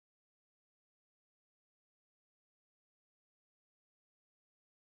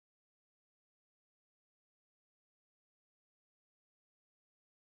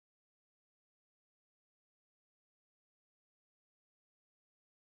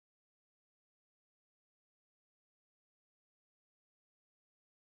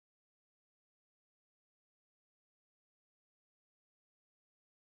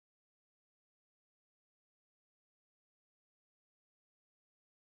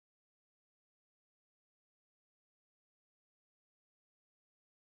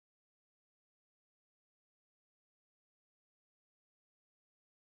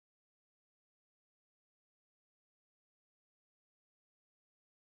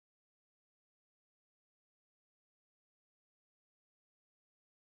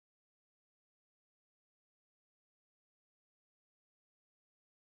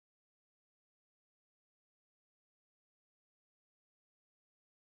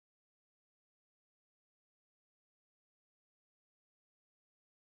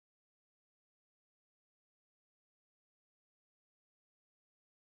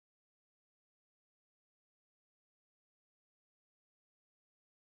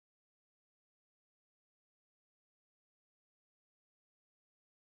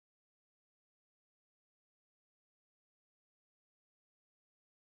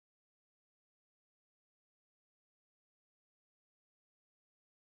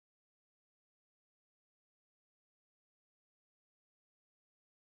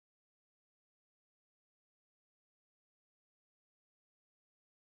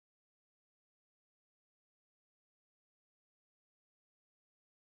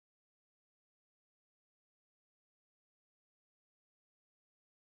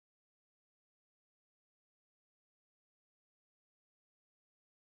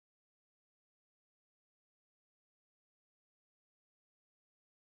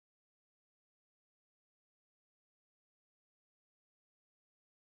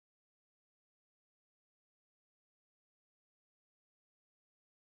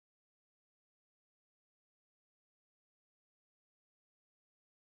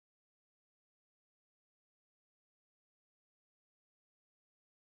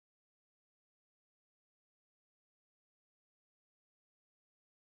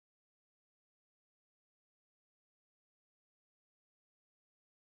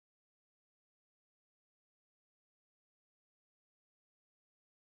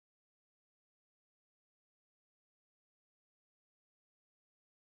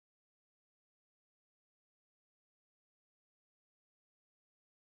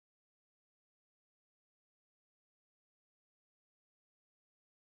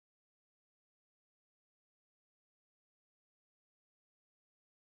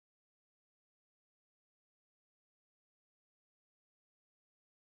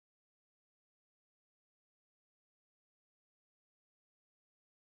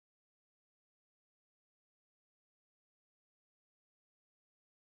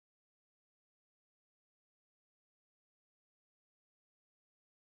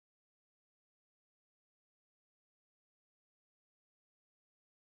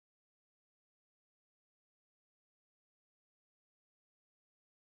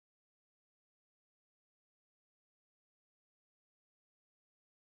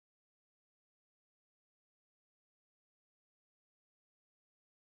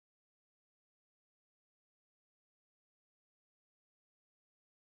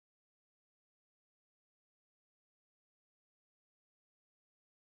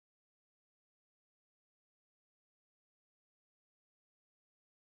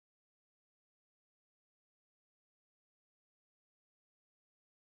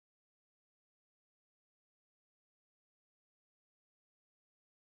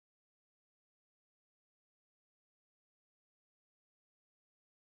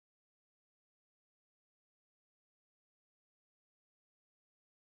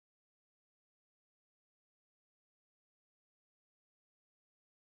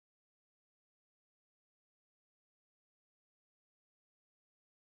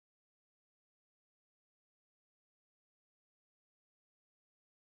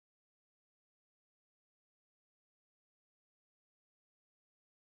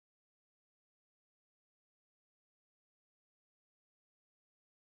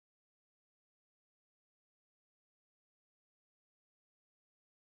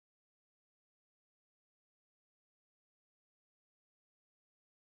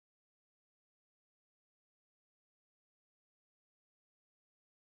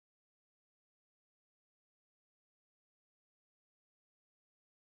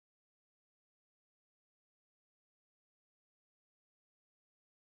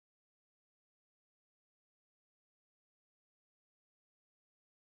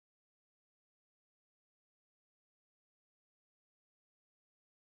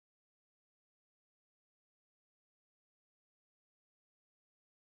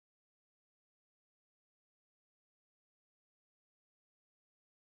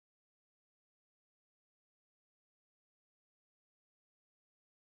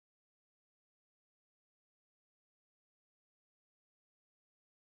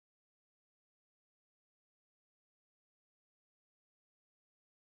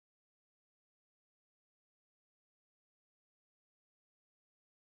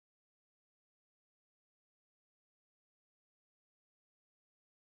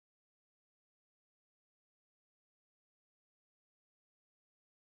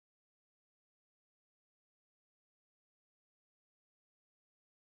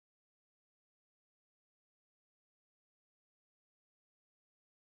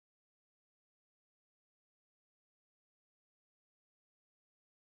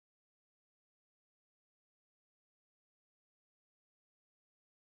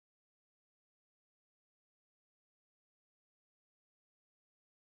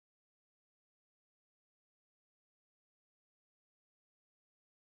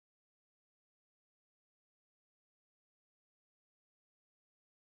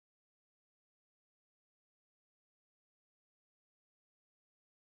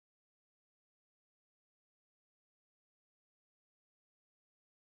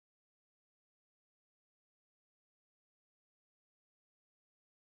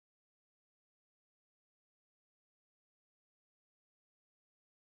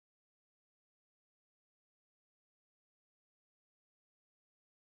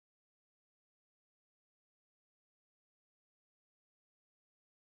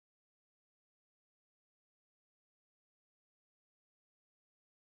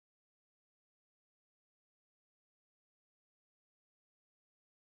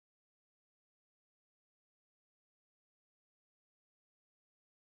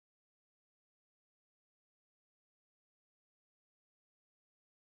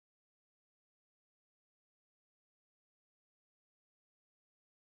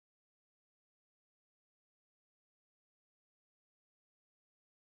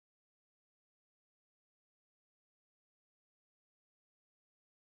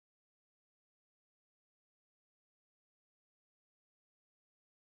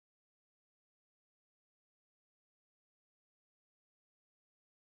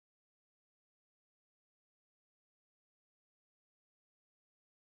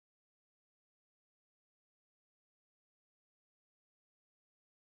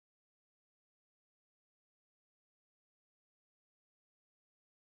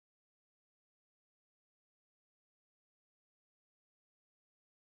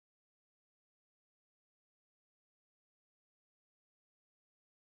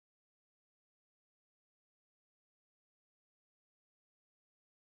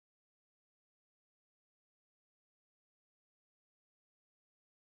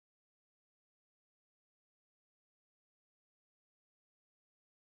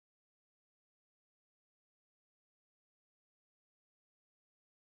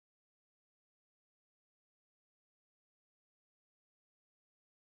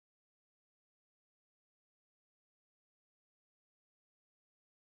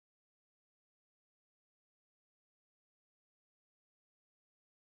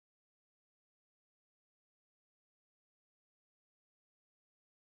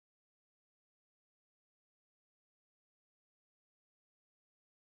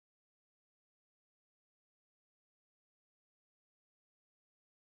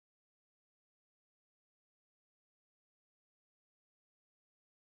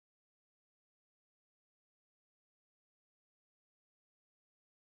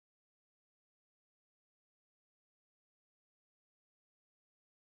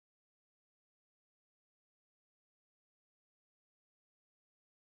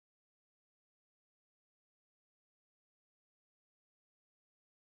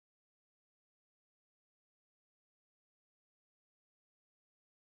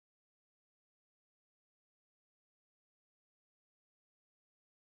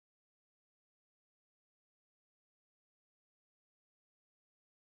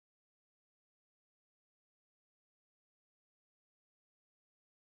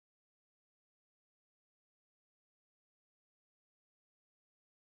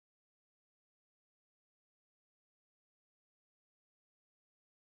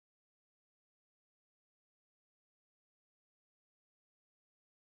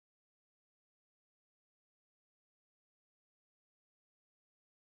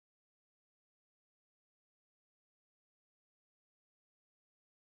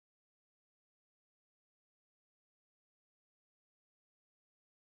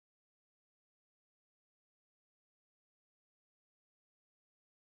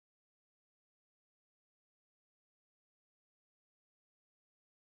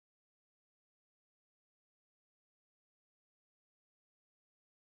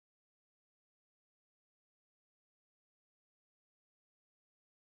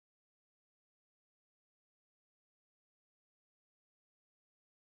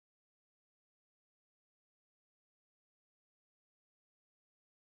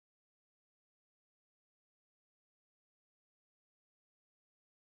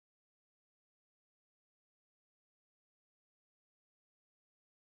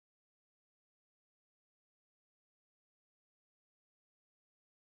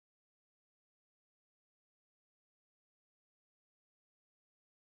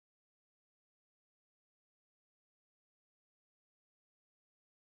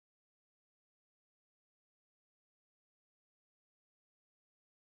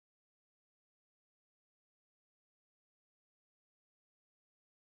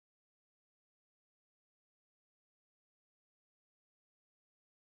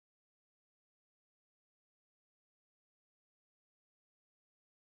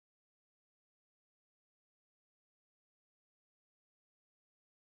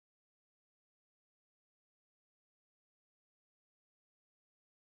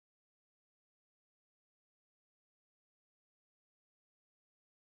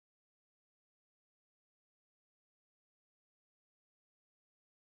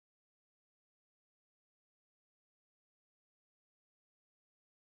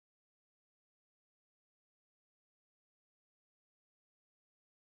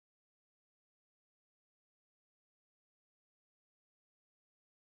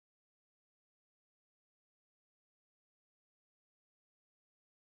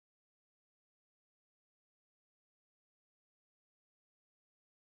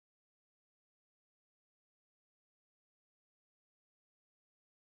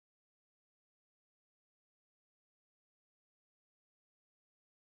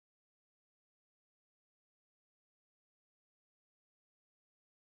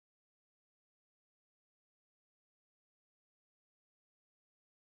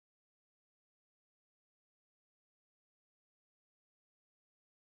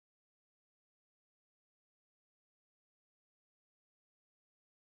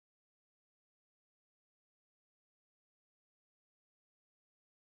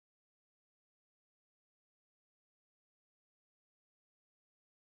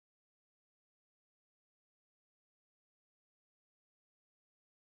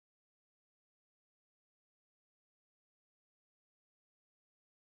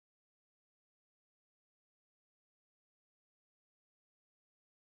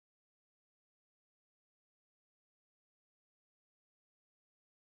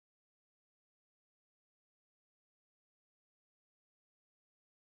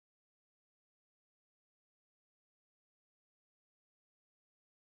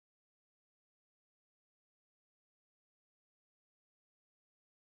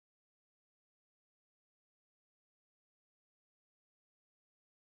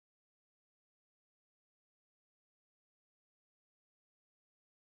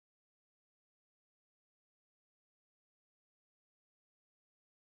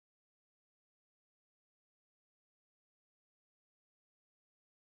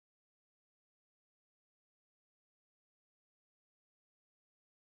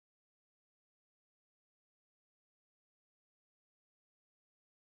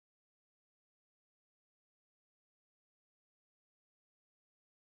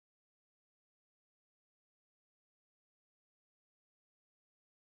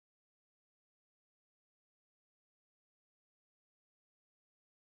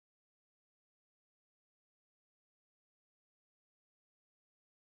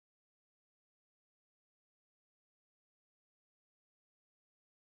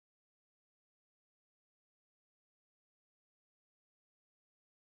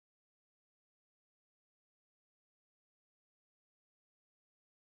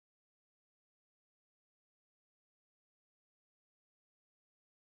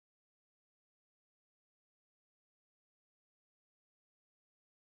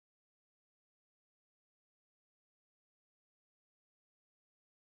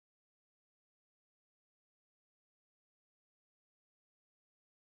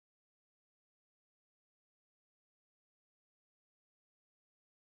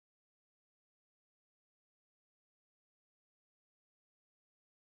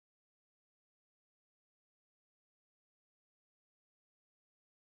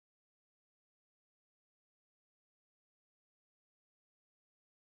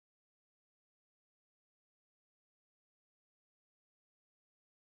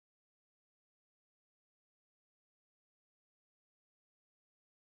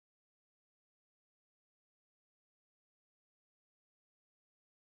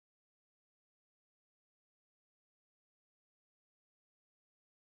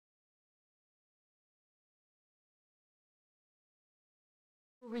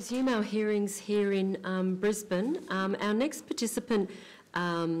 We'll resume our hearings here in Brisbane. Our next participant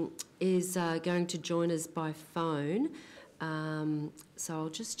is going to join us by phone. So I'll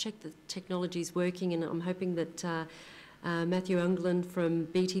just check the technology's working, and I'm hoping that Matthew Englund from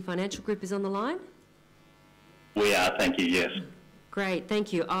BT Financial Group is on the line. We are, thank you, yes. Great,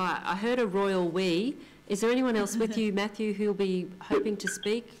 thank you. I heard a royal we. Is there anyone else with you, Matthew, who'll be hoping to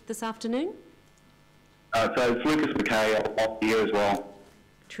speak this afternoon? So it's Lucas Mackay off here as well.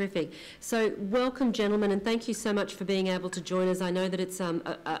 Terrific. So welcome, gentlemen, and thank you so much for being able to join us. I know that it's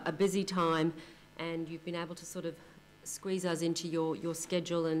a busy time, and you've been able to sort of squeeze us into your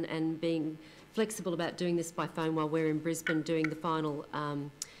schedule and being flexible about doing this by phone while we're in Brisbane doing the final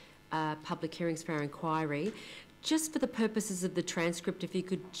public hearings for our inquiry. Just for the purposes of the transcript, if you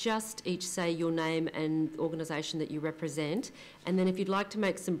could just each say your name and organisation that you represent, and then if you'd like to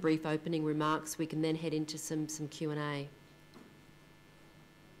make some brief opening remarks, we can then head into some Q&A.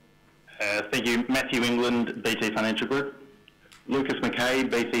 Thank you. Matthew Englund, BT Financial Group. Lucas Mackay,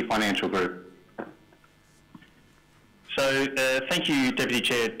 BT Financial Group. So thank you, Deputy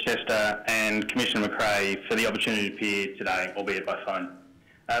Chair Chester and Commissioner McRae, for the opportunity to appear today, albeit by phone.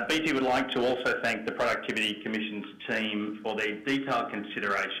 BT would like to also thank the Productivity Commission's team for their detailed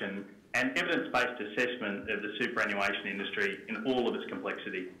consideration and evidence-based assessment of the superannuation industry in all of its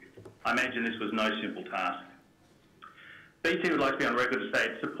complexity. I imagine this was no simple task. BT would like to be on record to say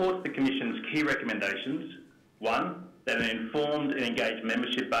it supports the Commission's key recommendations. 1, that an informed and engaged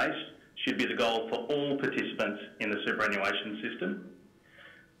membership base should be the goal for all participants in the superannuation system.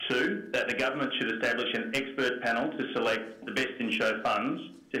 2, that the government should establish an expert panel to select the best in-show funds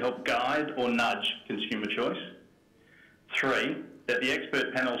to help guide or nudge consumer choice. 3, that the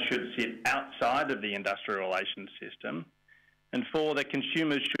expert panel should sit outside of the industrial relations system. And 4, that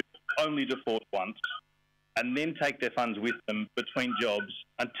consumers should only default once and then take their funds with them between jobs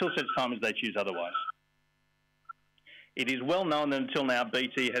until such time as they choose otherwise. It is well known that until now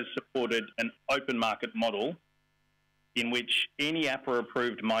BT has supported an open market model in which any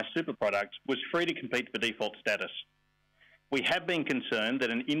APRA-approved MySuper product was free to compete for default status. We have been concerned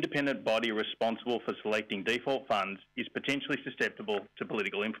that an independent body responsible for selecting default funds is potentially susceptible to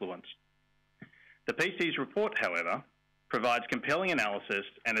political influence. The PC's report, however, provides compelling analysis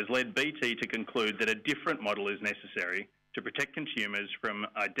and has led BT to conclude that a different model is necessary to protect consumers from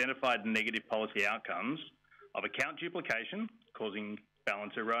identified negative policy outcomes of account duplication, causing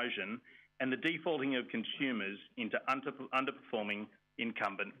balance erosion, and the defaulting of consumers into underperforming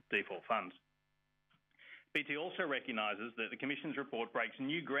incumbent default funds. BT also recognises that the Commission's report breaks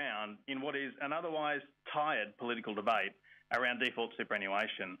new ground in what is an otherwise tired political debate around default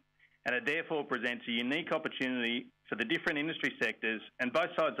superannuation, and it therefore presents a unique opportunity for the different industry sectors and both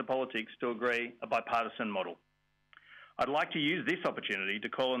sides of politics to agree a bipartisan model. I'd like to use this opportunity to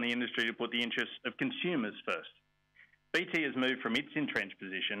call on the industry to put the interests of consumers first. BT has moved from its entrenched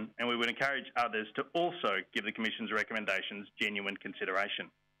position, and we would encourage others to also give the Commission's recommendations genuine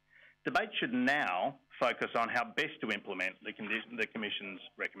consideration. Debate should now focus on how best to implement the Commission's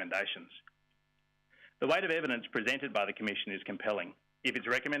recommendations. The weight of evidence presented by the Commission is compelling. If its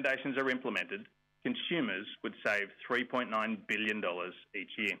recommendations are implemented, consumers would save $3.9 billion each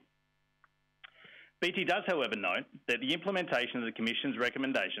year. BT does, however, note that the implementation of the Commission's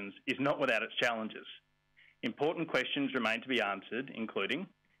recommendations is not without its challenges. Important questions remain to be answered, including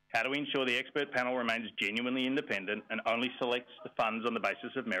how do we ensure the expert panel remains genuinely independent and only selects the funds on the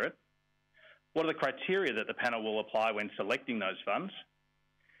basis of merit? What are the criteria that the panel will apply when selecting those funds?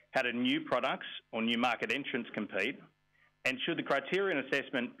 How do new products or new market entrants compete? And should the criteria and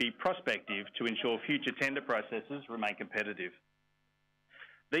assessment be prospective to ensure future tender processes remain competitive?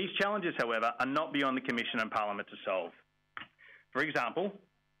 These challenges, however, are not beyond the Commission and Parliament to solve. For example,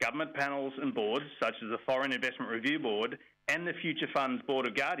 government panels and boards, such as the Foreign Investment Review Board and the Future Funds Board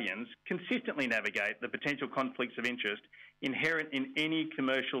of Guardians, consistently navigate the potential conflicts of interest inherent in any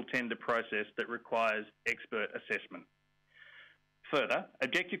commercial tender process that requires expert assessment. Further,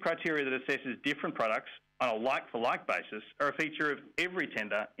 objective criteria that assesses different products on a like-for-like basis are a feature of every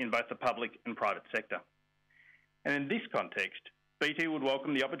tender in both the public and private sector. And in this context, BT would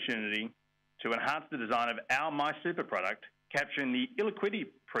welcome the opportunity to enhance the design of our MySuper product, capturing the illiquidity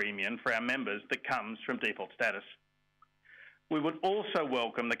premium for our members that comes from default status. We would also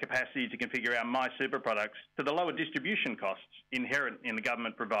welcome the capacity to configure our MySuper products to the lower distribution costs inherent in the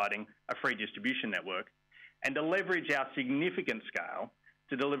government providing a free distribution network, and to leverage our significant scale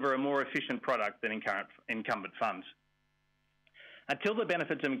to deliver a more efficient product than incumbent funds. Until the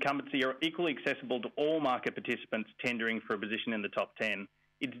benefits of incumbency are equally accessible to all market participants tendering for a position in the top 10,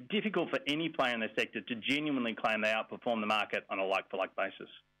 it's difficult for any player in the sector to genuinely claim they outperform the market on a like-for-like basis.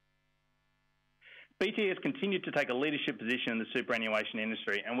 BT has continued to take a leadership position in the superannuation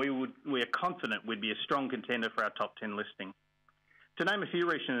industry, and we are confident we'd be a strong contender for our top 10 listing. To name a few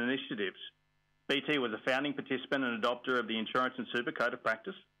recent initiatives, BT was a founding participant and adopter of the Insurance and Super Code of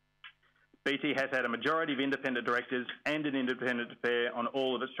Practice. BT has had a majority of independent directors and an independent chair on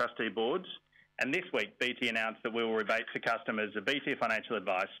all of its trustee boards. And this week, BT announced that we will rebate to customers of BT Financial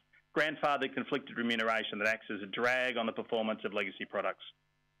Advice grandfathered conflicted remuneration that acts as a drag on the performance of legacy products.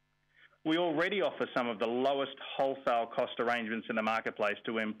 We already offer some of the lowest wholesale cost arrangements in the marketplace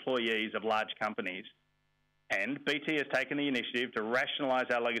to employees of large companies. And BT has taken the initiative to rationalise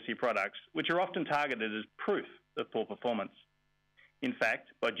our legacy products, which are often targeted as proof of poor performance. In fact,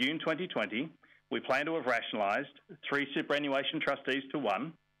 by June 2020, we plan to have rationalised 3 superannuation trustees to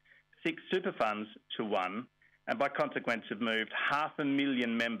 1, 6 super funds to 1, and by consequence have moved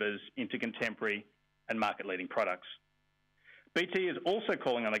 500,000 members into contemporary and market-leading products. BT is also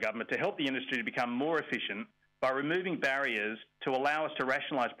calling on the government to help the industry to become more efficient by removing barriers to allow us to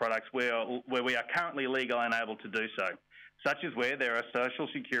rationalise products where we are currently legally unable to do so, such as where there are social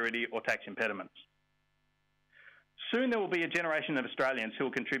security or tax impediments. Soon there will be a generation of Australians who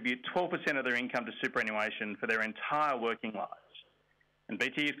will contribute 12% of their income to superannuation for their entire working lives. And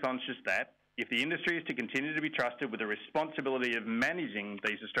BT is conscious that if the industry is to continue to be trusted with the responsibility of managing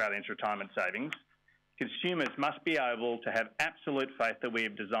these Australians' retirement savings, consumers must be able to have absolute faith that we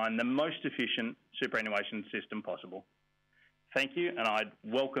have designed the most efficient superannuation system possible. Thank you, and I'd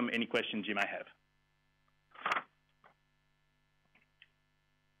welcome any questions you may have.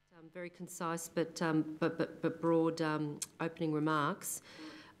 Very concise but broad opening remarks.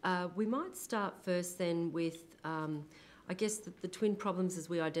 We might start first then with, I guess, the twin problems as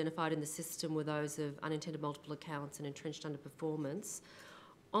we identified in the system were those of unintended multiple accounts and entrenched underperformance.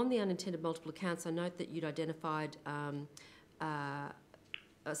 On the unintended multiple accounts, I note that you'd identified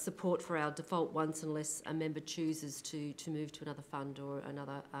support for our default once unless a member chooses to move to another fund or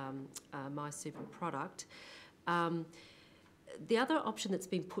another MySuper product. The other option that's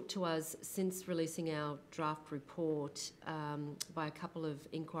been put to us since releasing our draft report by a couple of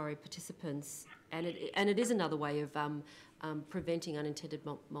inquiry participants, and it is another way of preventing unintended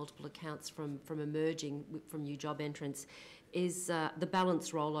multiple accounts from emerging from new job entrants, is the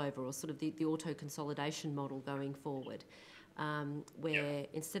balance rollover, or sort of the auto-consolidation model going forward, where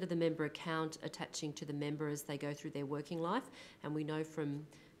instead of the member account attaching to the member as they go through their working life, and we know from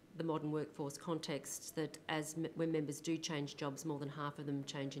the modern workforce context that when members do change jobs, more than half of them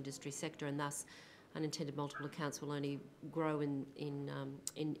change industry sector, and thus unintended multiple accounts will only grow in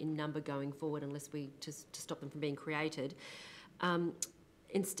number going forward unless we to stop them from being created.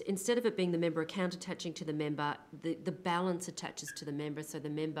 Instead of it being the member account attaching to the member, the balance attaches to the member, so the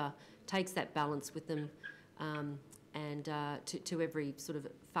member takes that balance with them and to every sort of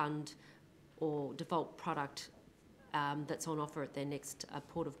fund or default product that's on offer at their next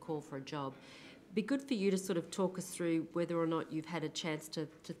port of call for a job. It'd be good for you to sort of talk us through whether or not you've had a chance to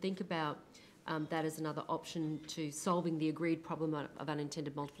think about that as another option to solving the agreed problem of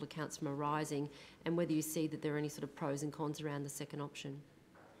unintended multiple accounts from arising, and whether you see that there are any sort of pros and cons around the second option.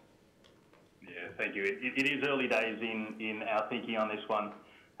 Yeah, thank you. It is early days in our thinking on this one,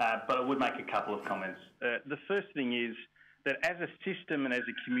 but I would make a couple of comments. The first thing is that as a system and as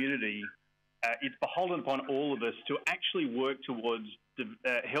a community, it's beholden upon all of us to actually work towards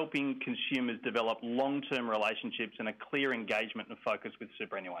helping consumers develop long-term relationships and a clear engagement and focus with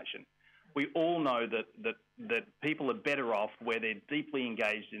superannuation. We all know that people are better off where they're deeply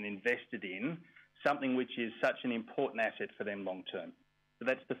engaged and invested in something which is such an important asset for them long-term. So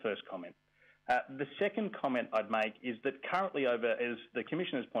that's the first comment. The second comment I'd make is that currently, as the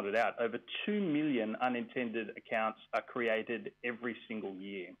Commission has pointed out, over 2 million unintended accounts are created every single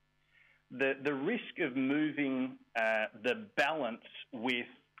year. The risk of moving the balance with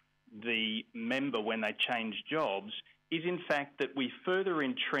the member when they change jobs is in fact that we further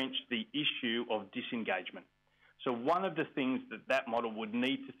entrench the issue of disengagement. So one of the things that model would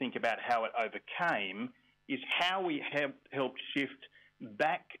need to think about how it overcame is how we have helped shift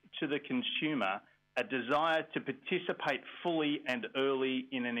back to the consumer a desire to participate fully and early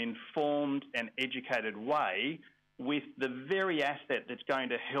in an informed and educated way with the very asset that's going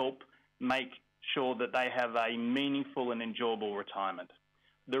to help make sure that they have a meaningful and enjoyable retirement.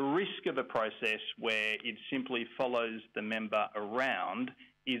 The risk of a process where it simply follows the member around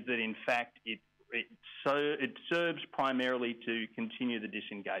is that in fact it serves primarily to continue the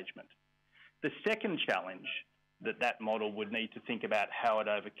disengagement. The second challenge that model would need to think about how it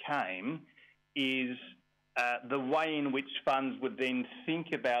overcame is the way in which funds would then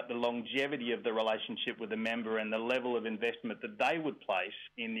think about the longevity of the relationship with the member and the level of investment that they would place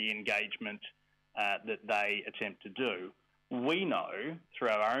in the engagement that they attempt to do. We know through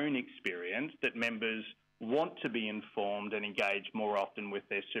our own experience that members want to be informed and engaged more often with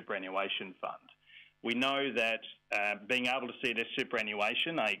their superannuation fund. We know that being able to see their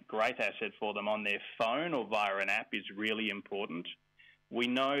superannuation, a great asset for them on their phone or via an app, is really important. We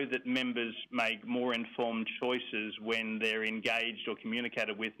know that members make more informed choices when they're engaged or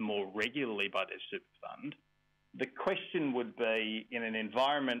communicated with more regularly by their super fund. The question would be, in an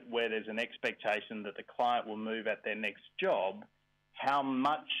environment where there's an expectation that the client will move at their next job, how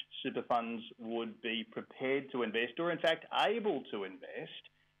much super funds would be prepared to invest, or in fact able to invest,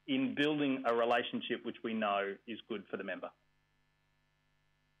 in building a relationship which we know is good for the member.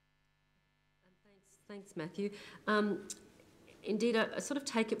 Thanks, Matthew. Indeed, I sort of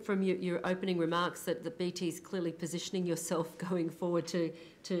take it from your opening remarks that BT is clearly positioning yourself going forward to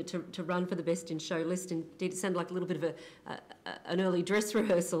run for the Best in Show list. Indeed, it sounded like a little bit of an early dress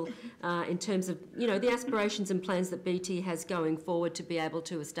rehearsal in terms of, you know, the aspirations and plans that BT has going forward to be able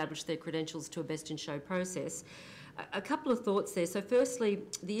to establish their credentials to a Best in Show process. A couple of thoughts there. So firstly,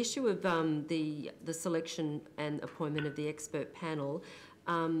 the issue of the selection and appointment of the expert panel.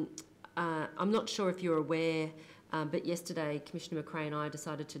 I'm not sure if you're aware, but yesterday Commissioner Mackay and I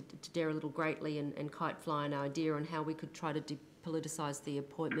decided to dare a little greatly and kite fly an idea on how we could try to depoliticise the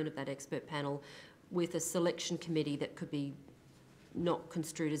appointment of that expert panel with a selection committee that could be not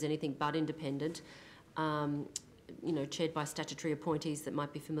construed as anything but independent, you know, chaired by statutory appointees that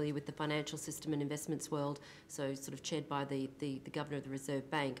might be familiar with the financial system and investments world, so sort of chaired by the Governor of the Reserve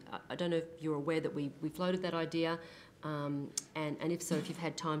Bank. I don't know if you're aware that we floated that idea, and if so, if you've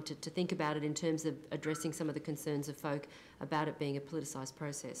had time to think about it in terms of addressing some of the concerns of folk about it being a politicised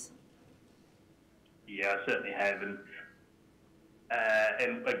process. Yeah, I certainly have, and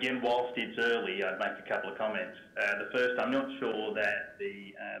again, whilst it's early, I'd make a couple of comments. The first, I'm not sure that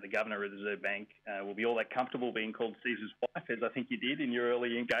the Governor of the Reserve Bank will be all that comfortable being called Caesar's wife, as I think you did in your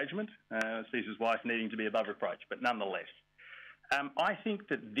early engagement, Caesar's wife needing to be above reproach, but nonetheless. I think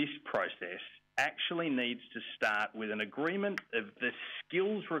that this process actually needs to start with an agreement of the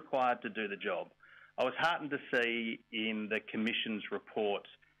skills required to do the job. I was heartened to see in the Commission's report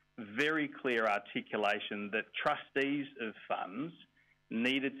very clear articulation that trustees of funds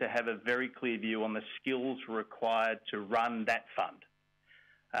needed to have a very clear view on the skills required to run that fund.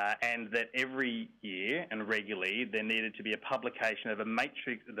 And that every year and regularly there needed to be a publication of the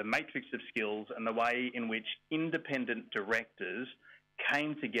matrix of skills and the way in which independent directors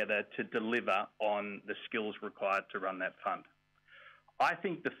came together to deliver on the skills required to run that fund. I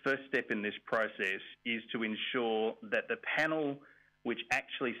think the first step in this process is to ensure that the panel which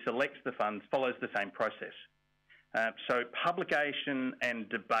actually selects the funds follows the same process. So publication and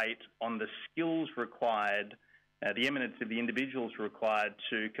debate on the skills required, the eminence of the individuals required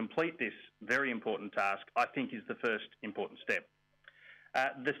to complete this very important task, I think is the first important step.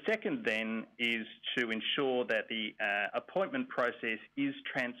 The second then is to ensure that the appointment process is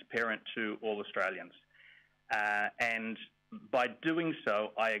transparent to all Australians. And by doing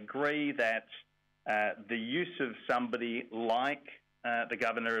so, I agree that the use of somebody like the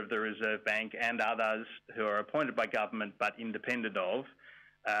Governor of the Reserve Bank and others who are appointed by government but independent of,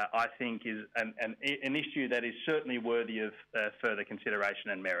 I think is an issue that is certainly worthy of further consideration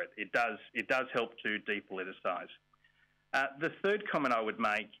and merit. It does help to depoliticise. The third comment I would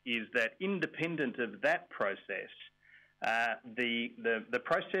make is that independent of that process, the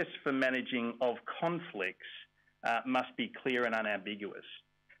process for managing of conflicts must be clear and unambiguous.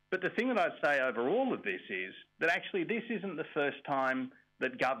 But the thing that I'd say over all of this is that actually this isn't the first time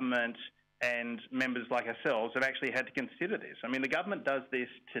that government and members like ourselves have actually had to consider this. I mean, the government does this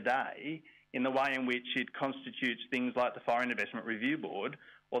today in the way in which it constitutes things like the Foreign Investment Review Board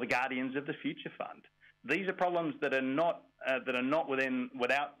or the Guardians of the Future Fund. These are problems that are not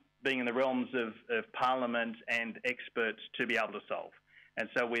without being in the realms of Parliament and experts to be able to solve. And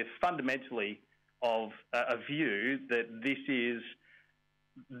so we're fundamentally of a view that this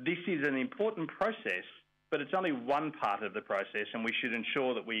is an important process, but it's only one part of the process, and we should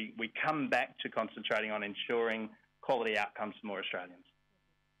ensure that we come back to concentrating on ensuring quality outcomes for more Australians.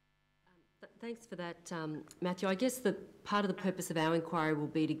 Thanks for that, Matthew. I guess that part of the purpose of our inquiry will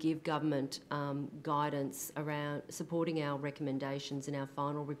be to give government guidance around supporting our recommendations in our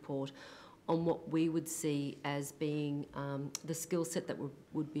final report on what we would see as being the skill set that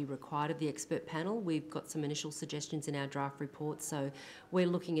would be required of the expert panel. We've got some initial suggestions in our draft report, so we're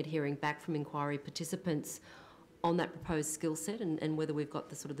looking at hearing back from inquiry participants on that proposed skill set and whether we've got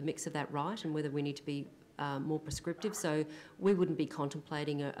the sort of the mix of that right and whether we need to be more prescriptive. So we wouldn't be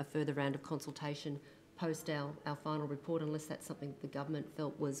contemplating a further round of consultation post our final report unless that's something that the government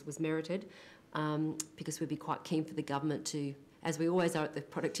felt was merited, because we'd be quite keen for the government to, as we always are at the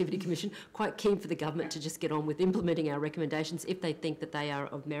Productivity Commission, quite keen for the government to just get on with implementing our recommendations if they think that they are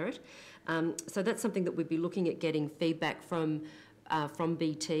of merit. So that's something that we'd be looking at getting feedback from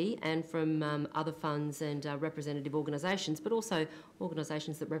BT and from other funds and representative organisations, but also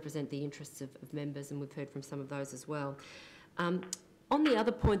organisations that represent the interests of members, and we've heard from some of those as well. On the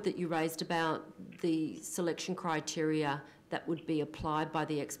other point that you raised about the selection criteria that would be applied by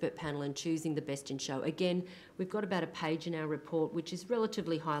the expert panel in choosing the best in show, again, we've got about a page in our report which is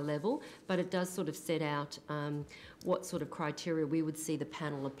relatively high level, but it does sort of set out what sort of criteria we would see the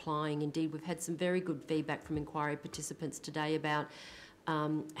panel applying. Indeed, we've had some very good feedback from inquiry participants today about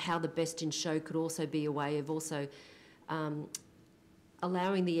how the best in show could also be a way of also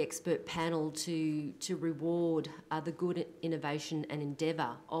allowing the expert panel to reward the good innovation and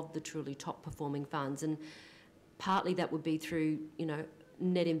endeavour of the truly top performing funds. And partly that would be through, you know,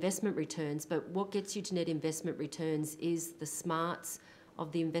 net investment returns, but what gets you to net investment returns is the smarts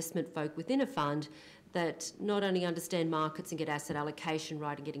of the investment folk within a fund that not only understand markets and get asset allocation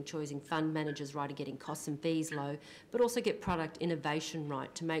right and getting choosing fund managers right and getting costs and fees low, but also get product innovation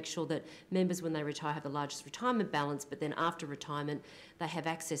right to make sure that members when they retire have the largest retirement balance, but then after retirement they have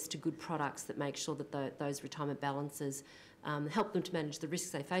access to good products that make sure that those retirement balances help them to manage the risks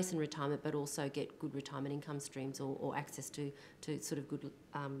they face in retirement, but also get good retirement income streams or access to sort of good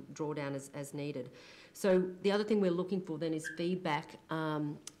drawdown as needed. So the other thing we're looking for then is feedback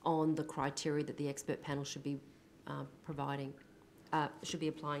on the criteria that the expert panel should be should be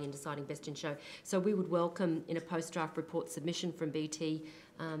applying in deciding best in show. So we would welcome in a post-draft report submission from BT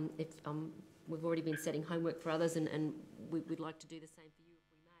if we've already been setting homework for others and we'd like to do the same for you if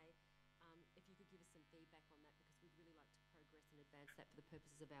we may. If you could give us some feedback on that, because we'd really like to progress and advance that for the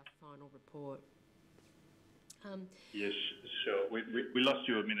purposes of our final report. Yes, sure. We lost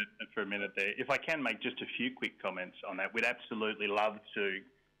you for a minute there. If I can make just a few quick comments on that, we'd absolutely love to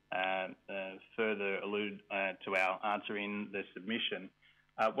further allude to our answer in the submission.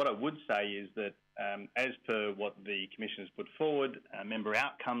 What I would say is that as per what the Commission has put forward, member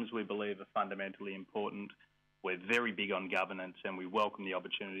outcomes we believe are fundamentally important. We're very big on governance and we welcome the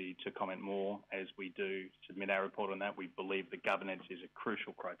opportunity to comment more as we do submit our report on that. We believe that governance is a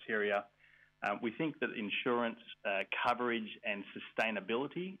crucial criteria. We think that insurance coverage and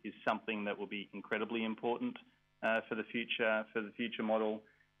sustainability is something that will be incredibly important for the future model,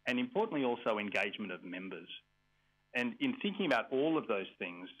 and importantly also engagement of members. And in thinking about all of those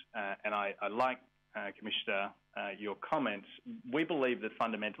things, and I like, Commissioner, your comments, we believe that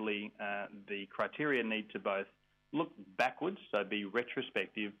fundamentally the criteria need to both look backwards, so be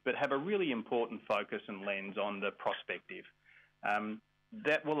retrospective, but have a really important focus and lens on the prospective.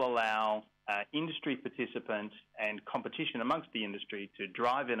 That will allow industry participants and competition amongst the industry to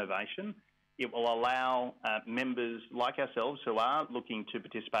drive innovation. It will allow members like ourselves who are looking to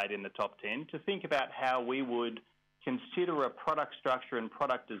participate in the top 10 to think about how we would consider a product structure and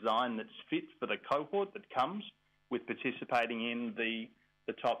product design that's fit for the cohort that comes with participating in the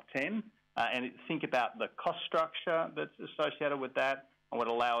top 10 and think about the cost structure that's associated with that and would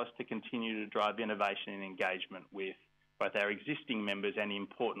allow us to continue to drive innovation and engagement with both our existing members and,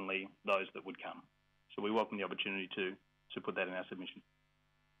 importantly, those that would come. So we welcome the opportunity to put that in our submission.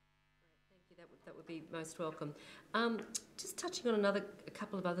 Great, thank you. That would be most welcome. Just touching on a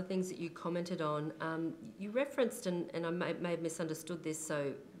couple of other things that you commented on. You referenced, and I may have misunderstood this, so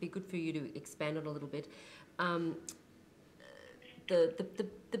it'd be good for you to expand on a little bit.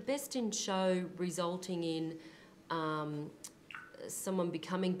 The best in show resulting in someone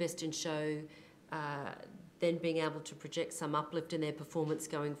becoming best in show then being able to project some uplift in their performance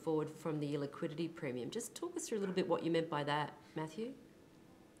going forward from the illiquidity premium. Just talk us through a little bit what you meant by that, Matthew.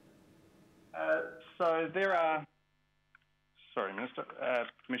 So there are, sorry, Minister,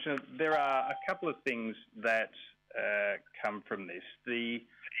 Commissioner, there are a couple of things that come from this. The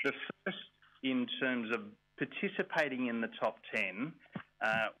first, in terms of participating in the top 10,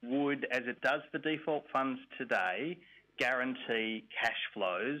 would, as it does for default funds today, guarantee cash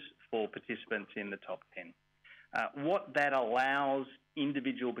flows for participants in the top 10. What that allows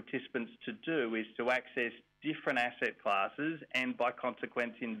individual participants to do is to access different asset classes and, by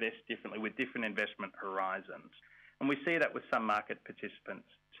consequence, invest differently with different investment horizons. And we see that with some market participants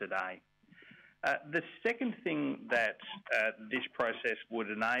today. The second thing that this process would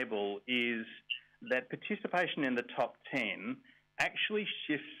enable is that participation in the top 10 actually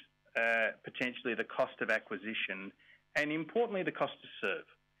shifts potentially the cost of acquisition, and importantly, the cost to serve.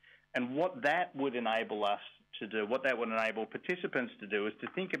 And what that would enable us to do, what that would enable participants to do, is to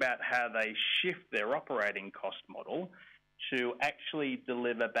think about how they shift their operating cost model to actually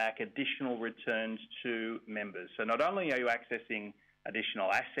deliver back additional returns to members. So not only are you accessing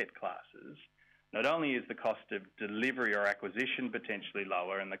additional asset classes, not only is the cost of delivery or acquisition potentially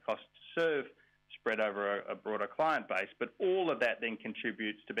lower and the cost to serve spread over a broader client base, but all of that then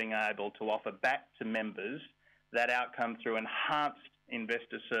contributes to being able to offer back to members that outcome through enhanced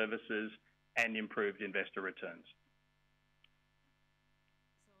investor services and improved investor returns.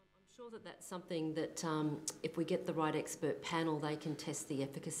 So I'm sure that that's something that if we get the right expert panel, they can test the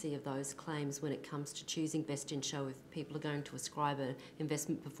efficacy of those claims when it comes to choosing best in show if people are going to ascribe an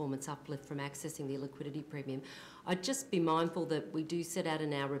investment performance uplift from accessing the liquidity premium. I'd just be mindful that we do set out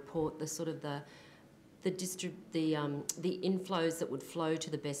in our report the sort of the inflows that would flow to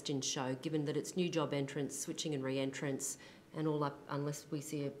the best in show, given that it's new job entrants, switching and re-entrants, and all up, unless we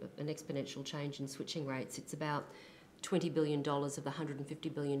see an exponential change in switching rates, it's about $20 billion of the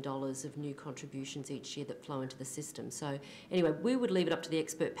 $150 billion of new contributions each year that flow into the system. So anyway, we would leave it up to the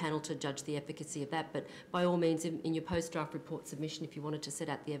expert panel to judge the efficacy of that, but by all means, in your post-draft report submission, if you wanted to set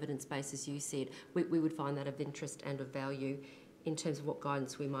out the evidence base, as you said, we would find that of interest and of value in terms of what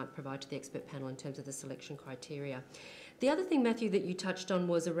guidance we might provide to the expert panel in terms of the selection criteria. The other thing, Matthew, that you touched on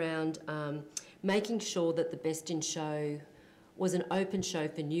was around making sure that the best in show was an open show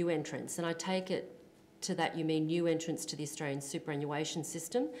for new entrants, and I take it to that you mean new entrants to the Australian superannuation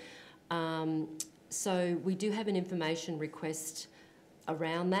system. So we do have an information request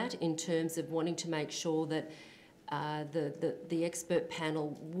around that in terms of wanting to make sure that the expert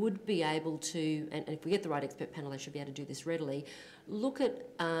panel would be able to, and if we get the right expert panel, they should be able to do this readily, look at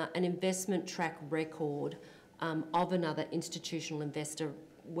an investment track record of another institutional investor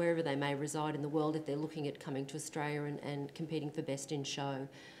wherever they may reside in the world if they're looking at coming to Australia and competing for best in show.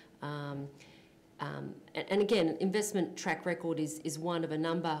 And again, investment track record is one of a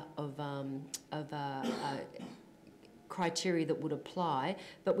number of criteria that would apply,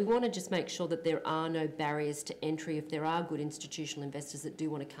 but we want to just make sure that there are no barriers to entry if there are good institutional investors that do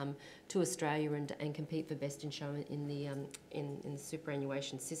want to come to Australia and compete for best in show in the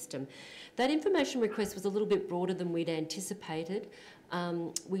superannuation system. That information request was a little bit broader than we'd anticipated.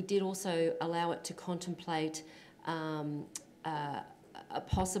 We did also allow it to contemplate a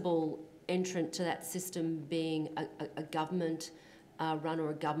possible entrant to that system being a government run or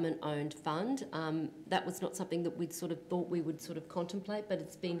a government-owned fund. That was not something that we'd sort of thought we would sort of contemplate, but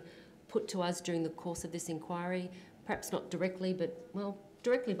it's been put to us during the course of this inquiry, perhaps not directly, but, well,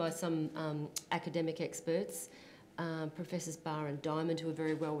 directly by some academic experts, Professors Barr and Diamond, who are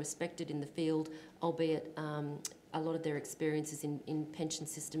very well respected in the field, albeit a lot of their experiences in pension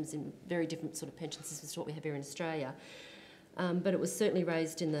systems, in very different sort of pension systems to what we have here in Australia. But it was certainly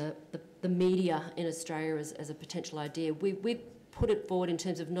raised in the media in Australia as a potential idea. We've put it forward in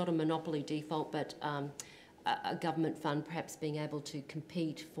terms of not a monopoly default, but a government fund perhaps being able to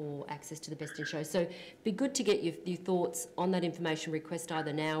compete for access to the best in show. So it'd be good to get your thoughts on that information request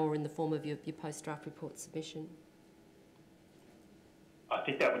either now or in the form of your post-draft report submission. I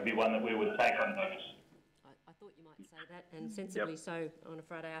think that would be one that we would take on notice. I thought you might say that, and sensibly so on a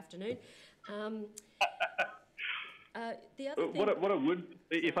Friday afternoon. The other thing, what I would,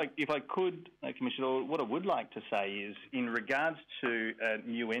 if I could, Commissioner, what I would like to say is, in regards to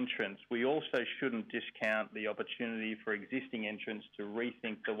new entrants, we also shouldn't discount the opportunity for existing entrants to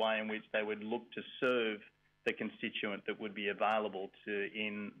rethink the way in which they would look to serve the constituent that would be available to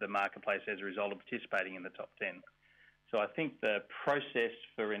in the marketplace as a result of participating in the top 10. So I think the process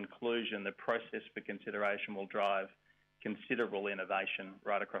for inclusion, the process for consideration will drive considerable innovation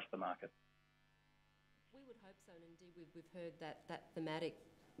right across the market. So, and indeed we've heard that thematic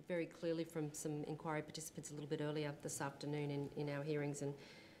very clearly from some inquiry participants a little bit earlier this afternoon in our hearings, and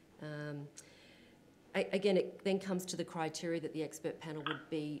again it then comes to the criteria that the expert panel would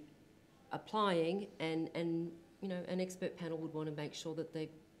be applying, and you know, an expert panel would want to make sure that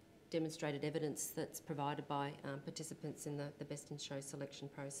they've demonstrated evidence that's provided by participants in the best in show selection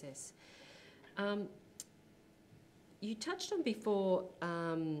process. You touched on before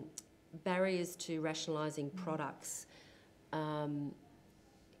barriers to rationalising products.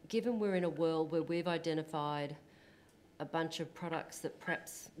 Given we're in a world where we've identified a bunch of products that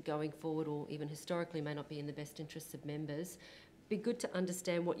perhaps going forward or even historically may not be in the best interests of members, it'd be good to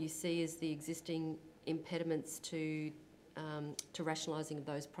understand what you see as the existing impediments to rationalising of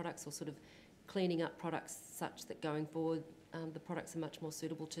those products, or sort of cleaning up products such that going forward the products are much more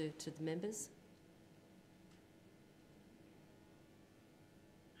suitable to the members.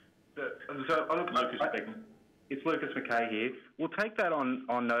 It's Lucas Mackay here. We'll take that on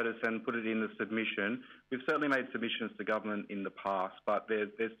notice and put it in the submission. We've certainly made submissions to government in the past, but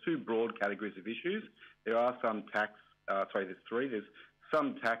there's two broad categories of issues. There are some there's three. There's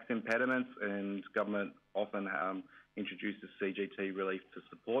some tax impediments, and government often introduces CGT relief to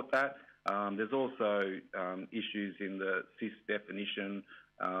support that. There's also issues in the CIS definition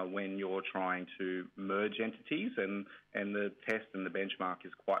when you're trying to merge entities, and the test and the benchmark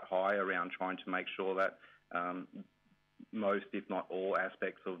is quite high around trying to make sure that most, if not all,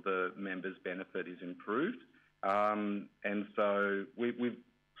 aspects of the members' benefit is improved. And so we've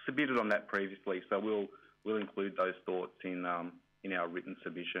submitted on that previously, so we'll include those thoughts in our written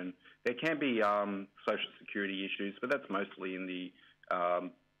submission. There can be social security issues, but that's mostly in the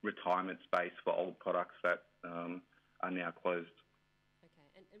retirement space for old products that are now closed. Okay,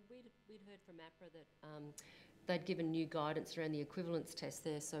 and we'd heard from APRA that they'd given new guidance around the equivalence test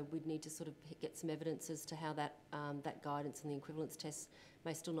there, so we'd need to sort of get some evidence as to how that guidance and the equivalence test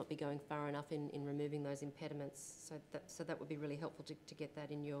may still not be going far enough in removing those impediments. So that would be really helpful to get that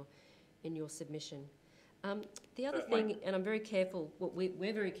in your submission. The other thing, and I'm very careful,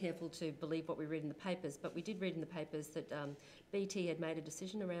 we're very careful to believe what we read in the papers, but we did read in the papers that BT had made a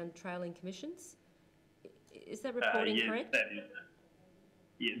decision around trailing commissions. Is that reporting correct?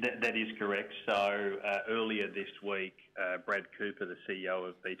 That is correct. So earlier this week, Brad Cooper, the CEO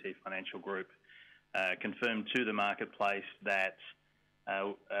of BT Financial Group, confirmed to the marketplace that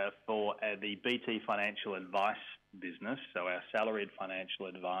for the BT Financial Advice business, so our salaried financial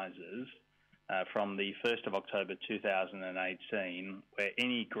advisors, from the 1st of October 2018, where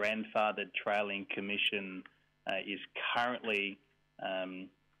any grandfathered trailing commission is currently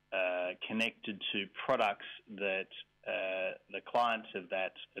connected to products that the clients of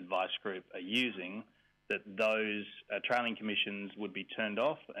that advice group are using, that those trailing commissions would be turned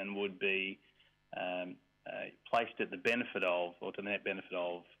off and would be placed at the benefit of, or to the net benefit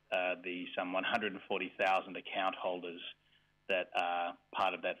of, the some 140,000 account holders that are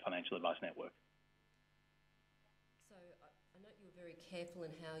part of that financial advice network. So I note you were very careful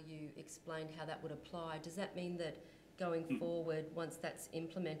in how you explained how that would apply. Does that mean that going forward, once that's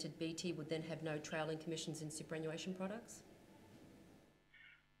implemented, BT would then have no trailing commissions in superannuation products?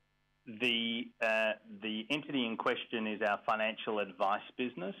 The entity in question is our financial advice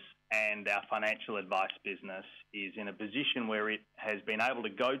business, and our financial advice business is in a position where it has been able to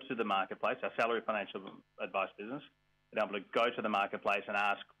go to the marketplace, our salary financial advice business, been able to go to the marketplace and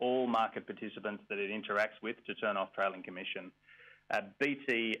ask all market participants that it interacts with to turn off trailing commission.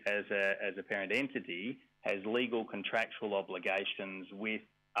 BT, as a parent entity, has legal contractual obligations with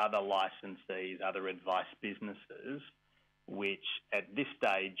other licensees, other advice businesses, which at this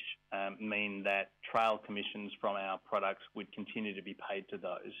stage mean that trail commissions from our products would continue to be paid to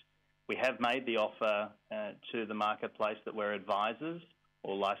those. We have made the offer to the marketplace that where advisors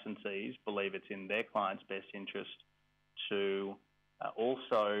or licensees believe it's in their clients' best interest to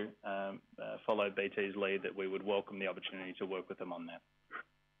also follow BT's lead, that we would welcome the opportunity to work with them on that.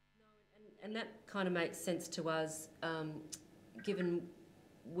 And that kind of makes sense to us, given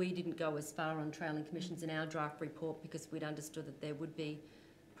we didn't go as far on trailing commissions in our draft report because we'd understood that there would be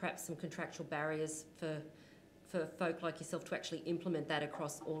perhaps some contractual barriers for folk like yourself to actually implement that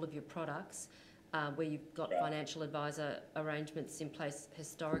across all of your products, where you've got financial advisor arrangements in place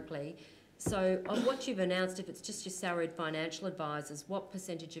historically. So on what you've announced, if it's just your salaried financial advisors, what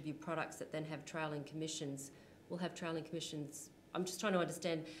percentage of your products that then have trailing commissions will have trailing commissions? I'm just trying to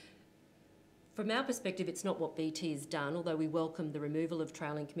understand. From our perspective, it's not what BT has done, although we welcome the removal of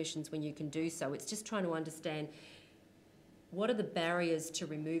trailing commissions when you can do so. It's just trying to understand what are the barriers to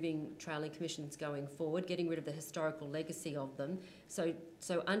removing trailing commissions going forward, getting rid of the historical legacy of them. So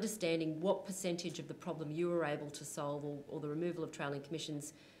understanding what percentage of the problem you were able to solve, or the removal of trailing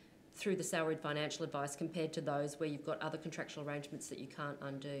commissions through the salaried financial advice compared to those where you've got other contractual arrangements that you can't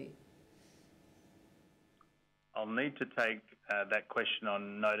undo. I'll need to take that question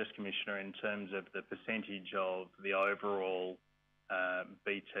on notice, Commissioner, in terms of the percentage of the overall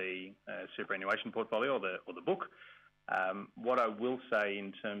BT superannuation portfolio or the book. What I will say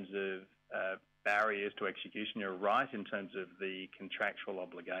in terms of barriers to execution, you're right in terms of the contractual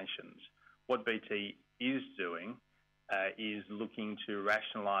obligations. What BT is doing is looking to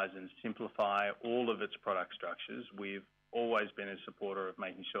rationalise and simplify all of its product structures. We've always been a supporter of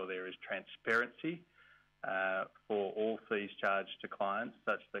making sure there is transparency for all fees charged to clients,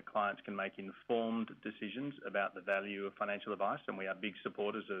 such that clients can make informed decisions about the value of financial advice, and we are big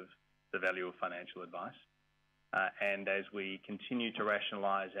supporters of the value of financial advice. And as we continue to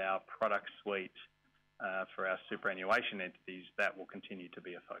rationalise our product suite for our superannuation entities, that will continue to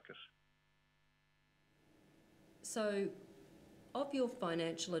be a focus. So, of your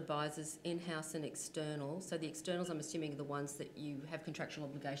financial advisors, in-house and external, so the externals I'm assuming are the ones that you have contractual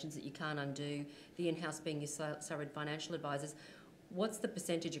obligations that you can't undo, the in-house being your salaried financial advisors, what's the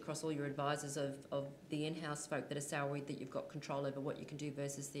percentage across all your advisors of the in-house folk that are salaried that you've got control over what you can do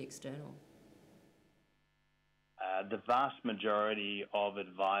versus the external? The vast majority of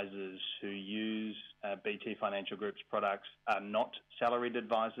advisors who use BT Financial Group's products are not salaried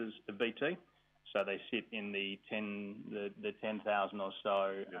advisors of BT, so they sit in the 10,000 or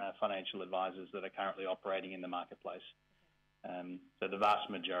so financial advisors that are currently operating in the marketplace. So the vast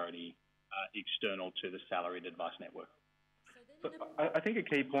majority are external to the salaried advice network. I think a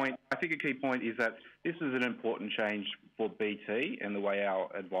key point is that this is an important change for BT and the way our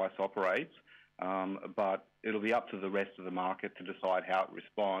advice operates. But it'll be up to the rest of the market to decide how it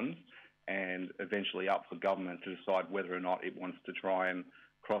responds, and eventually up for government to decide whether or not it wants to try and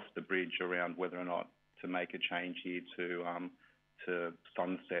cross the bridge around whether or not to make a change here to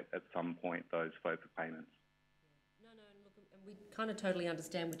sunset at some point those FOPA payments. No, look, and we kind of totally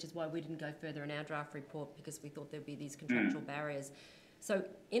understand, which is why we didn't go further in our draft report, because we thought there'd be these contractual barriers. So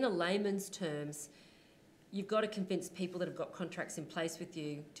in a layman's terms, you've got to convince people that have got contracts in place with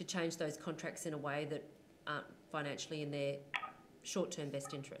you to change those contracts in a way that aren't financially in their short-term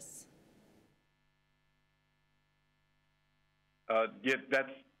best interests. Yeah,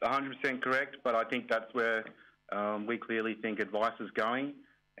 that's 100% correct, but I think that's where we clearly think advice is going,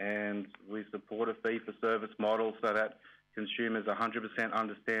 and we support a fee-for-service model so that consumers 100%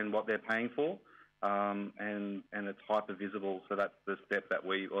 understand what they're paying for, and it's hyper-visible, so that's the step that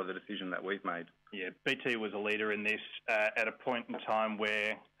the decision that we've made. Yeah, BT was a leader in this. At a point in time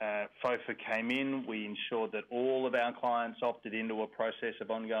where FOFA came in, we ensured that all of our clients opted into a process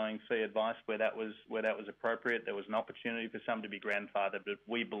of ongoing fee advice where that was appropriate. There was an opportunity for some to be grandfathered, but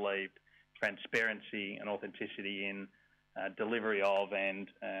we believed transparency and authenticity in delivery of and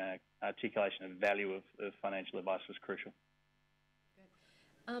articulation of value of financial advice was crucial.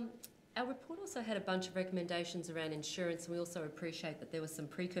 Our report also had a bunch of recommendations around insurance, and we also appreciate that there were some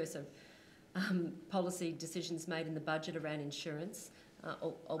precursor policy decisions made in the budget around insurance,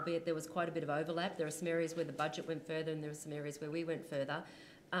 albeit there was quite a bit of overlap. There are some areas where the budget went further and there were some areas where we went further.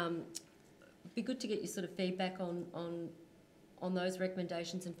 It'd be good to get your sort of feedback on those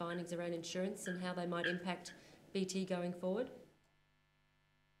recommendations and findings around insurance and how they might impact BT going forward.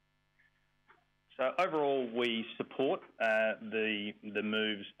 So overall, we support the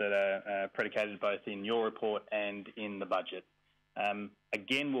moves that are predicated both in your report and in the budget.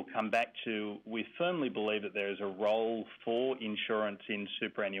 Again, we'll come back to, we firmly believe that there is a role for insurance in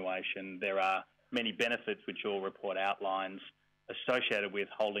superannuation. There are many benefits which your report outlines associated with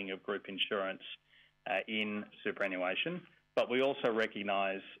holding of group insurance in superannuation, but we also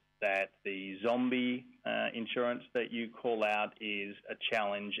recognise that the zombie insurance that you call out is a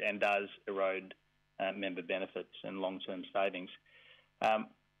challenge and does erode member benefits and long-term savings.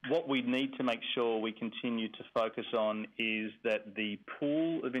 What we need to make sure we continue to focus on is that the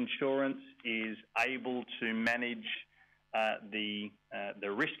pool of insurance is able to manage the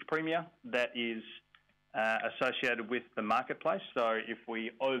risk premium that is associated with the marketplace. So if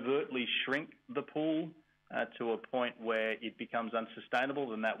we overtly shrink the pool to a point where it becomes unsustainable,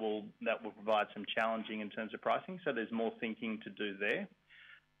 then that will provide some challenging in terms of pricing. So there's more thinking to do there.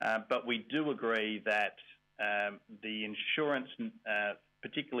 But we do agree that the insurance,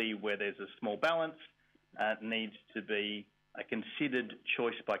 particularly where there's a small balance, needs to be a considered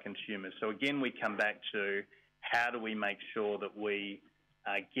choice by consumers. So again, we come back to how do we make sure that we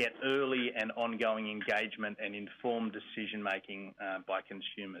get early and ongoing engagement and informed decision-making by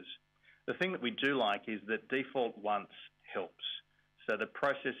consumers. The thing that we do like is that default once helps. So the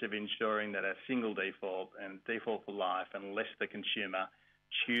process of ensuring that a single default and default for life, unless the consumer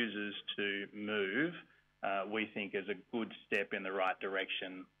chooses to move, we think is a good step in the right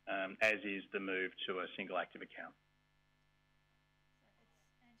direction, as is the move to a single active account.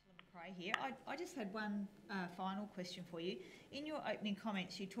 It's Angela McRae here. I just had one final question for you. In your opening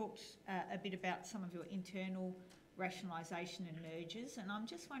comments, you talked a bit about some of your internal rationalisation and mergers, and I'm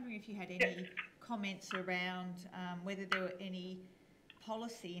just wondering if you had any comments around whether there were any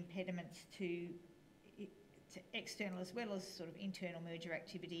policy impediments to external as well as sort of internal merger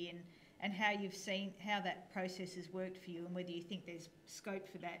activity, and how you've seen how that process has worked for you, and whether you think there's scope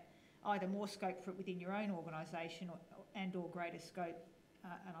for that, either more scope for it within your own organisation or greater scope,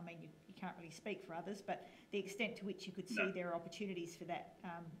 and I mean you can't really speak for others, but the extent to which you could see there are opportunities for that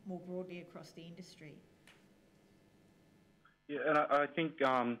more broadly across the industry. Yeah, and I think you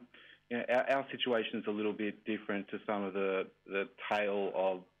know, our situation is a little bit different to some of the tail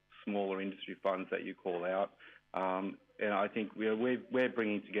of smaller industry funds that you call out. And I think we're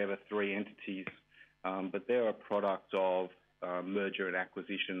bringing together three entities, but they're a product of merger and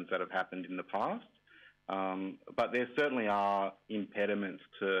acquisitions that have happened in the past. But there certainly are impediments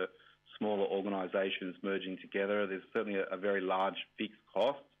to smaller organisations merging together. There's certainly a very large fixed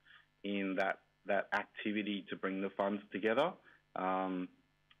cost in that activity to bring the funds together. And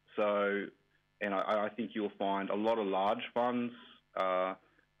I think you'll find a lot of large funds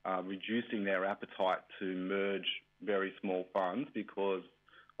reducing their appetite to merge very small funds because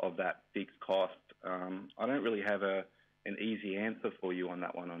of that fixed cost. I don't really have an easy answer for you on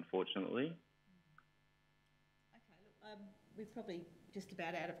that one, unfortunately. Okay, look, we're probably just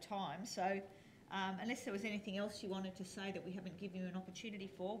about out of time, so unless there was anything else you wanted to say that we haven't given you an opportunity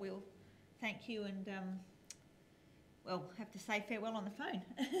for, we'll thank you and well, have to say farewell on the phone.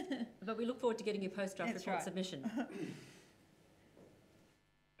 But we look forward to getting your post-draft report submission.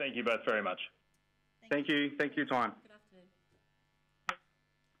 Thank you both very much. Thank you. Thank you for your time. Good afternoon.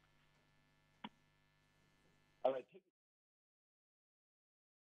 All right.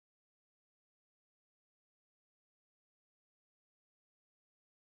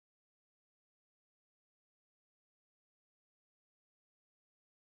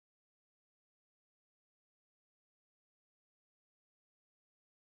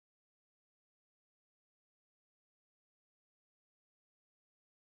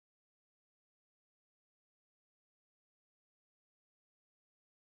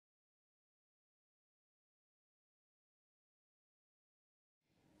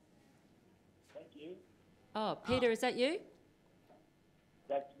 Oh, Peter, is that you?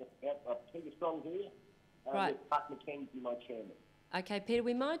 That's Peter Strong here. Right. Mackenzie, my chairman. Okay, Peter,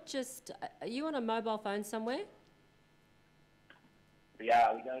 we might just... Are you on a mobile phone somewhere? We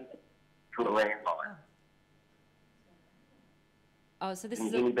are. We're going to a landline. Oh, so this Can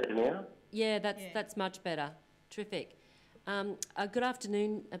is... you hear me better now? Yeah, that's much better. Terrific. Good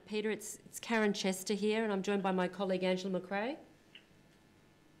afternoon, Peter. It's Karen Chester here, and I'm joined by my colleague Angela McRae.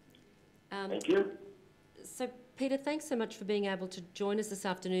 Thank you. So, Peter, thanks so much for being able to join us this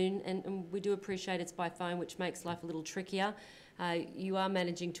afternoon, and we do appreciate it's by phone, which makes life a little trickier. You are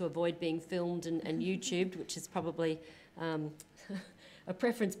managing to avoid being filmed and YouTubed, which is probably a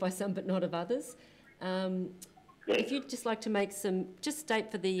preference by some but not of others. If you'd just like to make some, just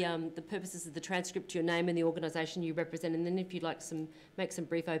state for the purposes of the transcript your name and the organisation you represent, and then if you'd like make some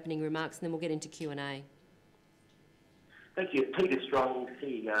brief opening remarks, and then we'll get into Q&A. Thank you. Peter Strong,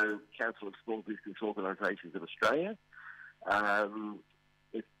 CEO, Council of Small Business Organisations of Australia. I'd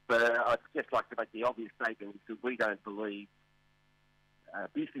just like to make the obvious statement that we don't believe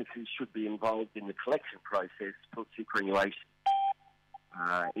businesses should be involved in the collection process for superannuation.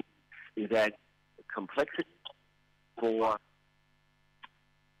 It adds complexity for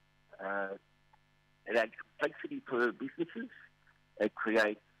businesses. It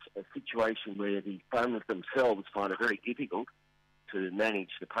creates a situation where the funds themselves find it very difficult to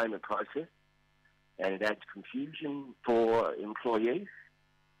manage the payment process, and it adds confusion for employees.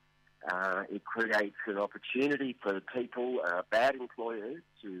 It creates an opportunity for people, bad employers,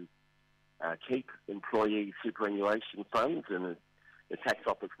 to keep employee superannuation funds, and the tax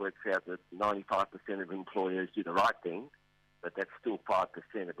office works out that 95% of employers do the right thing, but that's still 5%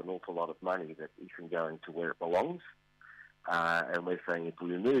 of an awful lot of money that isn't going to where it belongs. And we're saying if we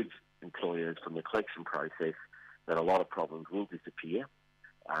remove employers from the collection process, that a lot of problems will disappear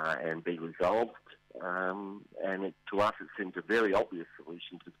and be resolved. To us, it seems a very obvious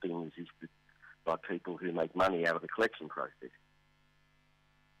solution that's being resisted by people who make money out of the collection process.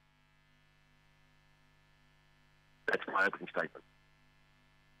 That's my opening statement.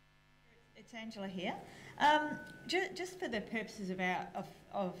 It's Angela here. Just for the purposes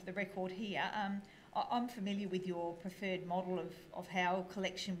of the record here, I'm familiar with your preferred model of how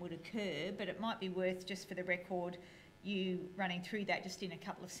collection would occur, but it might be worth, just for the record, you running through that just in a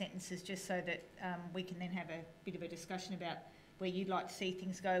couple of sentences, just so that we can then have a bit of a discussion about where you'd like to see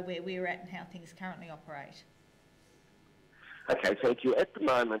things go, where we're at and how things currently operate. Okay, thank you. At the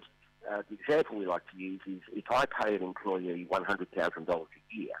moment, the example we like to use is if I pay an employee $100,000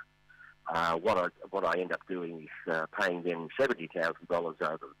 a year, what I end up doing is paying them $70,000 over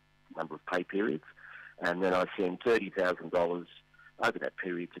a number of pay periods, and then I send $30,000 over that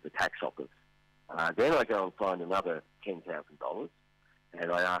period to the tax office. Then I go and find another $10,000,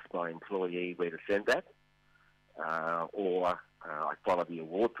 and I ask my employee where to send that, or I follow the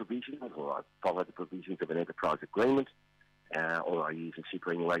award provisions, or I follow the provisions of an enterprise agreement, or I use a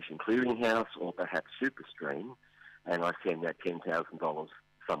superannuation clearinghouse, or perhaps SuperStream, and I send that $10,000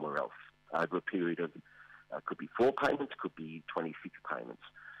 somewhere else over a period of, could be 4 payments, could be 26 payments.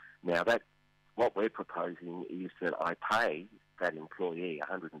 Now that what we're proposing is that I pay that employee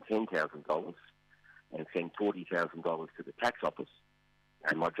 $110,000 and send $40,000 to the tax office,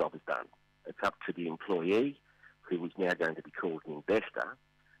 and my job is done. It's up to the employee, who is now going to be called an investor,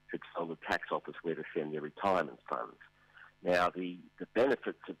 to tell the tax office where to send their retirement funds. Now, the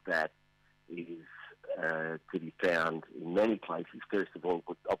benefits of that is to be found in many places. First of all,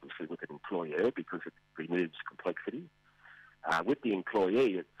 obviously with an employer, because it removes complexity. With the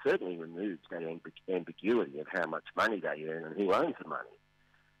employee, it certainly removes that ambiguity of how much money they earn and who owns the money.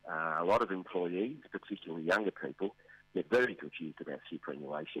 A lot of employees, particularly younger people, get very confused about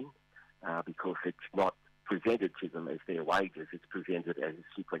superannuation because it's not presented to them as their wages, it's presented as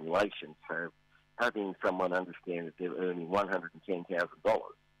superannuation. So having someone understand that they're earning $110,000,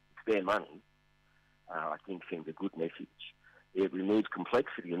 it's their money, I think sends a good message. It removes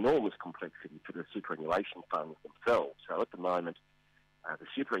complexity, enormous complexity for the superannuation funds themselves. So at the moment, the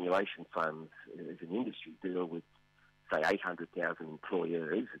superannuation funds as an industry deal with, say, 800,000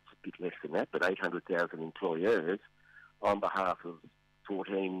 employers. It's a bit less than that, but 800,000 employers on behalf of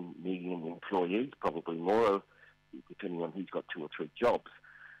 14 million employees, probably more, depending on who's got 2 or 3 jobs.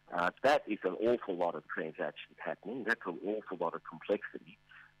 That is an awful lot of transactions happening. That's an awful lot of complexity.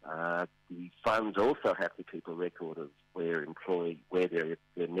 The funds also have to keep a record of where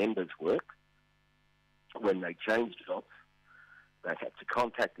their members work. When they change jobs, they have to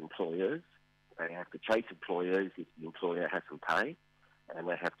contact employers. They have to chase employers if the employer hasn't paid, and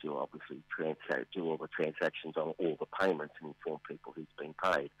they have to obviously do all the transactions on all the payments and inform people who's been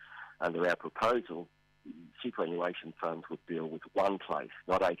paid. Under our proposal, the superannuation funds would deal with one place,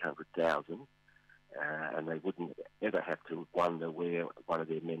 not 800,000, and they wouldn't ever have to wonder where one of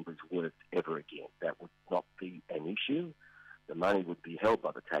their members worked ever again. That would not be an issue. The money would be held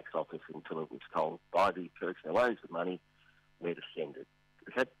by the tax office until it was told by the person who owns the money where to send it.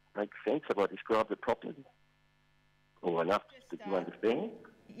 Does that make sense? Have I described it properly? Or enough that you understand?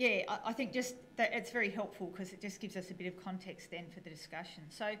 Yeah, I think just that it's very helpful because it just gives us a bit of context then for the discussion.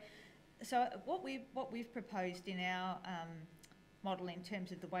 So what we've proposed in our model in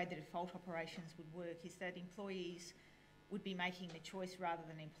terms of the way the default operations would work is that employees would be making the choice rather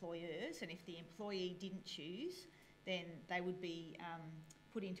than employers, and if the employee didn't choose, then they would be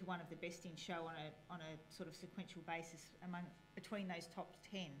put into one of the best in show on a sort of sequential basis between those top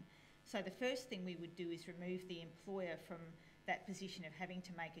 10. So the first thing we would do is remove the employer from that position of having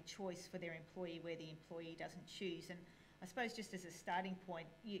to make a choice for their employee where the employee doesn't choose. And I suppose just as a starting point,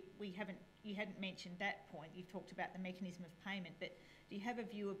 you hadn't mentioned that point. You've talked about the mechanism of payment, but do you have a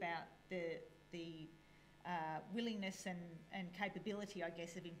view about the willingness and capability, I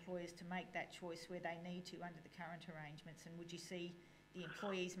guess, of employers to make that choice where they need to under the current arrangements? And would you see the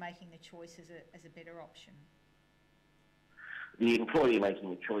employees making the choice as a better option? The employee making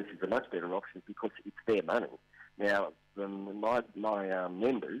the choice is a much better option because it's their money. Now, my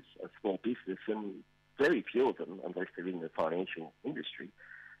members are small business, and very few of them, unless they're in the financial industry,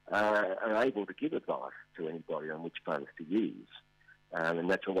 are able to give advice to anybody on which funds to use.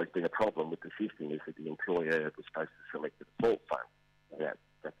 And that's always been a problem with the system, is that the employer was supposed to select the default fund.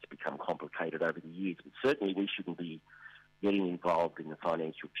 That's become complicated over the years, but certainly we shouldn't be getting involved in the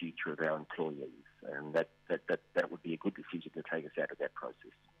financial future of our employees, and that would be a good decision to take us out of that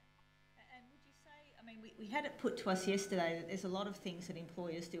process. And would you say, I mean, we had it put to us yesterday that there's a lot of things that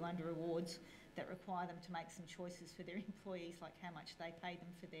employers do under awards that require them to make some choices for their employees, like how much they pay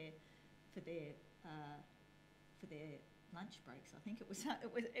them for their lunch breaks. I think it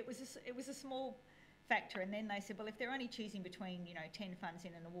was a small factor, and then they said, well, if they're only choosing between 10 funds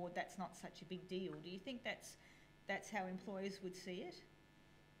in an award, that's not such a big deal. Do you think that's how employers would see it?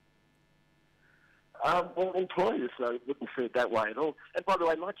 Well, employers wouldn't see it that way at all. And by the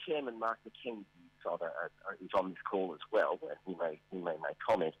way, my chairman, Mark Mackenzie, is on this call as well, and he may make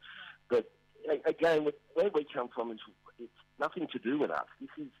comment. But again, where we come from is it's nothing to do with us.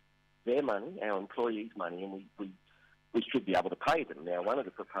 This is their money, our employees' money, and we should be able to pay them. Now, one of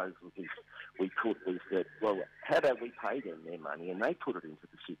the proposals we put was that, well, how about we pay them their money and they put it into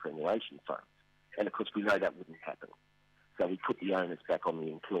the superannuation funds? And of course, we know that wouldn't happen. So we put the onus back on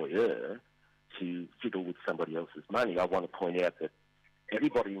the employer to fiddle with somebody else's money. I want to point out that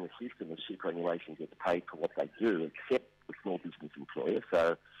everybody in the system of superannuation gets paid for what they do, except the small business employer.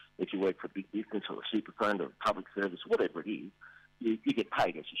 So if you work for a big business or a super fund or a public service, whatever it is, you get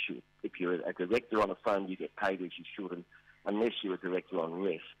paid as you should. If you're a director on a fund, you get paid as you should, and unless you're a director on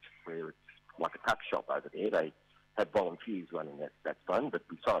rest, where it's like a tuck shop over there, they have volunteers running that fund, but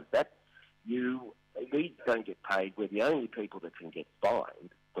besides that, we don't get paid. We're the only people that can get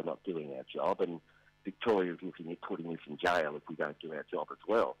fined for not doing our job, and Victoria is looking at putting us in jail if we don't do our job as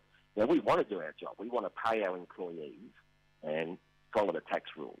well. Now, we want to do our job. We want to pay our employees and follow the tax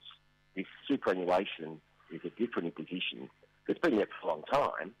rules. This superannuation is a different imposition. It's been there for a long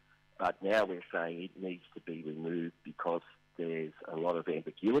time, but now we're saying it needs to be removed because there's a lot of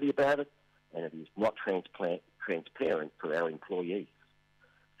ambiguity about it and it is not transparent for our employees.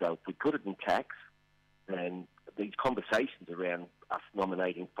 So if we put it in tax, then these conversations around us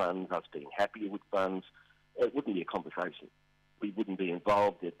nominating funds, us being happier with funds, it wouldn't be a conversation. We wouldn't be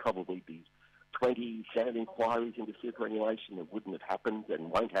involved. There'd probably be 20 Senate inquiries into superannuation that wouldn't have happened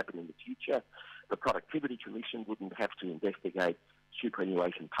and won't happen in the future. The Productivity Commission wouldn't have to investigate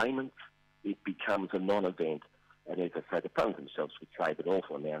superannuation payments. It becomes a non-event. And as I say, the funds themselves would save an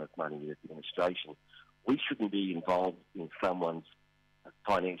awful amount of money in administration. We shouldn't be involved in someone's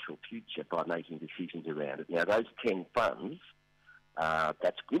financial future by making decisions around it. Now, those 10 funds,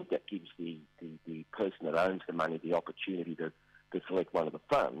 that's good. That gives the person that owns the money the opportunity to select one of the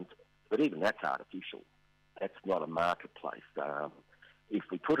funds, but even that's artificial. That's not a marketplace. If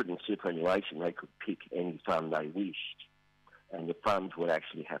we put it in superannuation, they could pick any fund they wished, and the funds would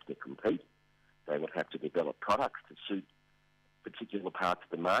actually have to compete. They would have to develop products to suit particular parts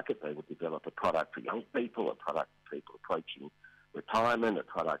of the market. They would develop a product for young people, a product for people approaching retirement, a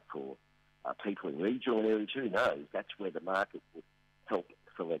product for people in regional areas. Who knows? That's where the market would help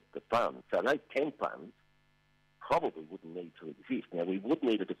select the funds. So those 10 funds probably wouldn't need to exist. Now, we would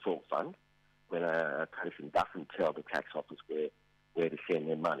need a default fund when a person doesn't tell the tax office where to send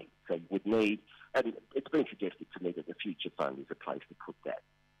their money. So you would need, and it's been suggested to me that the future fund is a place to put that.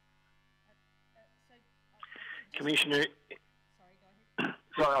 Commissioner...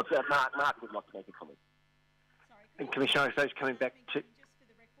 Sorry, Mark would like to make a comment. And Commissioner, I suppose coming back to...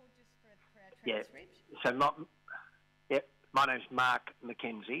 Yeah, so my name's Mark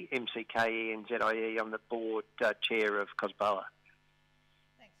Mackenzie, MCKENZIE. I'm the board chair of COSBOA.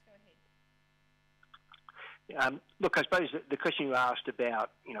 Thanks, go ahead. Look, I suppose the question you asked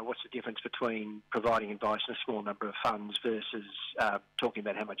about, what's the difference between providing advice in a small number of funds versus talking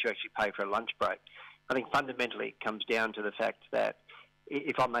about how much you actually pay for a lunch break. I think fundamentally it comes down to the fact that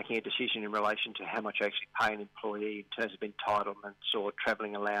if I'm making a decision in relation to how much I actually pay an employee in terms of entitlements or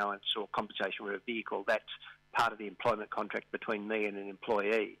travelling allowance or compensation for a vehicle, that's part of the employment contract between me and an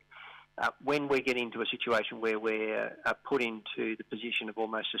employee. When we get into a situation where we're put into the position of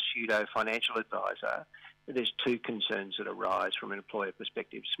almost a pseudo-financial advisor, there's two concerns that arise from an employer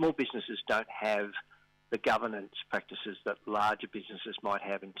perspective. Small businesses don't have the governance practices that larger businesses might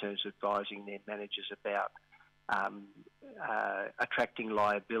have in terms of advising their managers about attracting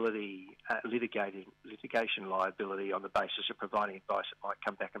liability, litigation liability on the basis of providing advice that might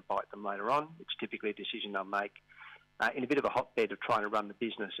come back and bite them later on. It's typically a decision they'll make in a bit of a hotbed of trying to run the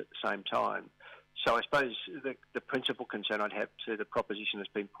business at the same time. So I suppose the principal concern I'd have to the proposition that's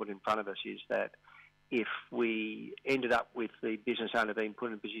been put in front of us is that if we ended up with the business owner being put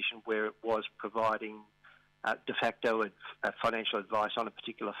in a position where it was providing de facto financial advice on a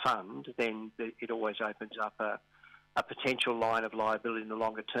particular fund, then it always opens up a potential line of liability in the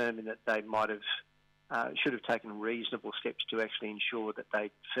longer term, in that they might have should have taken reasonable steps to actually ensure that they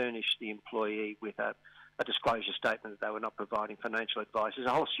furnished the employee with a disclosure statement that they were not providing financial advice. There's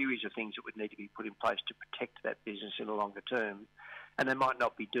a whole series of things that would need to be put in place to protect that business in the longer term, and they might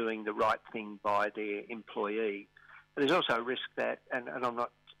not be doing the right thing by their employee. But there's also a risk that, and I'm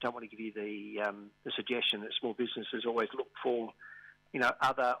not don't want to give you the suggestion that small businesses always look for,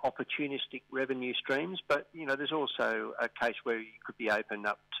 other opportunistic revenue streams, but, there's also a case where you could be open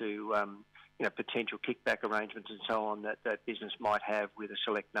up to, potential kickback arrangements and so on that business might have with a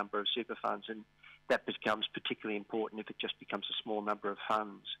select number of super funds, and that becomes particularly important if it just becomes a small number of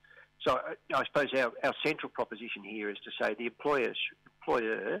funds. So I suppose our central proposition here is to say the employer,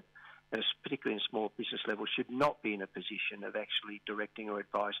 particularly in small business level, should not be in a position of actually directing or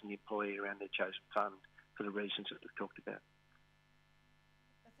advising the employee around their chosen fund for the reasons that we've talked about.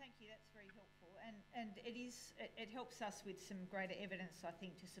 Well, thank you, that's very helpful. And it helps us with some greater evidence, I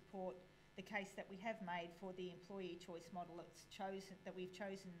think, to support the case that we have made for the employee choice model that we've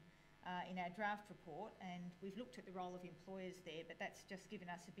chosen in our draft report. And we've looked at the role of employers there, but that's just given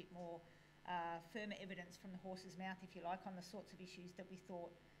us a bit more firmer evidence from the horse's mouth, if you like, on the sorts of issues that we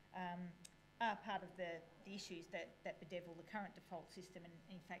thought are part of the issues that bedevil the current default system, and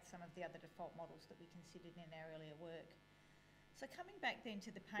in fact some of the other default models that we considered in our earlier work. So coming back then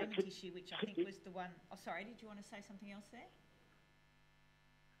to the payment issue, which I think was the one... Oh, sorry, did you want to say something else there?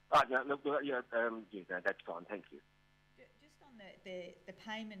 No, that's fine, thank you. Just on the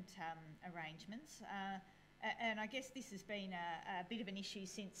payment arrangements, and I guess this has been a bit of an issue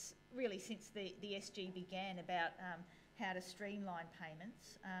since the SG began, about how to streamline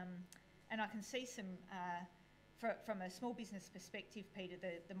payments. And I can see some, from a small business perspective, Peter,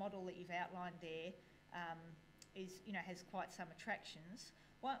 the model that you've outlined there is, has quite some attractions.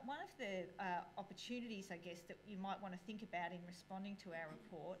 One of the opportunities, I guess, that you might want to think about in responding to our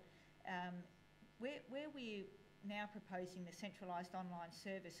report, where we're now proposing the centralised online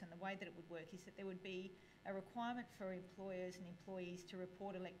service, and the way that it would work is that there would be a requirement for employers and employees to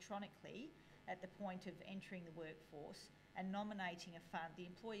report electronically at the point of entering the workforce and nominating a fund. The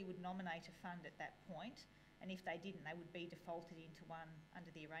employee would nominate a fund at that point, and if they didn't, they would be defaulted into one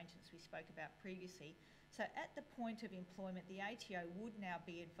under the arrangements we spoke about previously. So at the point of employment, the ATO would now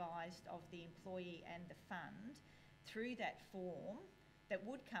be advised of the employee and the fund through that form that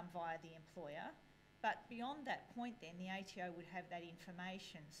would come via the employer. But beyond that point then, the ATO would have that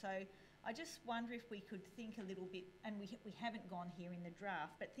information. So I just wonder if we could think a little bit, and we haven't gone here in the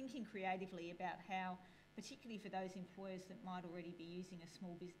draft, but thinking creatively about how, particularly for those employers that might already be using the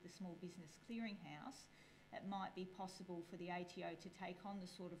small business clearinghouse, it might be possible for the ATO to take on the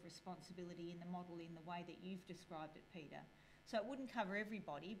sort of responsibility in the model in the way that you've described it, Peter. So it wouldn't cover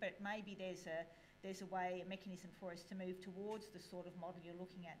everybody, but maybe there's a mechanism for us to move towards the sort of model you're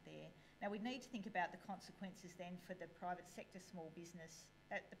looking at there. Now, we'd need to think about the consequences then for the private sector small business,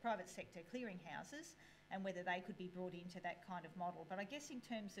 the private sector clearinghouses, and whether they could be brought into that kind of model. But I guess in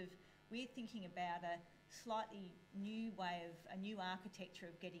terms of, we're thinking about a slightly new way of, a new architecture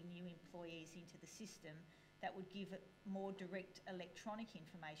of getting new employees into the system that would give it more direct electronic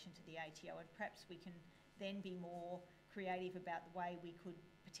information to the ATO, and perhaps we can then be more creative about the way we could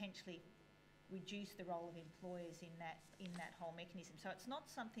potentially reduce the role of employers in that whole mechanism. So it's not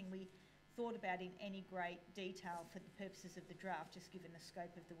something we thought about in any great detail for the purposes of the draft, just given the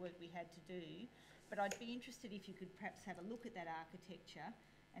scope of the work we had to do. But I'd be interested if you could perhaps have a look at that architecture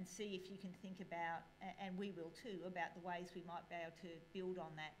and see if you can think about, and we will too, about the ways we might be able to build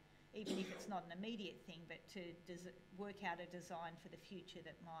on that, even if it's not an immediate thing, but to work out a design for the future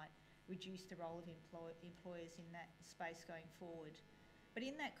that might reduce the role of employers in that space going forward. But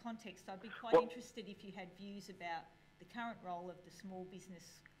in that context, I'd be quite interested if you had views about the current role of the small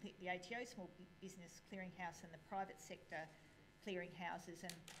business, the ATO small business clearinghouse and the private sector clearinghouses,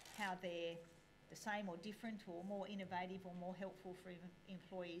 and how they're the same or different or more innovative or more helpful for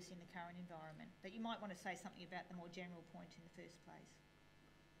employees in the current environment. But you might want to say something about the more general point in the first place.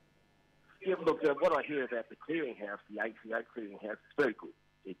 Yeah, look, what I hear about the clearinghouse, the ATO clearinghouse, is very good.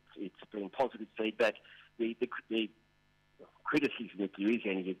 It's been positive feedback. The criticism, if there is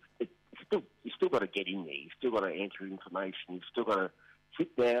any, you've still got to get in there. You've still got to enter information. You've still got to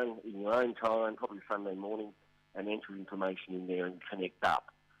sit down in your own time, probably Sunday morning, and enter information in there and connect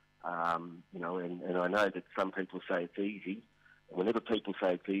up. And I know that some people say it's easy. And whenever people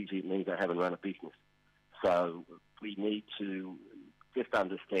say it's easy, it means they haven't run a business. So we need to just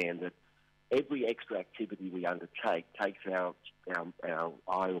understand that every extra activity we undertake takes our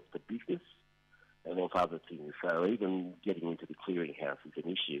eye off the business and off other things. So even getting into the clearinghouse is an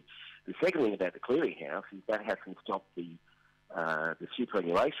issue. The second thing about the clearinghouse is that hasn't stopped the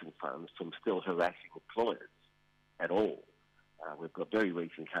superannuation funds from still harassing employers at all. We've got very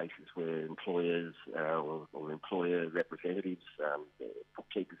recent cases where employers or employer representatives,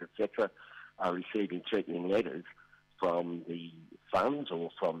 bookkeepers, etc., are receiving threatening letters from the funds or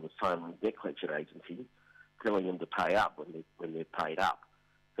from the fund debt collection agency telling them to pay up when they're paid up.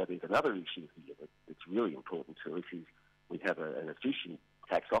 So there's another issue here that's really important to us is we have an efficient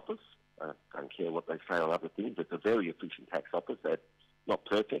tax office. I don't care what they say on other things, but it's a very efficient tax office that's not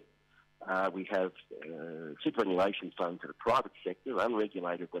perfect. We have superannuation funds to the private sector,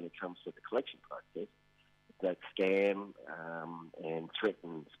 unregulated when it comes to the collection process, that scam and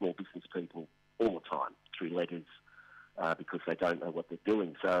threaten small business people all the time through letters because they don't know what they're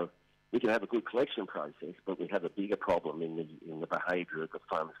doing. So we can have a good collection process, but we have a bigger problem in the behaviour of the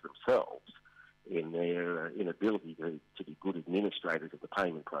funds themselves, in their inability to be good administrators of the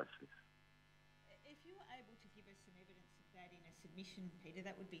payment process. If you were able to give us some evidence of that in a submission, Peter,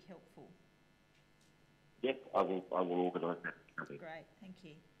 that would be helpful. Yep, I will organise that. Great, thank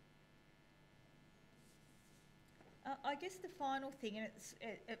you. I guess the final thing, and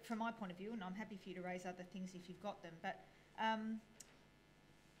it's from my point of view, and I'm happy for you to raise other things if you've got them, but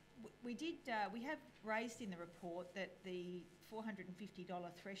we have raised in the report that the $450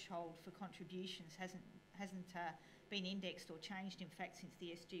 threshold for contributions hasn't been indexed or changed, in fact, since the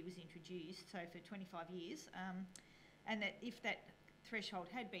SG was introduced, so for 25 years, and that if that threshold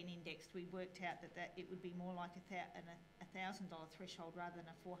had been indexed, we worked out that it would be more like a $1,000 threshold rather than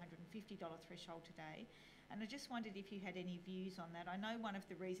a $450 threshold today. And I just wondered if you had any views on that. I know one of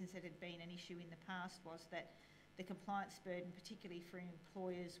the reasons that had been an issue in the past was that the compliance burden, particularly for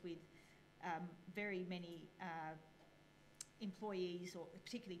employers with very many employees, or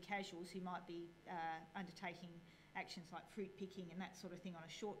particularly casuals who might be undertaking actions like fruit picking and that sort of thing on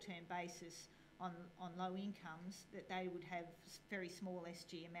a short-term basis on low incomes, that they would have very small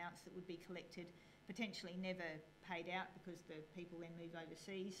SG amounts that would be collected, potentially never paid out because the people then move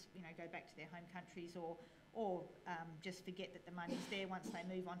overseas, you know, go back to their home countries, or just forget that the money's there once they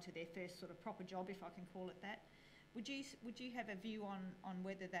move on to their first sort of proper job, if I can call it that. Would you have a view on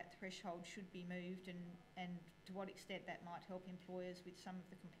whether that threshold should be moved, and to what extent that might help employers with some of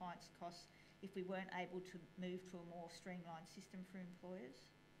the compliance costs if we weren't able to move to a more streamlined system for employers?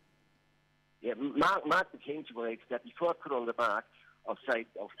 Yeah, Mark Mackenzie believes that. Before I put on the mark, I'll state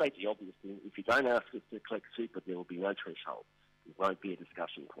the obvious thing. If you don't ask us to collect super, there will be no threshold. It won't be a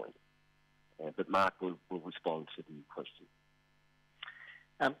discussion point. But Mark will respond to the question.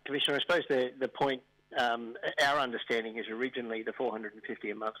 Commissioner, I suppose the point, our understanding is originally the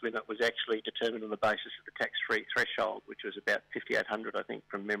 $450 a month limit was actually determined on the basis of the tax-free threshold, which was about $5,800, I think,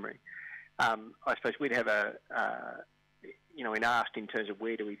 from memory. I suppose we'd have when asked in terms of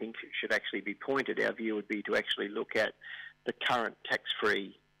where do we think it should actually be pointed, our view would be to actually look at the current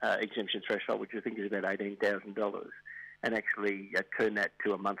tax-free exemption threshold, which I think is about $18,000, and actually turn that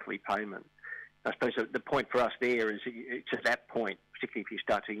to a monthly payment. I suppose the point for us there is it's at that point, particularly if you're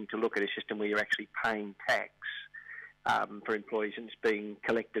starting to look at a system where you're actually paying tax for employees and it's being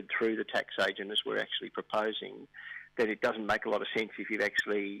collected through the tax agent, as we're actually proposing, that it doesn't make a lot of sense if you've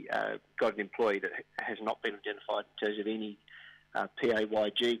actually got an employee that has not been identified in terms of any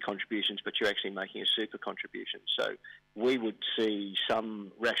PAYG contributions, but you're actually making a super contribution. So we would see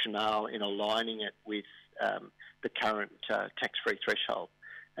some rationale in aligning it with the current tax-free threshold,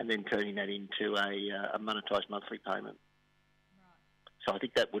 and then turning that into a monetised monthly payment. Right. So I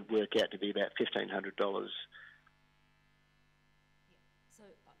think that would work out to be about $1,500. So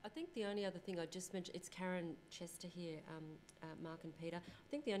I think the only other thing I'd just mention, it's Karen Chester here, Mark and Peter. I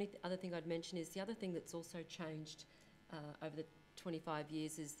think the only other thing I'd mention is the other thing that's also changed over the 25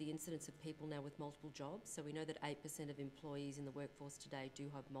 years is the incidence of people now with multiple jobs. So we know that 8% of employees in the workforce today do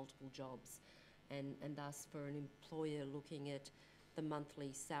have multiple jobs, and thus for an employer looking at the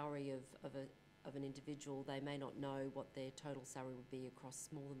monthly salary of an individual, they may not know what their total salary would be across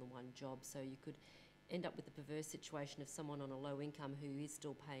more than the one job. So you could end up with the perverse situation of someone on a low income who is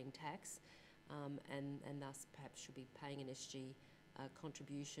still paying tax and thus perhaps should be paying an SG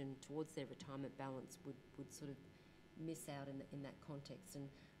contribution towards their retirement balance would sort of miss out in that context. And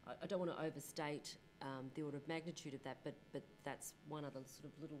I don't want to overstate the order of magnitude of that, but that's one other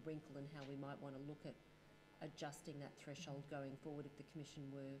sort of little wrinkle in how we might want to look at adjusting that threshold going forward if the Commission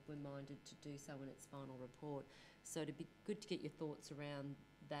were minded to do so in its final report. So it'd be good to get your thoughts around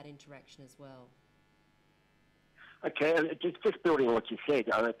that interaction as well. Okay, just building on what you said,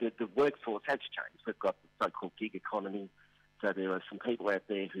 the workforce has changed. We've got the so-called gig economy, so there are some people out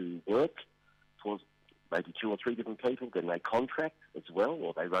there who work for maybe 2 or 3 different people, then they contract as well,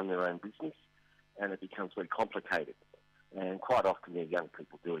 or they run their own business, and it becomes very complicated. And quite often they're young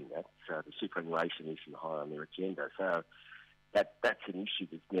people doing that, so the superannuation isn't high on their agenda. So that's an issue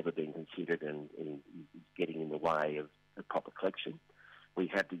that's never been considered and is getting in the way of the proper collection. We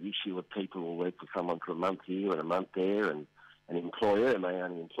have the issue of people who work for someone for a month here and a month there, and an employer may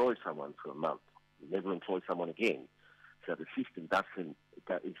only employ someone for a month, never employ someone again. So the system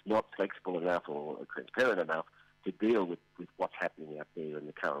is not flexible enough or transparent enough to deal with what's happening out there in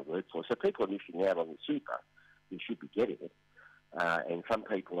the current workforce. So people are missing out on the super who should be getting it. And some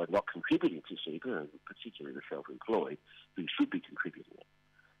people are not contributing to super, and particularly the self-employed, who should be contributing it.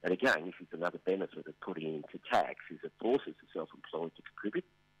 And again, this is another benefit of putting it into tax, is it forces the self-employed to contribute.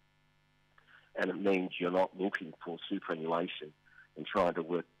 And it means you're not looking for superannuation and trying to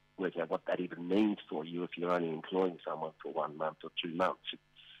work out what that even means for you if you're only employing someone for 1 month or 2 months. It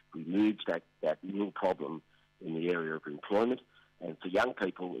removes that real problem in the area of employment. And for young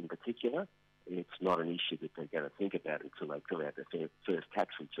people in particular, it's not an issue that they're going to think about until they fill out their first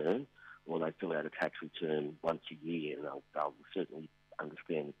tax return, or they fill out a tax return once a year, and they'll certainly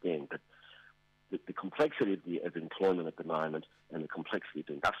understand it then. But the complexity of employment at the moment, and the complexity of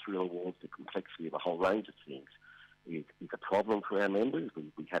industrial awards, the complexity of a whole range of things, is a problem for our members.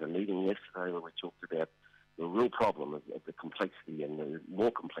 We had a meeting yesterday where we talked about the real problem of the complexity and the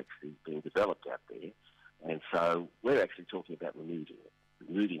more complexity being developed out there. And so we're actually talking about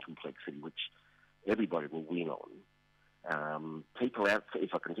removing complexity, which everybody will win on. People out,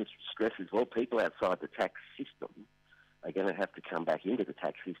 if I can just stress as well, people outside the tax system are going to have to come back into the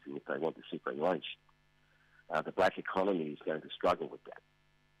tax system if they want the superannuation. The black economy is going to struggle with that.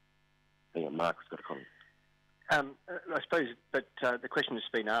 I think Mark's got a comment. I suppose, but the question that's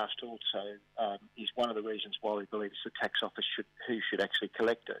been asked also is one of the reasons why we believe it's the tax office who should actually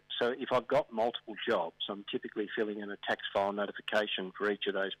collect it. So if I've got multiple jobs, I'm typically filling in a tax file notification for each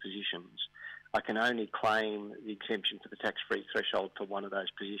of those positions. I can only claim the exemption for the tax-free threshold for one of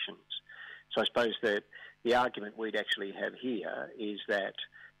those positions. So I suppose that the argument we'd actually have here is that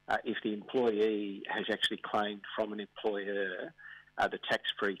if the employee has actually claimed from an employer the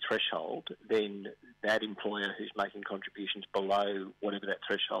tax-free threshold, then that employer who's making contributions below whatever that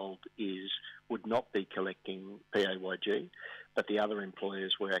threshold is would not be collecting PAYG, but the other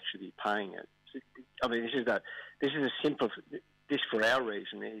employers will actually be paying it. I mean, this is a simple. This, for our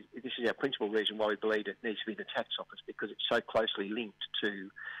reason, this is our principal reason why we believe it needs to be the tax office, because it's so closely linked to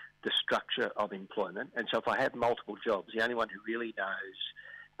the structure of employment. And so if I have multiple jobs, the only one who really knows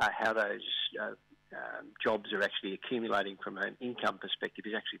how those jobs are actually accumulating from an income perspective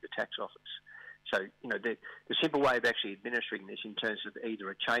is actually the tax office. So, you know, the simple way of actually administering this in terms of either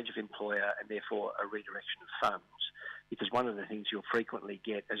a change of employer and therefore a redirection of funds, because one of the things you'll frequently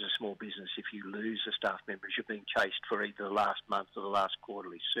get as a small business if you lose a staff member is you're being chased for either the last month or the last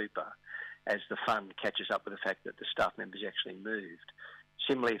quarterly super as the fund catches up with the fact that the staff member's actually moved.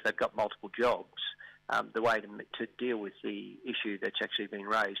 Similarly, if they've got multiple jobs, the way to deal with the issue that's actually been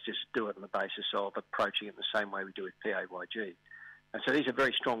raised is do it on the basis of approaching it the same way we do with PAYG. And so these are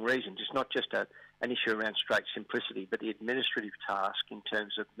very strong reasons. It's not just an issue around straight simplicity, but the administrative task in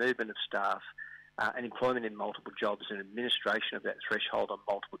terms of movement of staff and employment in multiple jobs and administration of that threshold on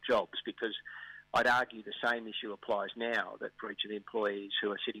multiple jobs, because I'd argue the same issue applies now, that for each of the employees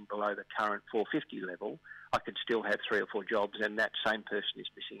who are sitting below the current 450 level, I could still have 3 or 4 jobs and that same person is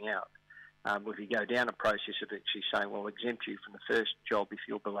missing out. If you go down a process of actually saying, well, I'll exempt you from the first job if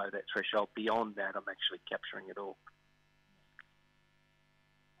you're below that threshold, beyond that, I'm actually capturing it all.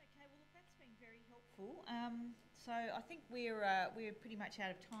 Okay, well, that's been very helpful. So I think we're pretty much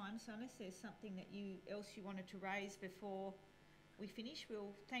out of time. So unless there's something that else you wanted to raise before we finish,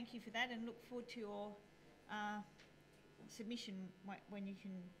 we'll thank you for that and look forward to your submission when you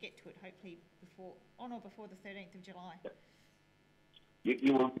can get to it, hopefully on or before the 13th of July. Yep.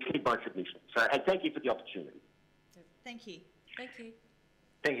 You will receive my submission. So, and thank you for the opportunity. Thank you. Thank you.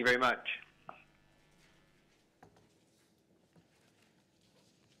 Thank you very much.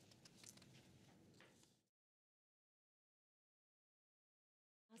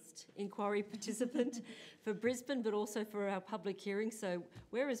 Inquiry participant for Brisbane, but also for our public hearing. So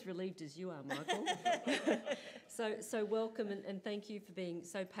we're as relieved as you are, Michael. So welcome and thank you for being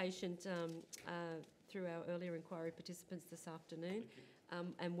so patient through our earlier inquiry participants this afternoon,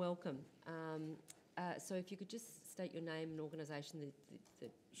 and welcome. So if you could just state your name and organisation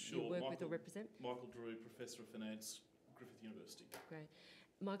that you work with or represent. Michael Drew, Professor of Finance, Griffith University. Great.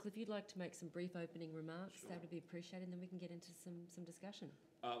 Michael, if you'd like to make some brief opening remarks, that would be appreciated, and then we can get into some discussion.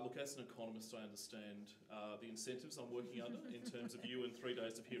 Look, as an economist, I understand the incentives I'm working under in terms of you and 3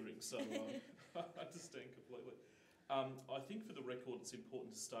 days of hearings, so I understand completely. I think for the record it's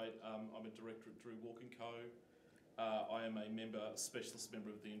important to state I'm a director at Drew Walk & Co. I am a specialist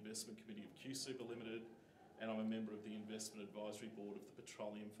member of the Investment Committee of QSuper Limited, and I'm a member of the Investment Advisory Board of the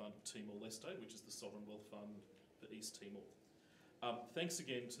Petroleum Fund of Timor-Leste, which is the sovereign wealth fund for East Timor. Thanks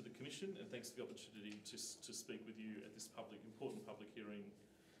again to the Commission, and thanks for the opportunity to speak with you at this important public hearing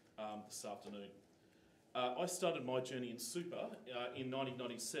this afternoon. I started my journey in super in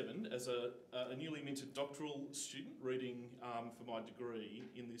 1997 as a newly minted doctoral student reading for my degree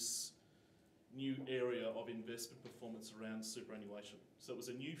in this new area of investment performance around superannuation. So it was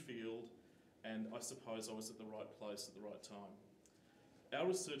a new field, and I suppose I was at the right place at the right time. Our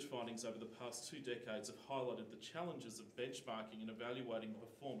research findings over the past 2 decades have highlighted the challenges of benchmarking and evaluating the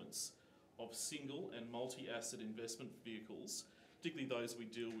performance of single and multi-asset investment vehicles, particularly those we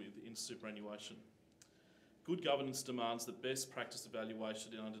deal with in superannuation. Good governance demands that best practice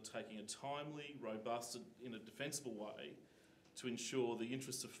evaluation in undertaking a timely, robust and in a defensible way to ensure the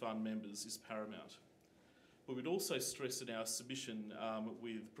interests of fund members is paramount. But we'd also stress in our submission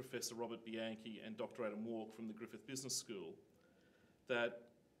with Professor Robert Bianchi and Dr. Adam Walk from the Griffith Business School that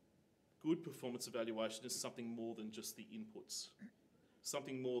good performance evaluation is something more than just the inputs,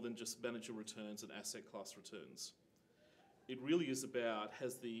 something more than just manager returns and asset class returns. It really is about,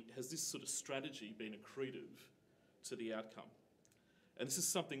 has this sort of strategy been accretive to the outcome? And this is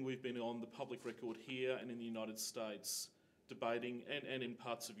something we've been on the public record here and in the United States debating, and in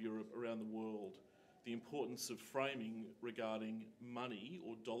parts of Europe around the world, the importance of framing regarding money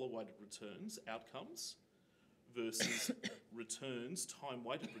or dollar-weighted returns, outcomes, versus returns,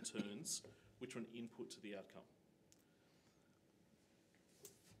 time-weighted returns, which are an input to the outcome.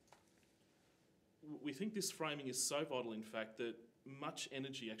 we think this framing is so vital, in fact, that much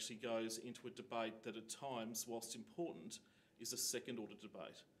energy actually goes into a debate that at times, whilst important, is a second-order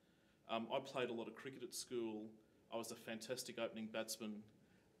debate. I played a lot of cricket at school. I was a fantastic opening batsman.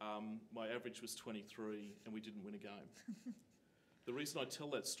 My average was 23 and we didn't win a game. The reason I tell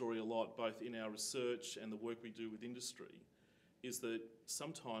that story a lot, both in our research and the work we do with industry, is that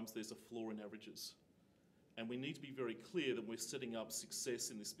sometimes there's a flaw in averages. And we need to be very clear that we're setting up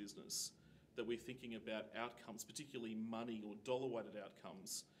success in this business, that we're thinking about outcomes, particularly money or dollar-weighted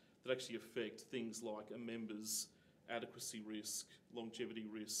outcomes, that actually affect things like a member's adequacy risk, longevity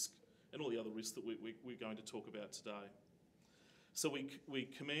risk, and all the other risks that we're going to talk about today. So we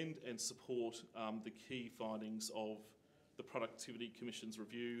commend and support the key findings of the Productivity Commission's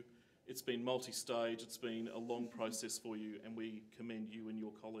review. It's been multi-stage, it's been a long process for you, and we commend you and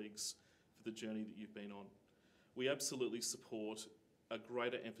your colleagues for the journey that you've been on. We absolutely support a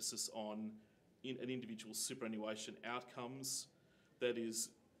greater emphasis on an individual's superannuation outcomes, that is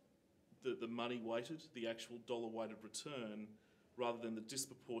the money weighted, the actual dollar weighted return, rather than the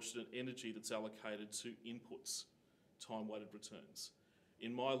disproportionate energy that's allocated to inputs, time weighted returns.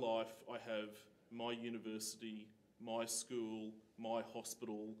 In my life, I have my university, my school, my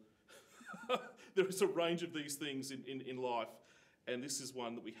hospital. There is a range of these things in life, and this is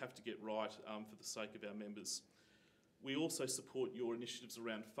one that we have to get right for the sake of our members. We also support your initiatives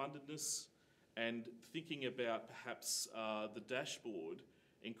around fundedness and thinking about perhaps the dashboard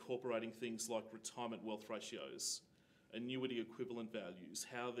incorporating things like retirement wealth ratios, annuity equivalent values,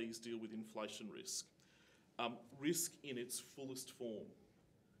 how these deal with inflation risk. Risk in its fullest form,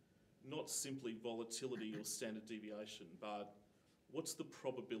 not simply volatility or standard deviation, but what's the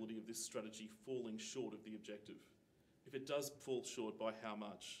probability of this strategy falling short of the objective? If it does fall short, by how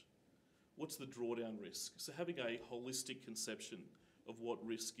much? What's the drawdown risk? So having a holistic conception of what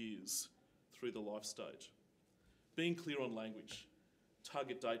risk is through the life stage. Being clear on language,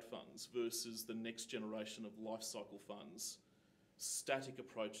 target date funds versus the next generation of life cycle funds, static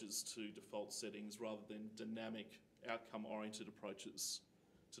approaches to default settings rather than dynamic outcome-oriented approaches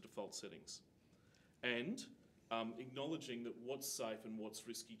to default settings. And acknowledging that what's safe and what's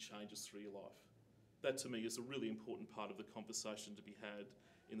risky changes through your life. That to me is a really important part of the conversation to be had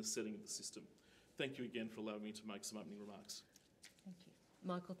in the setting of the system. Thank you again for allowing me to make some opening remarks. Thank you.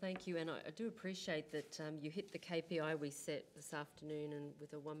 Michael, thank you, and I do appreciate that you hit the KPI we set this afternoon, and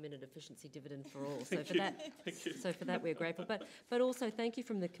with a 1 minute efficiency dividend for all. So for that, we're grateful. But also thank you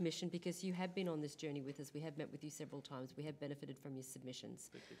from the Commission, because you have been on this journey with us. We have met with you several times. We have benefited from your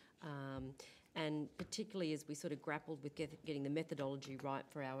submissions, and particularly as we sort of grappled with getting the methodology right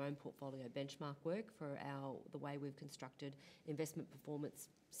for our own portfolio benchmark work, for the way we've constructed investment performance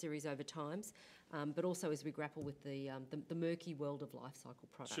series over times, but also as we grapple with the murky world of life cycle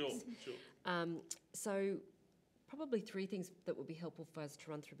products. Sure. So probably three things that would be helpful for us to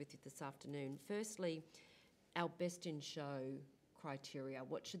run through with you this afternoon. Firstly, our best in show criteria.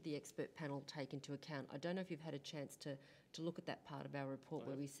 What should the expert panel take into account? I don't know if you've had a chance to look at that part of our report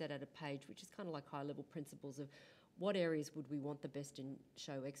where we set out a page which is kind of like high level principles of what areas would we want the best in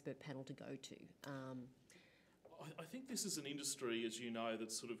show expert panel to go to. I think this is an industry, as you know,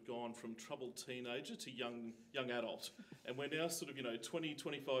 that's sort of gone from troubled teenager to young adult. And we're now sort of, 20,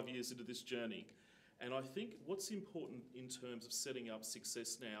 25 years into this journey. And I think what's important in terms of setting up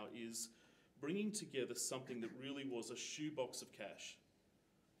success now is bringing together something that really was a shoebox of cash.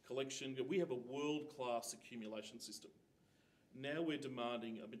 Collection, we have a world-class accumulation system. Now we're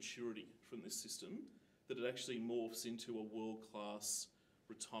demanding a maturity from this system that it actually morphs into a world-class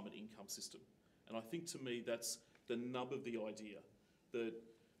retirement income system. And I think to me that's the nub of the idea, that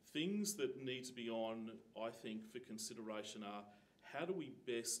things that need to be on, I think, for consideration are how do we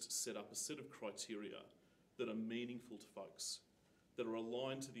best set up a set of criteria that are meaningful to folks, that are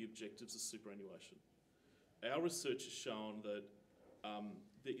aligned to the objectives of superannuation. Our research has shown that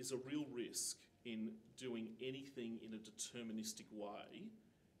there is a real risk in doing anything in a deterministic way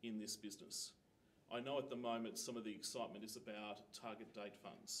in this business. I know at the moment some of the excitement is about target date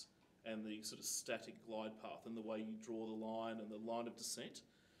funds and the sort of static glide path and the way you draw the line and the line of descent.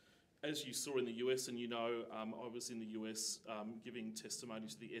 As you saw in the US, and I was in the US giving testimony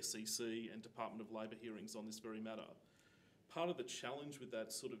to the SEC and Department of Labor hearings on this very matter. Part of the challenge with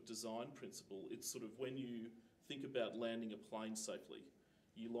that sort of design principle, it's sort of when you think about landing a plane safely,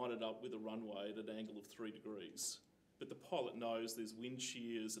 you line it up with a runway at an angle of 3 degrees. But the pilot knows there's wind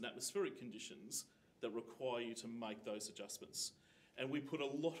shears and atmospheric conditions that require you to make those adjustments. And we put a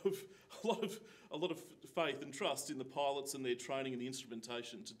lot of faith and trust in the pilots and their training and the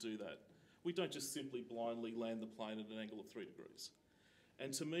instrumentation to do that. We don't just simply blindly land the plane at an angle of 3 degrees.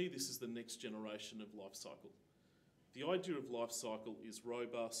 And to me, this is the next generation of life cycle. The idea of life cycle is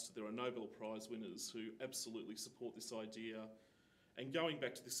robust. There are Nobel Prize winners who absolutely support this idea. And going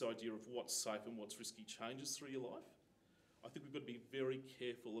back to this idea of what's safe and what's risky changes through your life, I think we've got to be very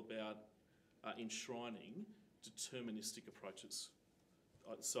careful about enshrining deterministic approaches.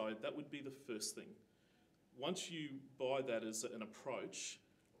 So that would be the first thing. Once you buy that as an approach,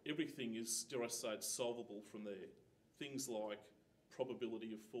 everything is, dare I say, it's solvable from there. Things like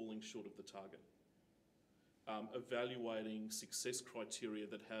probability of falling short of the target. Evaluating success criteria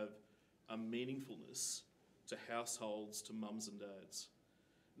that have a meaningfulness to households, to mums and dads.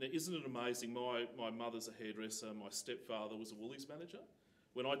 Now, isn't it amazing? My mother's a hairdresser, my stepfather was a Woolies manager.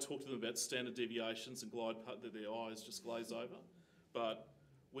 When I talk to them about standard deviations and glide path, their eyes just glaze over. But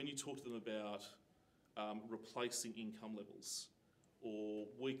when you talk to them about replacing income levels or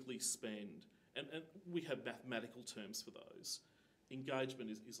weekly spend, and we have mathematical terms for those, engagement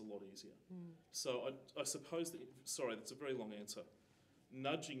is a lot easier. So I suppose, sorry, that's a very long answer.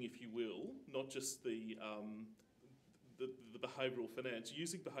 Nudging, if you will, not just the behavioural finance,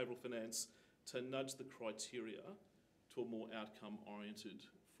 using behavioural finance to nudge the criteria to a more outcome-oriented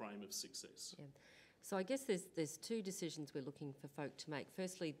frame of success. Yeah. So I guess there's two decisions we're looking for folk to make.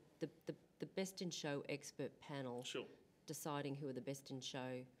 Firstly, the best in show expert panel deciding who are the best in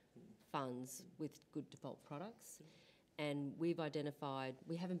show funds with good default products. And we've identified,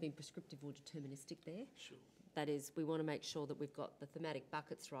 we haven't been prescriptive or deterministic there. That is, we want to make sure that we've got the thematic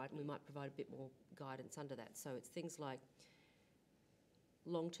buckets right, and we might provide a bit more guidance under that. So it's things like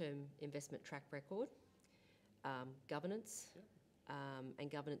long-term investment track record, governance, and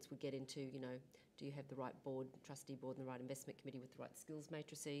governance would get into, you know, do you have the right board, trustee board, and the right investment committee with the right skills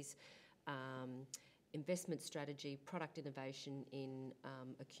matrices, investment strategy, product innovation in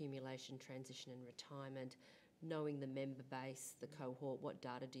accumulation, transition and retirement, knowing the member base, the cohort, what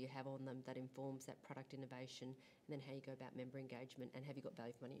data do you have on them that informs that product innovation, and then how you go about member engagement, and have you got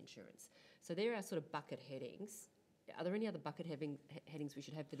value for money insurance. So there are sort of bucket headings. Are there any other bucket headings we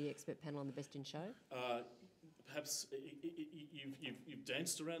should have for the expert panel on the best in show? Perhaps you've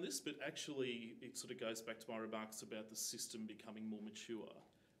danced around this, but actually it sort of goes back to my remarks about the system becoming more mature,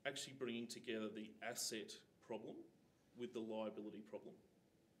 actually bringing together the asset problem with the liability problem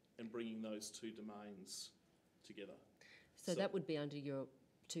and bringing those two domains together. So that would be under your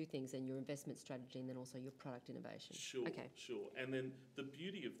two things, then your investment strategy and then also your product innovation. Sure, okay. Sure. And then the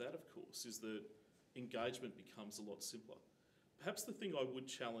beauty of that, of course, is that engagement becomes a lot simpler. Perhaps the thing I would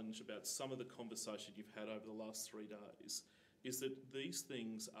challenge about some of the conversation you've had over the last 3 days is that these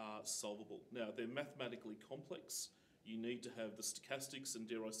things are solvable. Now, they're mathematically complex. You need to have the stochastics and,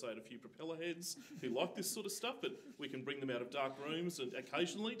 dare I say it, a few propeller heads who like this sort of stuff, but we can bring them out of dark rooms and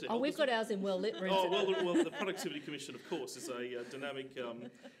occasionally to help we've got ours in well-lit rooms. Well, the Productivity Commission, of course, is a dynamic,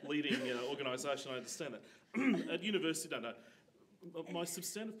 leading organisation. I understand that. At university, no. My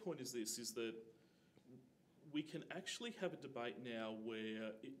substantive point is this, is that we can actually have a debate now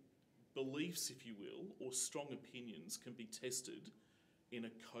where beliefs, if you will, or strong opinions can be tested in a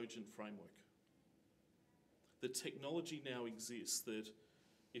cogent framework. The technology now exists that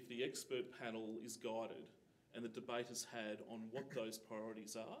if the expert panel is guided and the debate is had on what those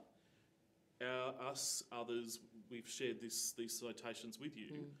priorities are, us, others, we've shared these citations with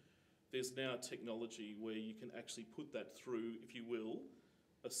you, there's now technology where you can actually put that through, if you will,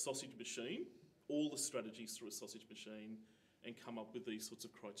 a sausage machine, all the strategies through a sausage machine, and come up with these sorts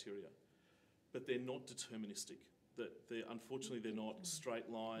of criteria. But they're not deterministic. Unfortunately, they're not straight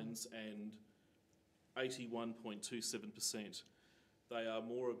lines and 81.27%. They are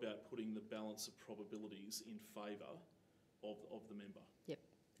more about putting the balance of probabilities in favour of the member. Yep,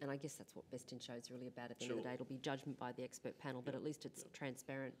 and I guess that's what Best in Show is really about. At the end of the day, it'll be judgment by the expert panel, but at least it's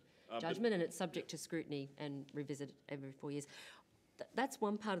transparent judgment, and it's subject to scrutiny and revisited every 4 years. That's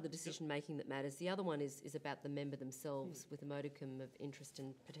one part of the decision making that matters. The other one is about the member themselves with a modicum of interest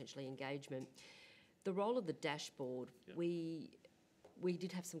and potentially engagement. The role of the dashboard, we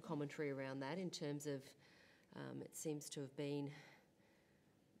did have some commentary around that in terms of it seems to have been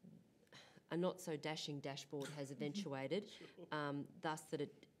a not so dashing dashboard has eventuated, thus that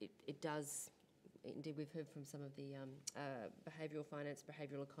it does, indeed we've heard from some of the behavioural finance,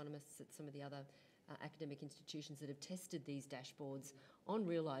 behavioural economists at some of the other academic institutions that have tested these dashboards on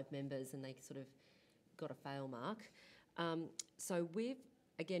real live members, and they sort of got a fail mark. So we've,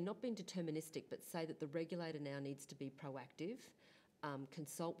 again, not been deterministic, but say that the regulator now needs to be proactive,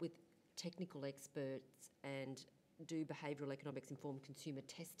 consult with technical experts and do behavioural economics informed consumer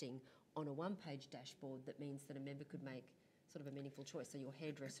testing on a one-page dashboard that means that a member could make sort of a meaningful choice. So your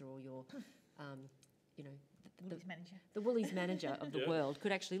hairdresser or your you know, the Woolies manager of the Yeah. world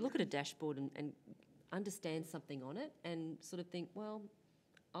could actually look at a dashboard and understand something on it and sort of think, well,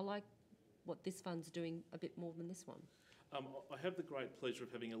 I like what this fund's doing a bit more than this one. I have the great pleasure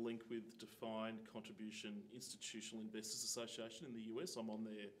of having a link with Defined Contribution Institutional Investors Association in the US. I'm on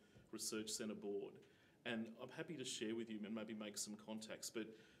their research centre board, and I'm happy to share with you and maybe make some contacts, but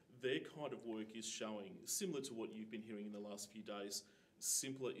their kind of work is showing, similar to what you've been hearing in the last few days,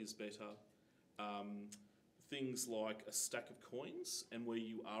 simpler is better. Things like a stack of coins and where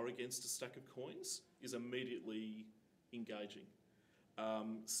you are against a stack of coins is immediately engaging.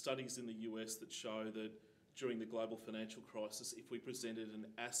 Studies in the US that show that during the global financial crisis, if we presented an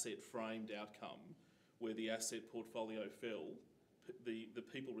asset-framed outcome where the asset portfolio fell, the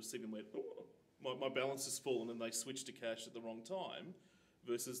people receiving went, oh, my balance has fallen, and they switched to cash at the wrong time,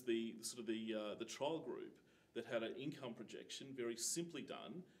 versus the trial group that had an income projection, very simply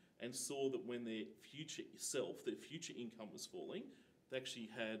done, and saw that when their future income was falling, they actually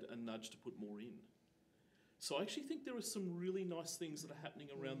had a nudge to put more in. So I actually think there are some really nice things that are happening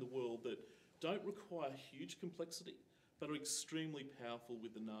around the world that don't require huge complexity, but are extremely powerful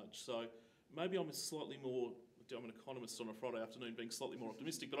with the nudge. So maybe I'm an economist on a Friday afternoon being slightly more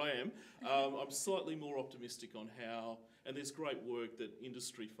optimistic, but I am. I'm slightly more optimistic on how, and there's great work that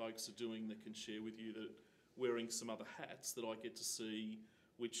industry folks are doing that can share with you, that wearing some other hats that I get to see,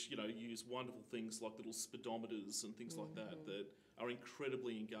 which, you know, use wonderful things like little speedometers and things like that, that are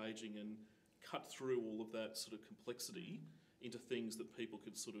incredibly engaging and cut through all of that sort of complexity into things that people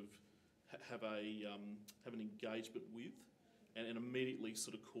could sort of have an engagement with and immediately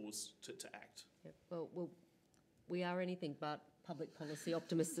sort of cause to act. Yep. Well, we are anything but public policy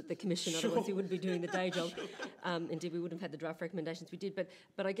optimists at the Commission, otherwise we wouldn't be doing the day job. Indeed, we wouldn't have had the draft recommendations we did.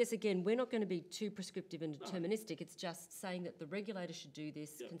 But I guess, again, we're not going to be too prescriptive and deterministic. It's just saying that the regulator should do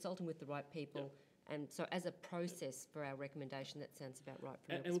this, consulting with the right people. And so as a process for our recommendation, that sounds about right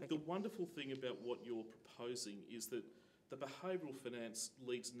from our perspective. And the wonderful thing about what you're proposing is that the behavioural finance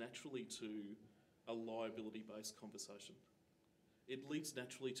leads naturally to a liability-based conversation. It leads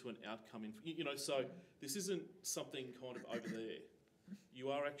naturally to an outcome. So this isn't something kind of over there. You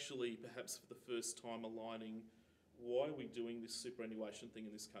are actually, perhaps for the first time, aligning why are we doing this superannuation thing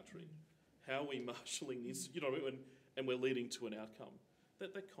in this country? How are we marshalling this? And we're leading to an outcome.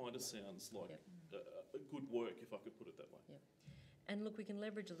 That kind of sounds like a good work, if I could put it that way. Yep. And look, we can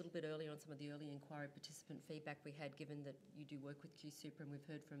leverage a little bit earlier on some of the early inquiry participant feedback we had, given that you do work with QSuper and we've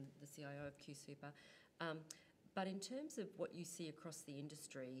heard from the CIO of QSuper. But in terms of what you see across the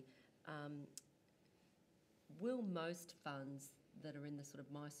industry, will most funds that are in the sort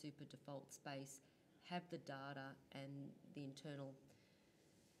of MySuper default space have the data and the internal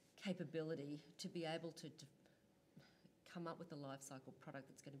capability to be able to come up with a life cycle product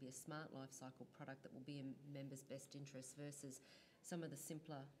that's going to be a smart life cycle product that will be in members' best interests versus some of the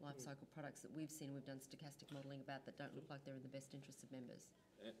simpler life cycle products that we've seen, we've done stochastic modelling about, that don't look like they're in the best interests of members?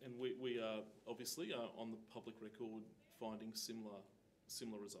 And we are obviously on the public record finding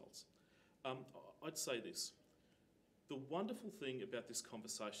similar results. I'd say this. The wonderful thing about this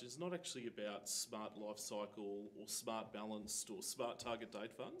conversation is not actually about smart life cycle or smart balanced or smart target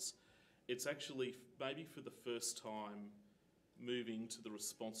date funds. It's actually maybe for the first time moving to the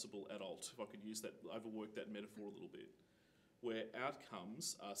responsible adult, if I could overwork that metaphor a little bit, where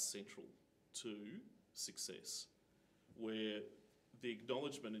outcomes are central to success, where the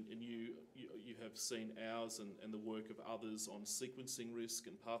acknowledgement, and you have seen ours and the work of others on sequencing risk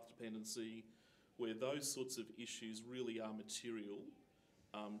and path dependency, where those sorts of issues really are material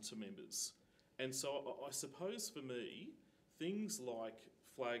to members. And so I suppose for me, things like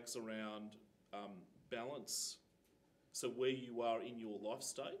flags around balance, so where you are in your life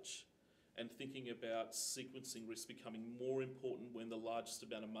stage, and thinking about sequencing risk becoming more important when the largest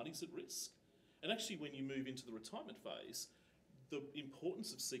amount of money's at risk. And actually when you move into the retirement phase, the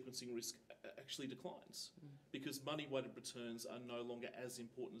importance of sequencing risk actually declines because money-weighted returns are no longer as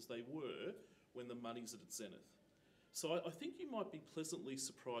important as they were when the money's at its zenith. So I think you might be pleasantly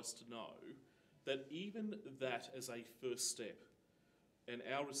surprised to know that even that as a first step, and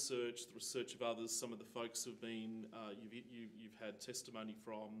our research, the research of others, some of the folks who've been, you've had testimony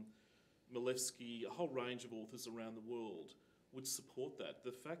from Milevsky, a whole range of authors around the world would support that.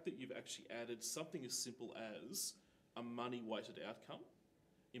 The fact that you've actually added something as simple as a money-weighted outcome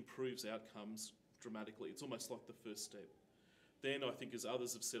improves outcomes dramatically. It's almost like the first step. Then I think, as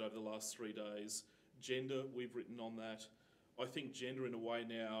others have said over the last 3 days, gender, we've written on that. I think gender in a way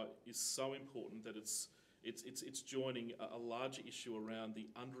now is so important that it's joining a larger issue around the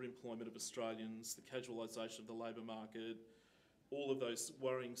underemployment of Australians, the casualisation of the labour market, all of those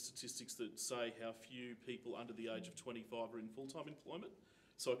worrying statistics that say how few people under the age of 25 are in full-time employment.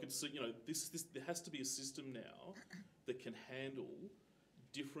 So I could see, there has to be a system now that can handle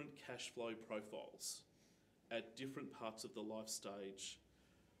different cash flow profiles at different parts of the life stage,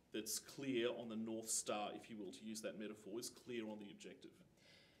 that's clear on the North Star, if you will, to use that metaphor, is clear on the objective.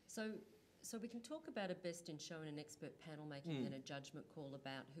 So we can talk about a best in show and an expert panel making then a judgment call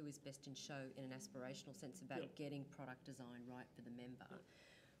about who is best in show in an aspirational sense about getting product design right for the member.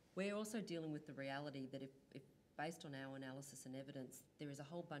 We're also dealing with the reality that if based on our analysis and evidence, there is a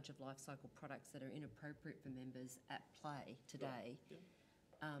whole bunch of life cycle products that are inappropriate for members at play today.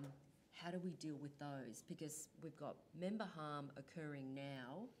 How do we deal with those? Because we've got member harm occurring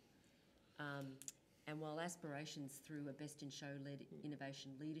now, and while aspirations through a best in show led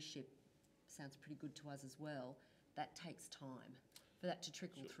innovation leadership sounds pretty good to us as well, that takes time for that to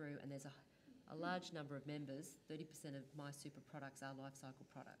trickle through, and there's a large number of members, 30% of MySuper products are life cycle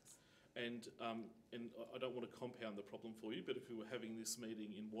products. And I don't want to compound the problem for you, but if we were having this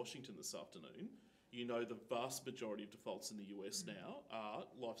meeting in Washington this afternoon, you know the vast majority of defaults in the US now are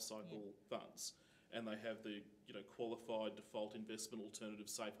life cycle funds, and they have the qualified default investment alternative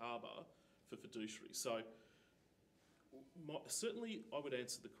safe harbour for fiduciary. So certainly I would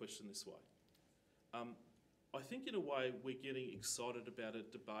answer the question this way. I think in a way we're getting excited about a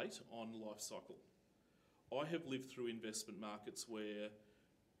debate on life cycle. I have lived through investment markets where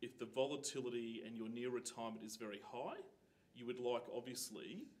if the volatility and your near retirement is very high, you would like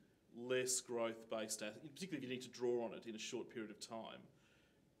obviously less growth-based, particularly if you need to draw on it in a short period of time.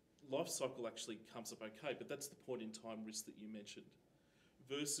 Life cycle actually comes up okay, but that's the point in time risk that you mentioned.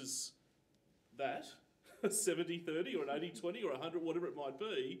 Versus that, a 70-30 or an 80-20 or 100, whatever it might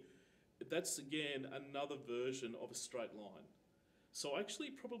be, that's again another version of a straight line. So I actually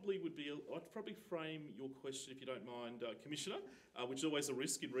I'd probably frame your question, if you don't mind, Commissioner, which is always a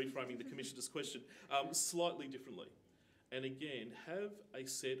risk in reframing the Commissioner's question, slightly differently. And again, have a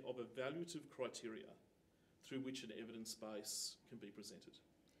set of evaluative criteria through which an evidence base can be presented.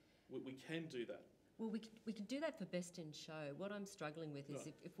 We can do that. Well, we can do that for best in show. What I'm struggling with is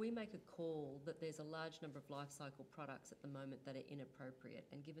if we make a call that there's a large number of life cycle products at the moment that are inappropriate,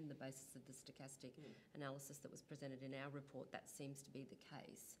 and given the basis of the stochastic analysis that was presented in our report, that seems to be the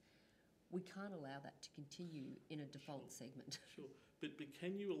case. We can't allow that to continue in a default segment. Sure, but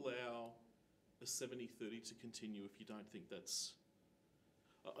can you allow a 70-30 to continue if you don't think that's...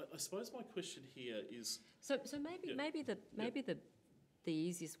 I suppose my question here is... So maybe the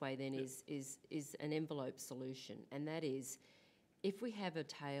easiest way then is an envelope solution, and that is if we have a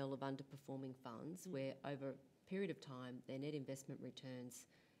tail of underperforming funds where over a period of time their net investment returns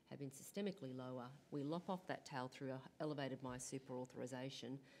have been systemically lower, we lop off that tail through an elevated MySuper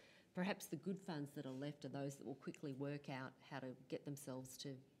authorisation. Perhaps the good funds that are left are those that will quickly work out how to get themselves to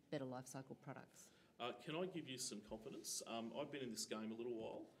better life cycle products. Can I give you some confidence? I've been in this game a little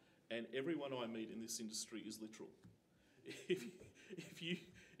while, and everyone I meet in this industry is literal.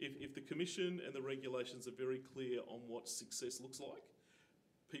 If the Commission and the regulations are very clear on what success looks like,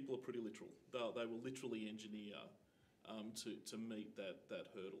 people are pretty literal. They will literally engineer to meet that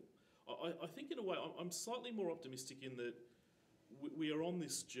hurdle. I think in a way I'm slightly more optimistic in that we are on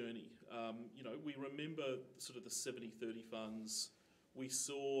this journey. We remember sort of the 70-30 funds. We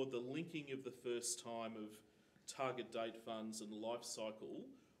saw the linking of the first time of target date funds and life cycle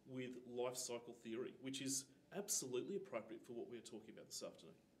with life cycle theory, which is absolutely appropriate for what we're talking about this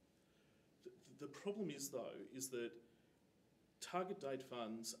afternoon. The problem is, though, is that target date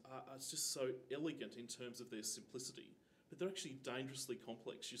funds are just so elegant in terms of their simplicity, but they're actually dangerously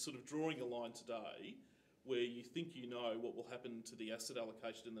complex. You're sort of drawing a line today where you think you know what will happen to the asset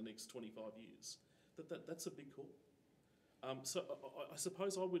allocation in the next 25 years. That's a big call. So I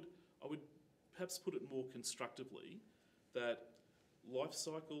suppose I would perhaps put it more constructively that life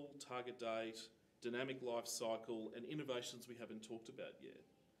cycle, target date, dynamic life cycle, and innovations we haven't talked about yet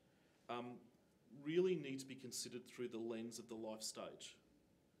really need to be considered through the lens of the life stage.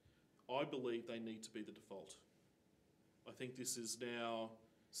 I believe they need to be the default. I think this is now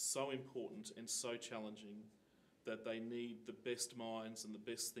so important and so challenging that they need the best minds and the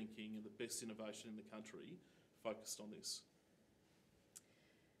best thinking and the best innovation in the country focused on this.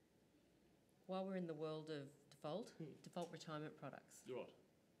 While we're in the world of default retirement products. You're right.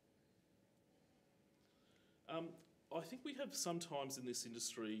 I think we have sometimes in this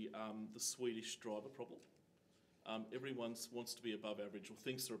industry the Swedish driver problem. Everyone wants to be above average or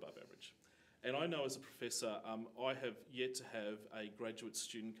thinks they're above average. And I know as a professor, I have yet to have a graduate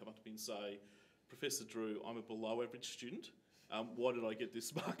student come up to me and say, Professor Drew, I'm a below average student. Why did I get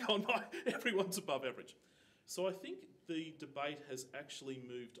this mark on my everyone's above average? So I think the debate has actually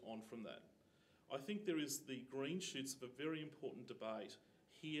moved on from that. I think there is the green shoots of a very important debate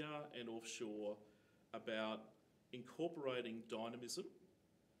here and offshore about incorporating dynamism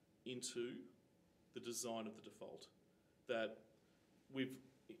into the design of the default. That we've,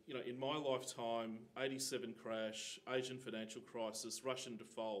 you know, in my lifetime, 87 crash, Asian financial crisis, Russian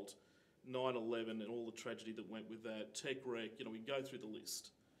default, 9/11 and all the tragedy that went with that, tech wreck, you know, we can go through the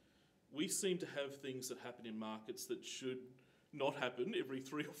list. We seem to have things that happen in markets that should not happen every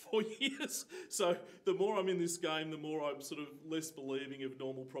 3 or 4 years. So the more I'm in this game, the more I'm sort of less believing of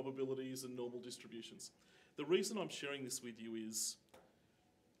normal probabilities and normal distributions. The reason I'm sharing this with you is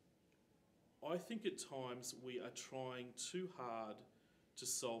I think at times we are trying too hard to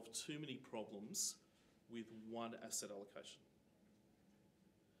solve too many problems with one asset allocation.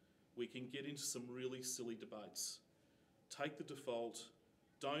 We can get into some really silly debates. Take the default,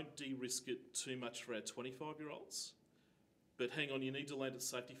 don't de-risk it too much for our 25-year-olds, but hang on, you need to land at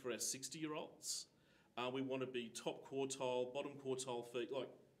safety for our 60-year-olds. We want to be top quartile, bottom quartile fee. Like,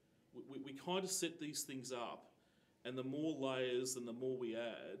 we kind of set these things up, and the more layers and the more we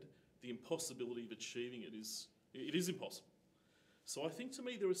add, the impossibility of achieving it is impossible. So I think to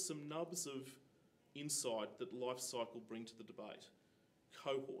me there are some nubs of insight that life cycle bring to the debate.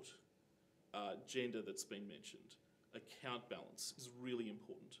 Cohort, gender that's been mentioned, account balance is really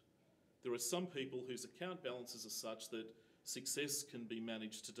important. There are some people whose account balances are such that success can be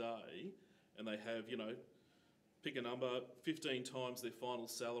managed today and they have, you know, pick a number, 15 times their final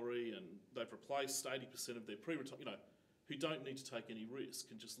salary and they've replaced 80% of their pre-retirement, you know, who don't need to take any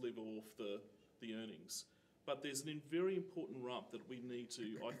risk and just live off the earnings. But there's a very important rump that we need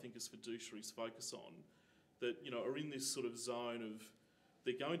to, I think, as fiduciaries focus on, that, you know, are in this sort of zone of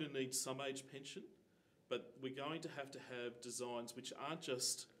they're going to need some age pension, but we're going to have designs which aren't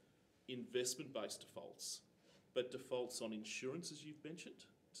just investment-based defaults, but defaults on insurance, as you've mentioned,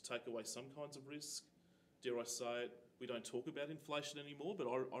 to take away some kinds of risk. Dare I say it, we don't talk about inflation anymore, but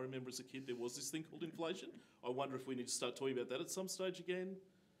I remember as a kid there was this thing called inflation. I wonder if we need to start talking about that at some stage again.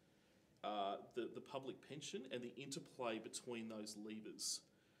 The public pension and the interplay between those levers.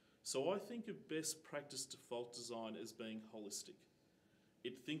 So I think of best practice default design as being holistic.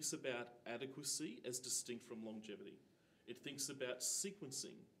 It thinks about adequacy as distinct from longevity. It thinks about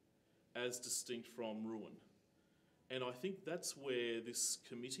sequencing as distinct from ruin. And I think that's where this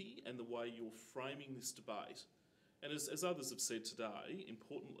committee and the way you're framing this debate, and as others have said today,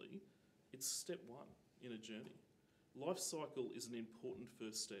 importantly, it's step one in a journey. Life cycle is an important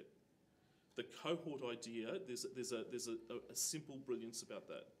first step. The cohort idea, there's a simple brilliance about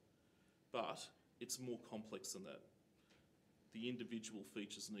that, but it's more complex than that. The individual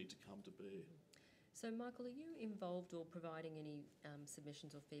features need to come to bear. So, Michael, are you involved or providing any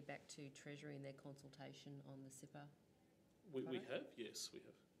submissions or feedback to Treasury in their consultation on the SIPA? We have, yes, we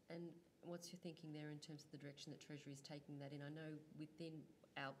have. And what's your thinking there in terms of the direction that Treasury is taking that in? I know within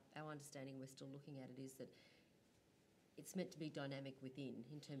our understanding, we're still looking at it, is that it's meant to be dynamic within,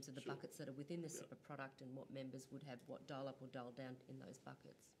 in terms of the buckets that are within the SIPA product and what members would have, what dial up or dial down in those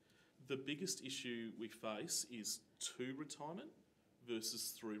buckets. The biggest issue we face is to retirement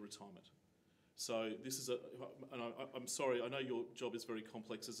versus through retirement. So this is and I'm sorry, I know your job is very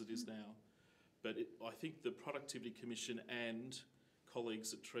complex as it is now, but I think the Productivity Commission and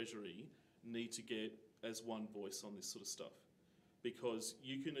colleagues at Treasury need to get as one voice on this sort of stuff, because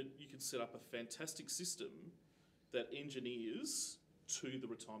you can set up a fantastic system that engineers to the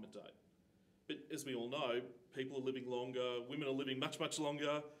retirement date. But as we all know, people are living longer, women are living much, much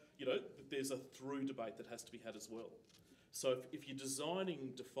longer. You know, there's a through debate that has to be had as well. So if you're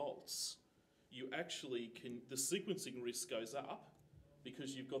designing defaults, you actually can, the sequencing risk goes up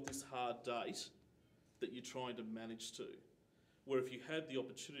because you've got this hard date that you're trying to manage to. Where if you had the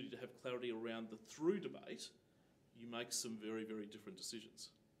opportunity to have clarity around the through debate, you make some very, very different decisions.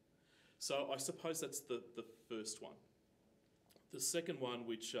 So I suppose that's the first one. The second one,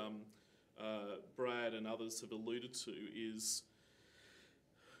 which Brad and others have alluded to, is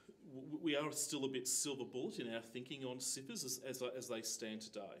we are still a bit silver bullet in our thinking on SIPAs as they stand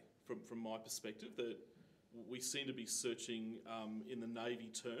today. From my perspective, that we seem to be searching in the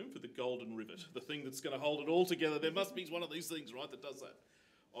Navy term for the golden rivet, the thing that's going to hold it all together. There must be one of these things, right, that does that.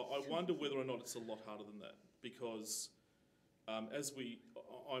 I wonder whether or not it's a lot harder than that, because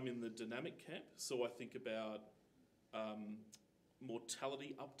I'm in the dynamic camp, so I think about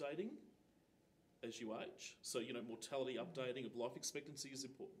mortality updating as you age. So, you know, mortality updating of life expectancy is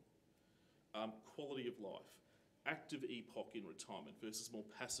important. Quality of life, active epoch in retirement versus more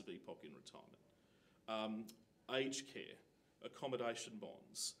passive epoch in retirement. Aged care, accommodation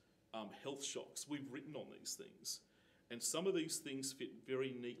bonds, health shocks. We've written on these things. And some of these things fit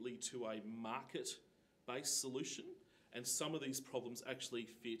very neatly to a market-based solution, and some of these problems actually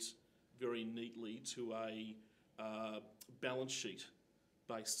fit very neatly to a balance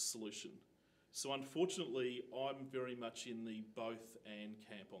sheet-based solution. So unfortunately, I'm very much in the both and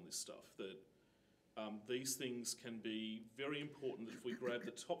camp on this stuff, that these things can be very important. If we grab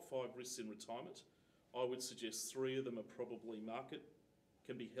the top 5 risks in retirement, I would suggest 3 of them are probably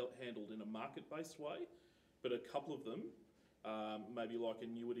can be handled in a market-based way, but a couple of them, maybe like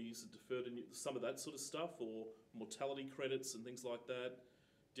annuities, deferred annuities, some of that sort of stuff, or mortality credits and things like that.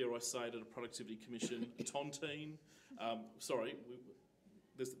 Dare I say it, at a productivity commission, a tontine.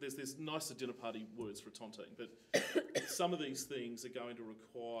 There's nicer dinner party words for a tontine, but some of these things are going to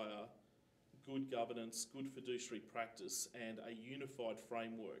require good governance, good fiduciary practice, and a unified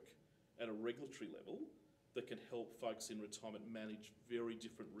framework at a regulatory level that can help folks in retirement manage very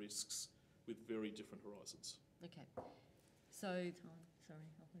different risks with very different horizons. Okay. So... Sorry, I'm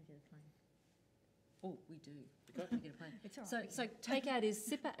going to get a plane. Oh, we do. We've got to get a plane. It's all right. So takeout is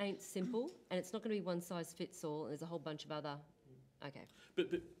SIPA ain't simple, and it's not going to be one size fits all. There's a whole bunch of other... Okay.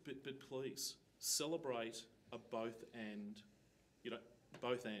 But please, celebrate a both and,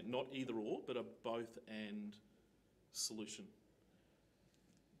 both and, not either or, but a both and solution.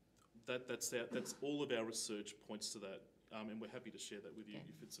 That's all of our research points to that, and we're happy to share that with you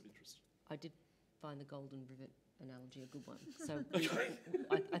if it's of interest. I did find the golden rivet analogy a good one. So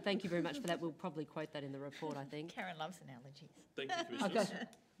I thank you very much for that. We'll probably quote that in the report, I think. Karen loves analogies. Thank you, Commissioners. Okay.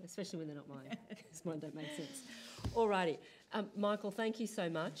 Especially when they're not mine, because mine don't make sense. All righty. Michael, thank you so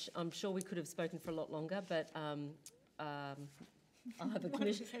much. I'm sure we could have spoken for a lot longer, but I'll have a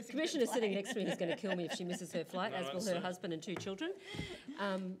commissioner sitting next to me who's going to kill me if she misses her flight, as will her husband and 2 children.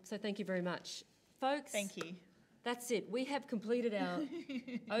 So thank you very much. Folks. Thank you. That's it. We have completed our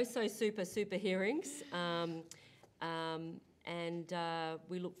super hearings. And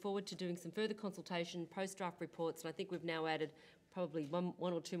we look forward to doing some further consultation, post-draft reports, and I think we've now added probably one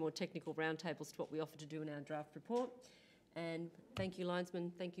or 2 more technical roundtables to what we offer to do in our draft report. And thank you,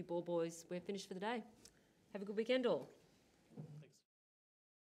 linesmen. Thank you, ball boys. We're finished for the day. Have a good weekend all.